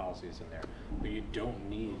in the policies in there, but you don't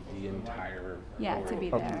need the entire board. To be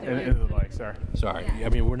there. Sorry. I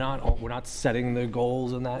mean, we're not setting the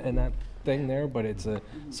goals in that thing there, but it's a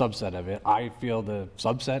subset of it. I feel the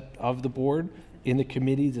subset of the board in the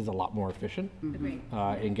committees is a lot more efficient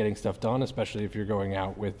in getting stuff done, especially if you're going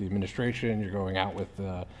out with the administration, you're going out with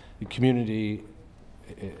the community.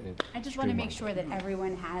 I just want to make sure that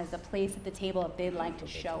everyone has a place at the table if they'd like to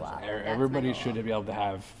show up. Everybody should be able to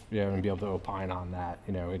have, and be able to opine on that,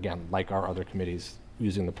 again, like our other committees,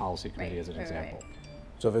 using the policy committee as an example.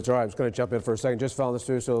 So if it's all right, I'm just going to jump in for a second, just following this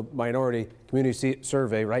through. So minority community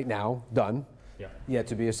survey right now, done. Yet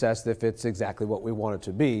to be assessed if it's exactly what we want it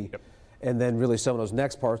to be. And then really some of those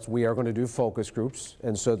next parts, we are going to do focus groups.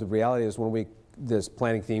 And so the reality is when this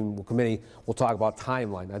planning team committee will talk about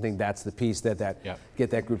timeline. I think that's the piece that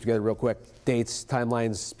get that group together real quick. Dates,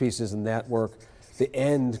 timelines, pieces, and that work. The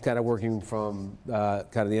end, kind of working from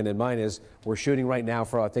kind of the end in mind, is we're shooting right now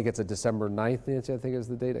for, I think it's a December 9th, Nancy, I think is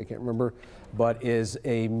the date, I can't remember, but is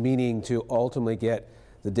a meaning to ultimately get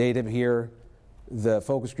the data here, the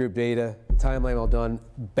focus group data, timeline all done,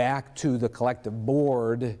 back to the collective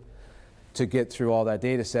board to get through all that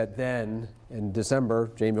data set. Then in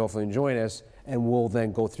December, Jamie hopefully can join us, and we'll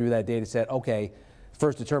then go through that data set. Okay,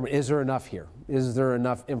 first determine, is there enough here? Is there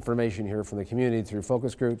enough information here from the community through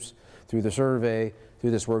focus groups, through the survey,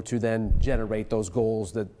 through this work to then generate those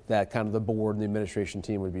goals that kind of the board and the administration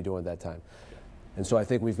team would be doing at that time. And so I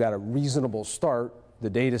think we've got a reasonable start, the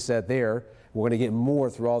data set there. We're going to get more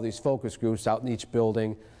through all these focus groups out in each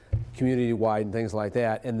building, community-wide and things like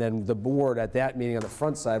that. And then the board at that meeting on the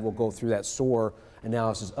front side will go through that SOAR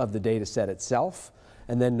analysis of the data set itself.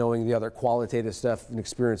 And then knowing the other qualitative stuff and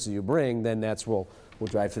experiences you bring, then we'll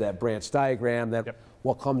drive to that branch diagram that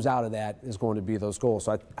what comes out of that is going to be those goals.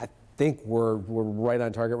 So I think we're right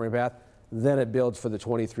on target, right path. Then it builds for the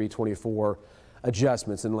 23, 24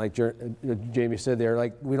 adjustments. And like Jamie said there,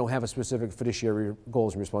 like we don't have a specific fiduciary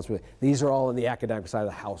goals and responsibility. These are all in the academic side of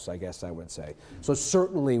the house, I guess I would say. So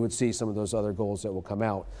certainly would see some of those other goals that will come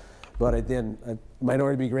out. But then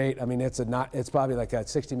minority would be great. I mean, it's probably like a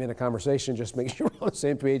 60-minute conversation, just make sure we're on the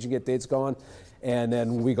same page and get dates going. And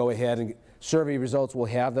then we go ahead and survey results, we'll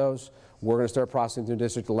have those. We're going to start processing through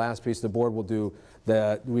district. The last piece the board will do,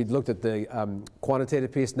 we looked at the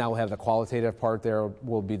quantitative piece, now we'll have the qualitative part there,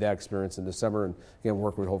 will be that experience in December. And again,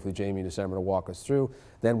 working with hopefully Jamie in December to walk us through.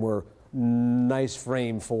 Then we're nice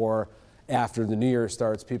frame for after the new year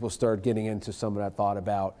starts, people start getting into some of that thought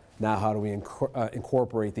about now how do we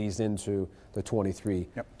incorporate these into the 23,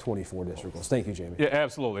 24 district goals. Thank you, Jamie. Yeah,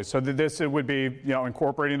 absolutely. So this would be,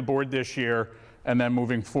 incorporating the board this year, and then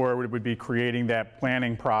moving forward, it would be creating that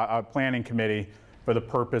planning committee for the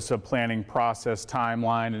purpose of planning process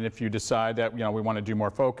timeline. And if you decide that, we want to do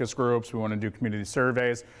more focus groups, we want to do community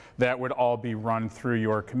surveys, that would all be run through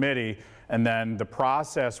your committee. And then the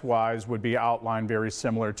process-wise would be outlined very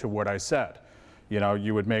similar to what I said.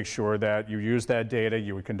 You would make sure that you use that data,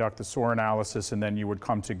 you would conduct the SOAR analysis, and then you would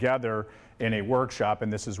come together in a workshop,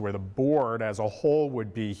 and this is where the board as a whole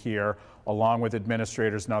would be here, along with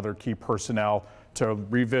administrators and other key personnel, to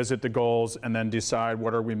revisit the goals and then decide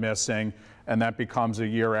what are we missing, and that becomes a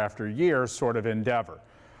year after year sort of endeavor.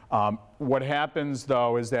 What happens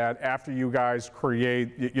though is that after you guys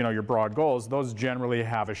create your broad goals, those generally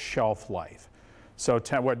have a shelf life. So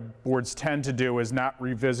what boards tend to do is not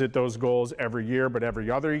revisit those goals every year, but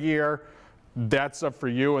every other year. That's up for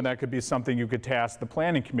you, and that could be something you could task the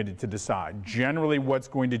planning committee to decide. Generally, what's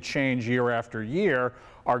going to change year after year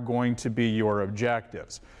are going to be your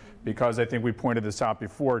objectives. Because I think we pointed this out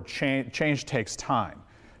before, change takes time.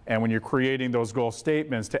 And when you're creating those goal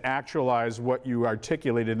statements, to actualize what you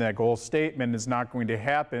articulated in that goal statement is not going to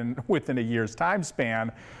happen within a year's time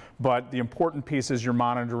span, but the important piece is you're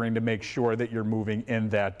monitoring to make sure that you're moving in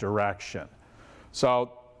that direction.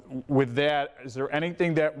 So with that, is there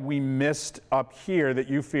anything that we missed up here that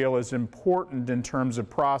you feel is important in terms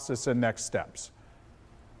of process and next steps?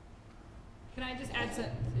 Can I just add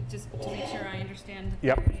just to make sure I understand?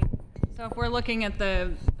 Yep. So if we're looking at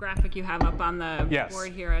the graphic you have up on the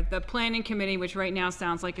board here, the planning committee, which right now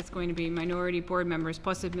sounds like it's going to be minority board members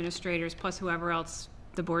plus administrators plus whoever else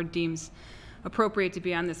the board deems appropriate to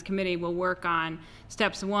be on this committee, will work on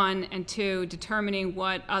steps 1 and 2, determining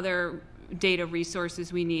what other data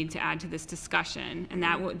resources we need to add to this discussion, and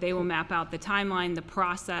that they will map out the timeline, the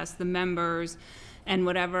process, the members, and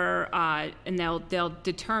whatever, and they'll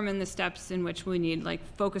determine the steps in which we need, like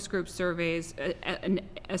focus group surveys,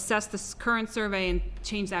 assess the current survey and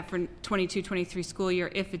change that for 22-23 school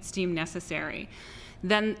year if it's deemed necessary.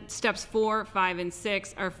 Then steps 4, 5, and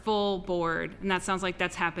 6 are full board, and that sounds like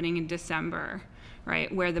that's happening in December,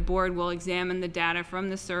 right? Where the board will examine the data from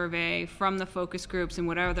the survey, from the focus groups, and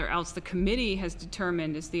whatever else the committee has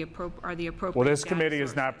determined is the appropriate. Well, this committee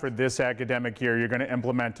is not for this academic year. You're going to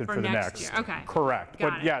implement it for the next. Year. Okay. Correct.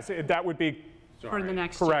 But yes, that would be for the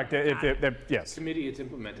next correct. year. Yes. Committee, it's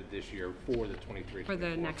implemented this year for the 23. For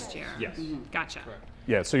the next year. Yes. Gotcha. Correct.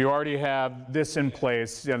 Yeah, so you already have this in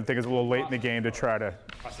place. I think it's a little late in the game to try to.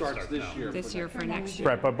 Starts this year. This year for next year.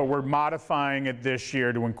 Right, but we're modifying it this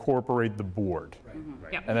year to incorporate the board.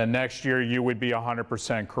 Right. Yep. And then next year, you would be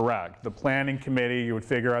 100% correct. The planning committee, you would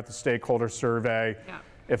figure out the stakeholder survey. Yeah.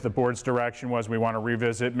 If the board's direction was we want to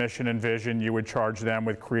revisit mission and vision, you would charge them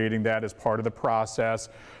with creating that as part of the process.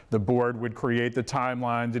 The board would create the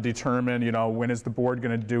timeline to determine, when is the board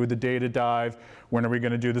going to do the data dive? When are we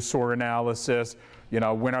going to do the SOAR analysis?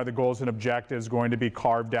 When are the goals and objectives going to be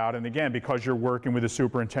carved out? And again, because you're working with the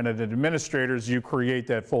superintendent and administrators, you create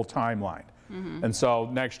that full timeline. And so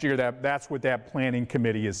next year, that's what that planning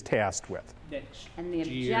committee is tasked with. And the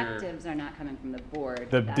objectives are not coming from the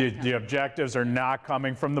board. The objectives are not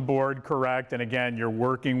coming from the board, correct? And again, you're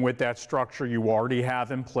working with that structure you already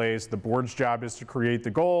have in place. The board's job is to create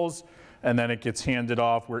the goals, and then it gets handed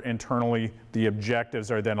off where internally the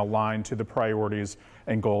objectives are then aligned to the priorities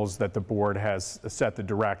and goals that the board has set the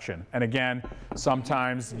direction. And again,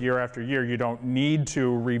 sometimes year after year, you don't need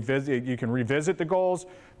to revisit. You can revisit the goals,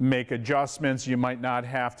 make adjustments. You might not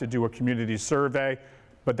have to do a community survey,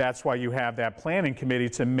 but that's why you have that planning committee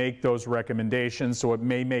to make those recommendations. So it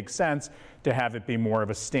may make sense to have it be more of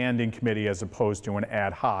a standing committee as opposed to an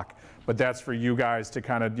ad hoc. But that's for you guys to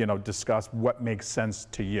kind of, discuss what makes sense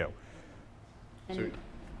to you. And, So- go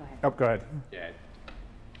ahead. Oh, go ahead. Yeah.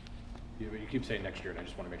 You keep saying next year, and I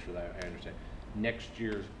just want to make sure that I understand. Next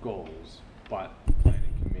year's goals, but the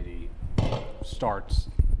planning committee starts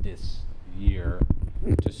this year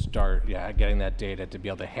to start, getting that data to be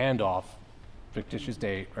able to hand off fictitious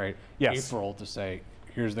date, right? Yes. April to say,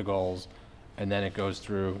 here's the goals, and then it goes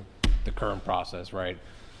through the current process, right?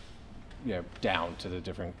 down to the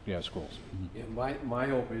different schools. Yeah, my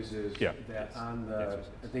hope is Yeah. that on the,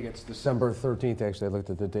 I think it's December 13th, actually, I looked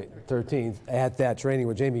at the date, 13th, at that training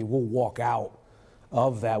with Jamie, we'll walk out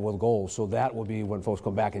of that with goals. So that will be when folks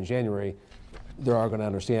come back in January, they are going to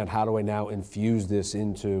understand, how do I now infuse this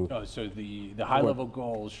into. Oh, so the high level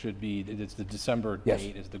goals should be, it's the December Yes.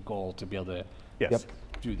 date is the goal to be able to Yes.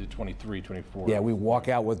 do the 23, 24. Yeah, we walk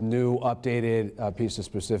out with new updated pieces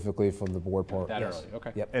specifically from the board part. That Yes. early,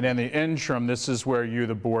 okay. Yep. And in the interim, this is where you,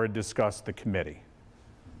 the board, discuss the committee.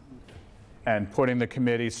 And putting the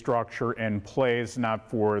committee structure in place, not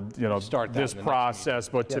for, Start that this in the next process,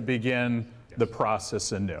 but to Yep. begin the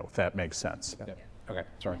process anew, if that makes sense. Yep. Okay,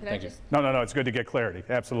 sorry, Could I thank you. just- No, it's good to get clarity,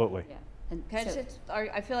 absolutely. Yeah. And can I just,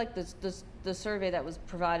 I feel like the survey that was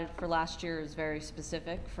provided for last year is very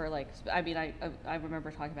specific for like, I mean, I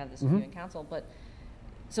remember talking about this with you in council, but,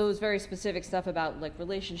 so it was very specific stuff about like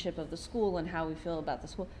relationship of the school and how we feel about the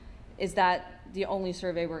school. Is that the only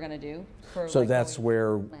survey we're gonna do? For So like that's going-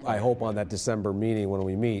 where I hope on that December meeting when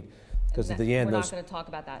we meet, because at the end, We're those. not gonna talk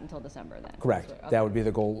about that until December then? Correct. Okay. That would be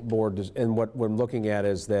the goal board. And what we're looking at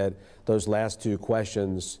is that those last two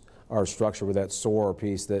questions are structured with that SOAR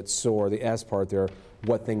piece, that SOAR, the S part there,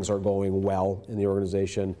 what things are going well in the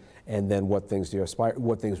organization, and then what things do you aspire,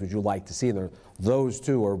 what things would you like to see in there. Those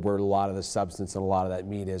two are where a lot of the substance and a lot of that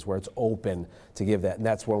meat is, where it's open to give that. And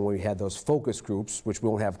that's when we had those focus groups, which we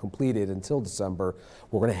won't have completed until December.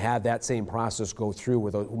 We're going to have that same process go through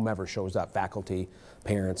with whomever shows up, faculty,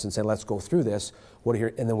 parents, and say, let's go through this. What are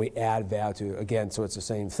here? And then we add value again. So it's the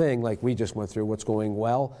same thing, like we just went through what's going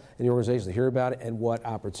well in the organization, to hear about it, and what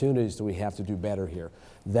opportunities do we have to do better here.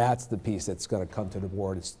 That's the piece that's going to come to the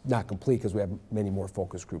board. It's not complete because we have many more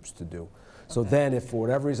focus groups to do. So then if for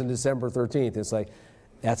whatever reason December 13th, it's like,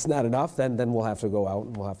 that's not enough, then we'll have to go out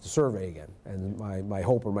and we'll have to survey again. And my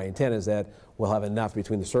hope or my intent is that we'll have enough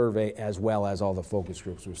between the survey as well as all the focus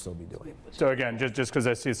groups we'll still be doing. So again, just because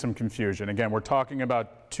I see some confusion, again, we're talking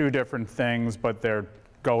about two different things, but they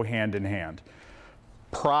go hand in hand.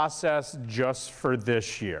 Process just for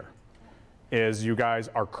this year is you guys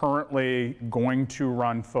are currently going to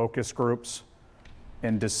run focus groups.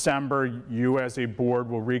 In December, you as a board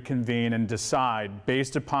will reconvene and decide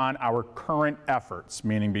based upon our current efforts,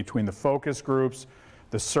 meaning between the focus groups,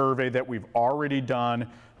 the survey that we've already done,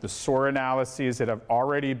 the SOAR analyses that have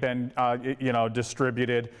already been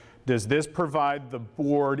distributed. Does this provide the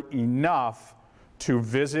board enough to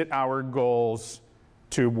visit our goals,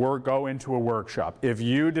 to go into a workshop? If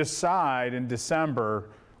you decide in December,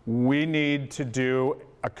 we need to do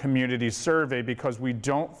a community survey because we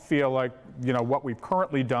don't feel like what we've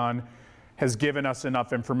currently done has given us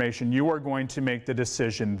enough information, you are going to make the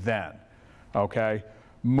decision then, okay?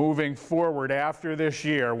 Moving forward after this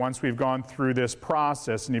year, once we've gone through this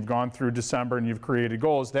process and you've gone through December and you've created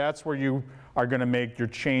goals, that's where you are going to make your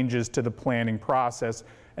changes to the planning process,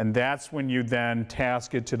 and that's when you then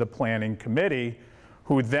task it to the planning committee,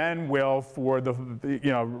 who then will, for the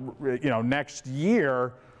next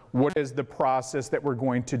year, what is the process that we're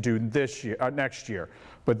going to do this year, next year.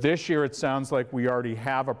 But this year, it sounds like we already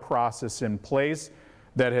have a process in place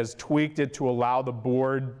that has tweaked it to allow the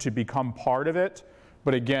board to become part of it.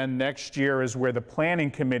 But again, next year is where the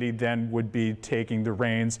planning committee then would be taking the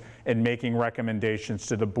reins and making recommendations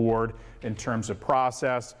to the board in terms of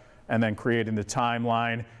process, and then creating the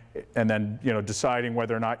timeline, and then deciding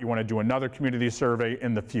whether or not you want to do another community survey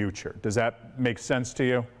in the future. Does that make sense to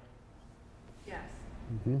you?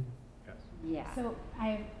 Yeah. So I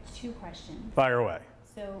have two questions. Fire away.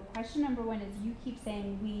 So question number one is, you keep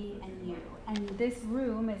saying we and you, and this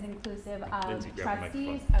room is inclusive of Lindsay, grab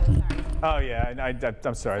the trustees. Oh, sorry. Oh yeah,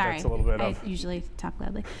 I'm sorry. That's a little bit of. I usually talk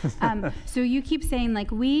loudly. So you keep saying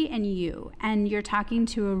like we and you, and you're talking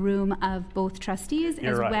to a room of both trustees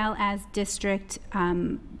You're as right. well as district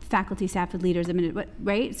faculty, staff, and leaders,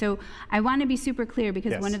 right? So I want to be super clear,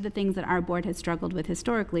 because Yes. one of the things that our board has struggled with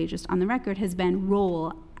historically, just on the record, has been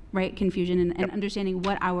role, right, confusion and understanding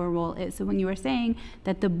what our role is. So when you are saying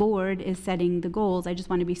that the board is setting the goals, I just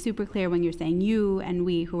want to be super clear when you're saying you and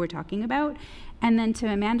we, who we're talking about. And then to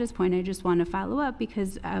Amanda's point, I just want to follow up,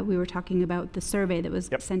 because we were talking about the survey that was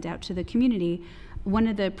sent out to the community. One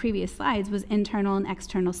of the previous slides was internal and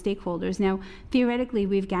external stakeholders. Now, theoretically,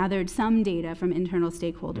 we've gathered some data from internal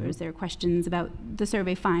stakeholders. There are questions about the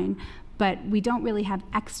survey, fine, but we don't really have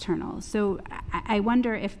external. So I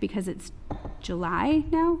wonder if, because it's July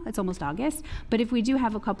now, it's almost August, but if we do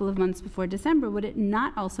have a couple of months before December, would it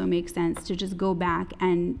not also make sense to just go back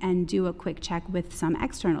and do a quick check with some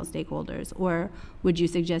external stakeholders? Or would you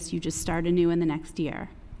suggest you just start anew in the next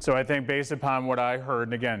year? So I think based upon what I heard,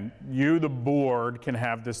 and again, you, the board, can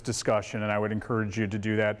have this discussion, and I would encourage you to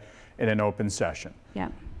do that in an open session. Yeah.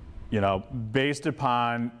 You know, based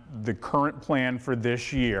upon the current plan for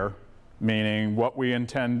this year, meaning what we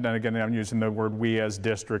intend, and again, I'm using the word we as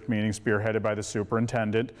district, meaning spearheaded by the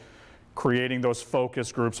superintendent, creating those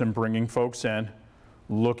focus groups and bringing folks in,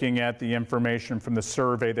 looking at the information from the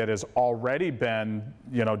survey that has already been,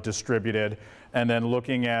 you know, distributed, and then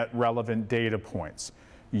looking at relevant data points.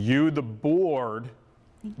 You, the board,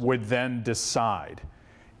 would then decide,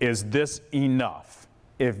 is this enough?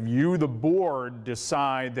 If you, the board,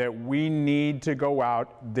 decide that we need to go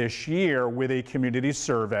out this year with a community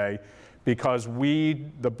survey because we,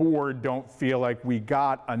 the board, don't feel like we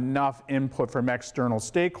got enough input from external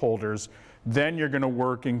stakeholders, then you're going to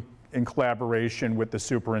work in collaboration with the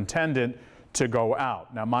superintendent to go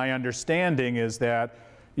out. Now, my understanding is that,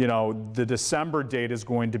 you know, the December date is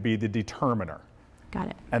going to be the determiner. Got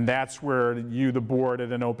it. And that's where you, the board,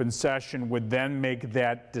 at an open session would then make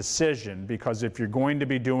that decision, because if you're going to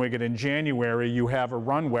be doing it in January, you have a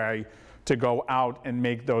runway to go out and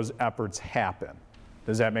make those efforts happen.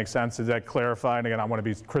 Does that make sense? Is that clarified? Again, I want to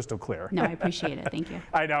be crystal clear. No, I appreciate it. Thank you.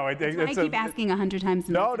 I know. I keep asking 100 times.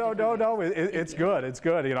 No. It's good. It's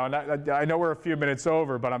good. You know, I know we're a few minutes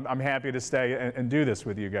over, but I'm happy to stay and do this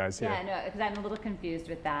with you guys here. Yeah, no, because I'm a little confused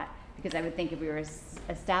with that, because I would think if we were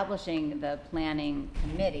establishing the planning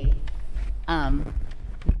committee,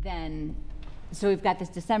 then, so we've got this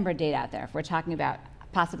December date out there. If we're talking about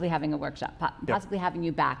possibly having a workshop, possibly having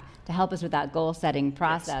you back to help us with that goal-setting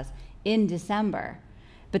process in December.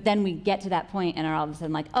 But then we get to that point and are all of a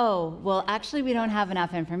sudden like, oh, well, actually, we don't have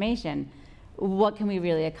enough information. What can we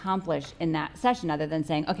really accomplish in that session other than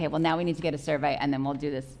saying, okay, well, now we need to get a survey and then we'll do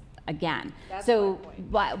this again. So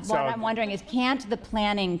what I'm wondering is, can't the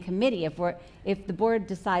planning committee, if the board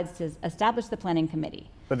decides to establish the planning committee?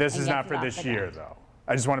 But this is not for this year, though.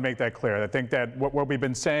 I just want to make that clear. I think that what we've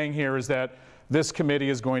been saying here is that this committee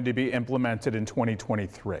is going to be implemented in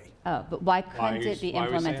 2023. Oh, but why couldn't it be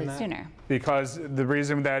implemented sooner? Because the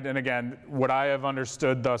reason that, and again, what I have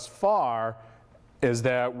understood thus far is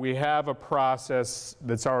that we have a process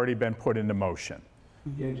that's already been put into motion.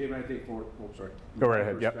 Yeah, Jim, I think sorry. Go right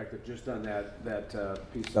ahead, yep. Just on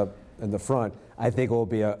that piece up in the front, I think it will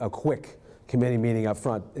be a quick committee meeting up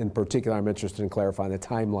front. In particular, I'm interested in clarifying the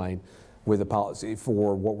timeline with the policy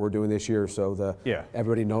for what we're doing this year, so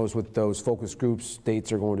everybody knows what those focus groups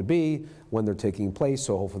dates are going to be, when they're taking place,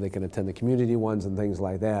 so hopefully they can attend the community ones and things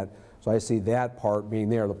like that. So I see that part being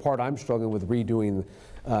there. The part I'm struggling with redoing,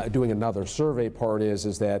 doing another survey part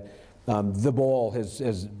is that the ball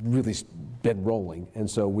has really been rolling, and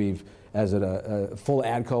so we've, as a full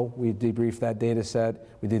ADCO, we debriefed that data set.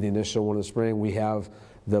 We did the initial one in the spring. We have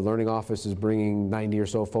the learning office is bringing 90 or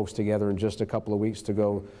so folks together in just a couple of weeks to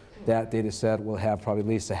go. That data set will have probably at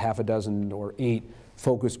least a half a dozen or 8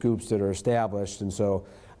 focus groups that are established, and so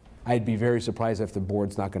I'd be very surprised if the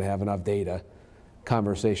board's not going to have enough data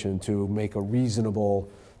conversation to make a reasonable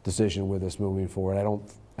decision with this moving forward. I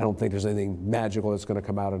don't think there's anything magical that's going to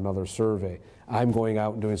come out of another survey. I'm going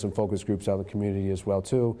out and doing some focus groups out in the community as well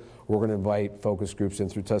too. We're going to invite focus groups in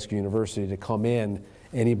through Tuskegee University to come in,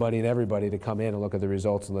 anybody and everybody to come in and look at the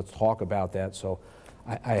results, and let's talk about that. So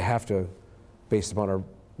I have to, based upon our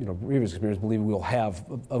previous experience, believe we'll have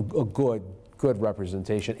a good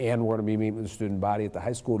representation, and we're going to be meeting with the student body at the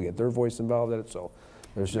high school to get their voice involved in it. So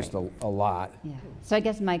there's just a lot. Yeah. So I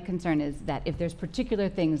guess my concern is that if there's particular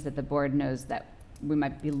things that the board knows that we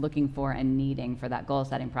might be looking for and needing for that goal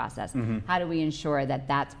setting process, how do we ensure that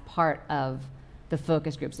that's part of the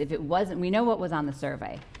focus groups? If it wasn't, we know what was on the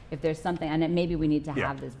survey. If there's something, and maybe we need to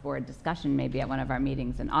have this board discussion maybe at one of our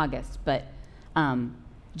meetings in August, but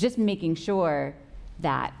just making sure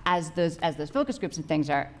that as those focus groups and things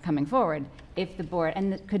are coming forward, if the board,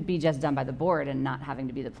 and it could be just done by the board and not having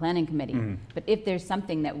to be the planning committee, but if there's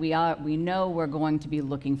something that we know we're going to be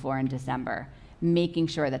looking for in December, making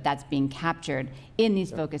sure that that's being captured in these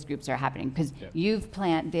focus groups are happening, because you've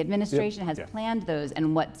planned, the administration has planned those,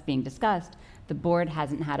 and what's being discussed, the board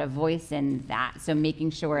hasn't had a voice in that. So making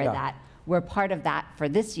sure that we're part of that for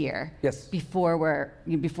this year before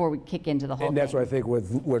we kick into the whole thing. And that's thing. what I think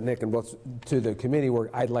with Nick and to the committee work,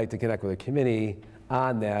 I'd like to connect with the committee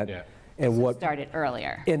on that. Yeah. And so what started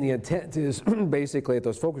earlier. And the intent is basically at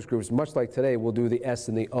those focus groups, much like today, we'll do the S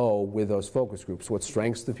and the O with those focus groups. What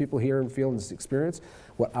strengths do people hear and feel in this experience?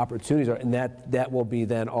 What opportunities are, and that will be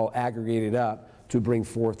then all aggregated up to bring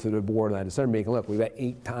forth to the board on that December meeting. Look, we've got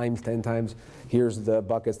 8 times, 10 times, here's the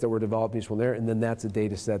buckets that we're developing each one there, and then that's a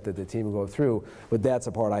data set that the team will go through. But that's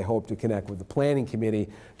a part I hope to connect with the planning committee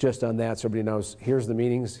just on that, so everybody knows, here's the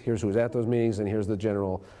meetings, here's who's at those meetings, and here's the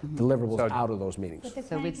general deliverables out of those meetings. But the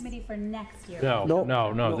planning committee for next year.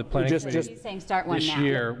 No, the planning Just- committee He's saying start one this now.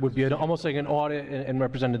 year would be almost like an audit and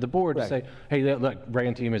represent the board to say, hey, look, Ray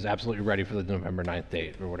and team is absolutely ready for the November 9th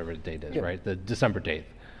date, or whatever the date is, right? The December date.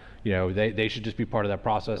 You know, they should just be part of that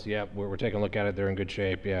process. Yeah, we're taking a look at it. They're in good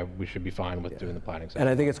shape. Yeah, we should be fine with doing the planning session. And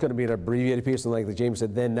I think it's going to be an abbreviated piece, and like James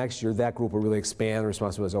said, then next year, that group will really expand the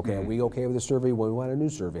responsibilities. Okay, are we okay with the survey? Well, we want a new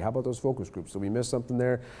survey. How about those focus groups? Did we miss something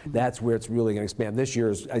there? That's where it's really going to expand. This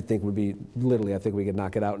year's, I think, would be literally, I think we could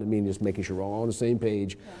knock it out in a meeting, just making sure we're all on the same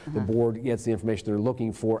page. The board gets the information they're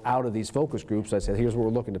looking for out of these focus groups. I said, here's what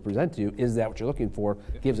we're looking to present to you. Is that what you're looking for?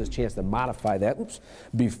 Gives us a chance to modify that,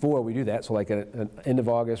 before we do that. So like an end of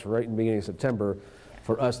August, right in the beginning of September,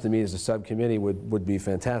 for us to meet as a subcommittee would be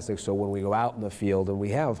fantastic. So when we go out in the field and we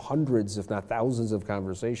have hundreds, if not thousands of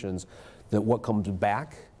conversations, that what comes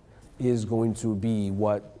back is going to be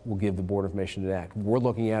what will give the board information to act. We're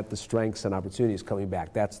looking at the strengths and opportunities coming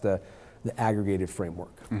back. That's the aggregated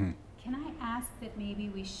framework. Can I ask that maybe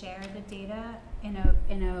we share the data in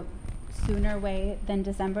a sooner way than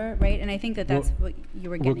December, right? And I think that that's what you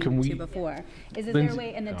were getting to before. Is there a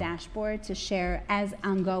way in the dashboard to share as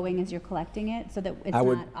ongoing as you're collecting it, so that it's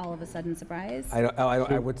not all of a sudden surprise?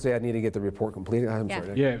 I would say I need to get the report completed. I'm sorry,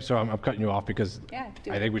 Nick. Yeah, so I'm cutting you off because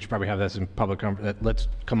I think we should probably have this in public. Let's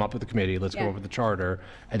come up with a committee. Let's come up with the charter,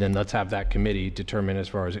 and then let's have that committee determine as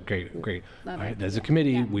far as great. All right, there's a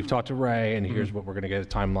committee. We've talked to Ray, and here's what we're going to get a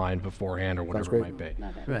timeline beforehand or whatever it might be.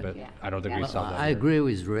 Right. But I don't think we saw that. I agree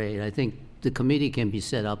with Ray. I think the committee can be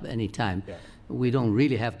set up anytime. We don't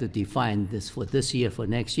really have to define this for this year, for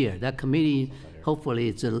next year. That committee, hopefully,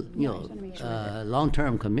 it's a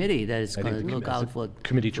long-term committee that is going to look out for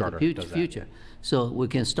committee charter the future. So we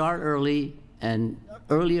can start early, and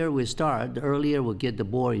earlier we start, the earlier we get the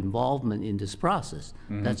board involvement in this process.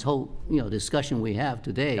 That's whole discussion we have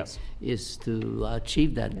today is to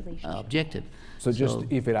achieve that objective. So just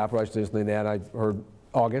if it operates that I heard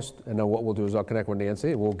August, and then what we'll do is I'll connect with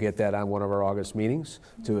Nancy, and we'll get that on one of our August meetings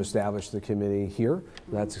to establish the committee here.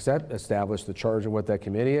 That's set, establish the charge of what that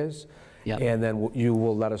committee is. And then you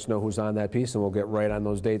will let us know who's on that piece, and we'll get right on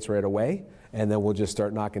those dates right away. And then we'll just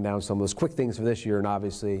start knocking down some of those quick things for this year, and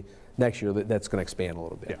obviously next year that's going to expand a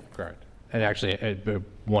little bit. Yeah, correct. And actually,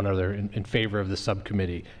 one other in favor of the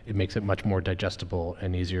subcommittee, it makes it much more digestible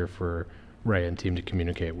and easier for Ray and team to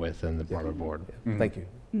communicate with and the broader board. Thank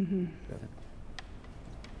you.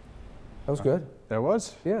 That was good. That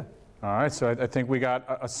was? Yeah. All right, so I think we got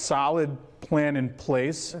a solid plan in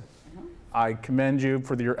place. I commend you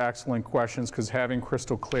for your excellent questions, because having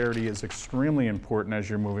crystal clarity is extremely important as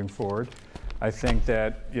you're moving forward. I think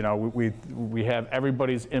that we have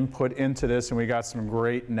everybody's input into this, and we got some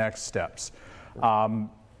great next steps.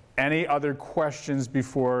 Any other questions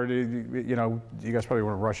before, you guys probably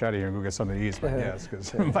want to rush out of here and go get something to eat, but yes,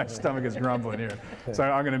 because my stomach is grumbling here. So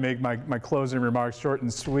I'm going to make my closing remarks short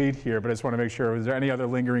and sweet here, but I just want to make sure, is there any other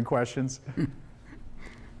lingering questions?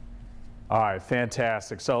 All right,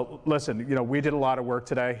 fantastic. So listen, we did a lot of work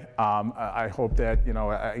today. I hope that,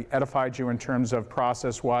 I edified you in terms of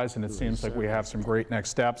process-wise, and it seems like we have some great next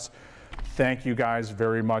steps. Thank you guys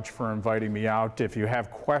very much for inviting me out. If you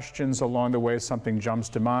have questions along the way, something jumps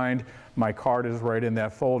to mind, my card is right in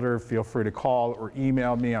that folder. Feel free to call or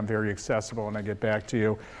email me. I'm very accessible, and I get back to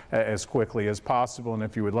you as quickly as possible. And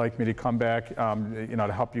if you would like me to come back,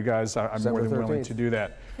 to help you guys, I'm more than willing to do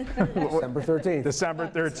that. December 13th. December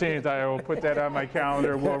 13th. I will put that on my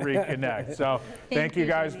calendar. We'll reconnect. So thank you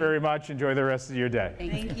guys very much. Enjoy the rest of your day.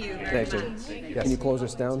 Thank you. Thanks, Jamie. Can you close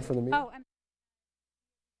us down for the meeting?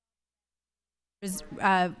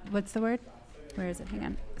 What's the word? Where is it? Hang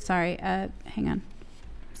on. Sorry. Hang on.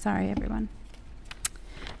 Sorry, everyone.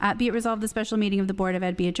 Be it resolved, the special meeting of the Board of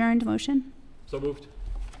Ed be adjourned. Motion? So moved.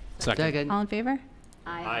 Second. All in favor?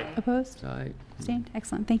 Aye. Opposed? Aye. Abstained?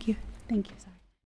 Excellent. Thank you. Thank you.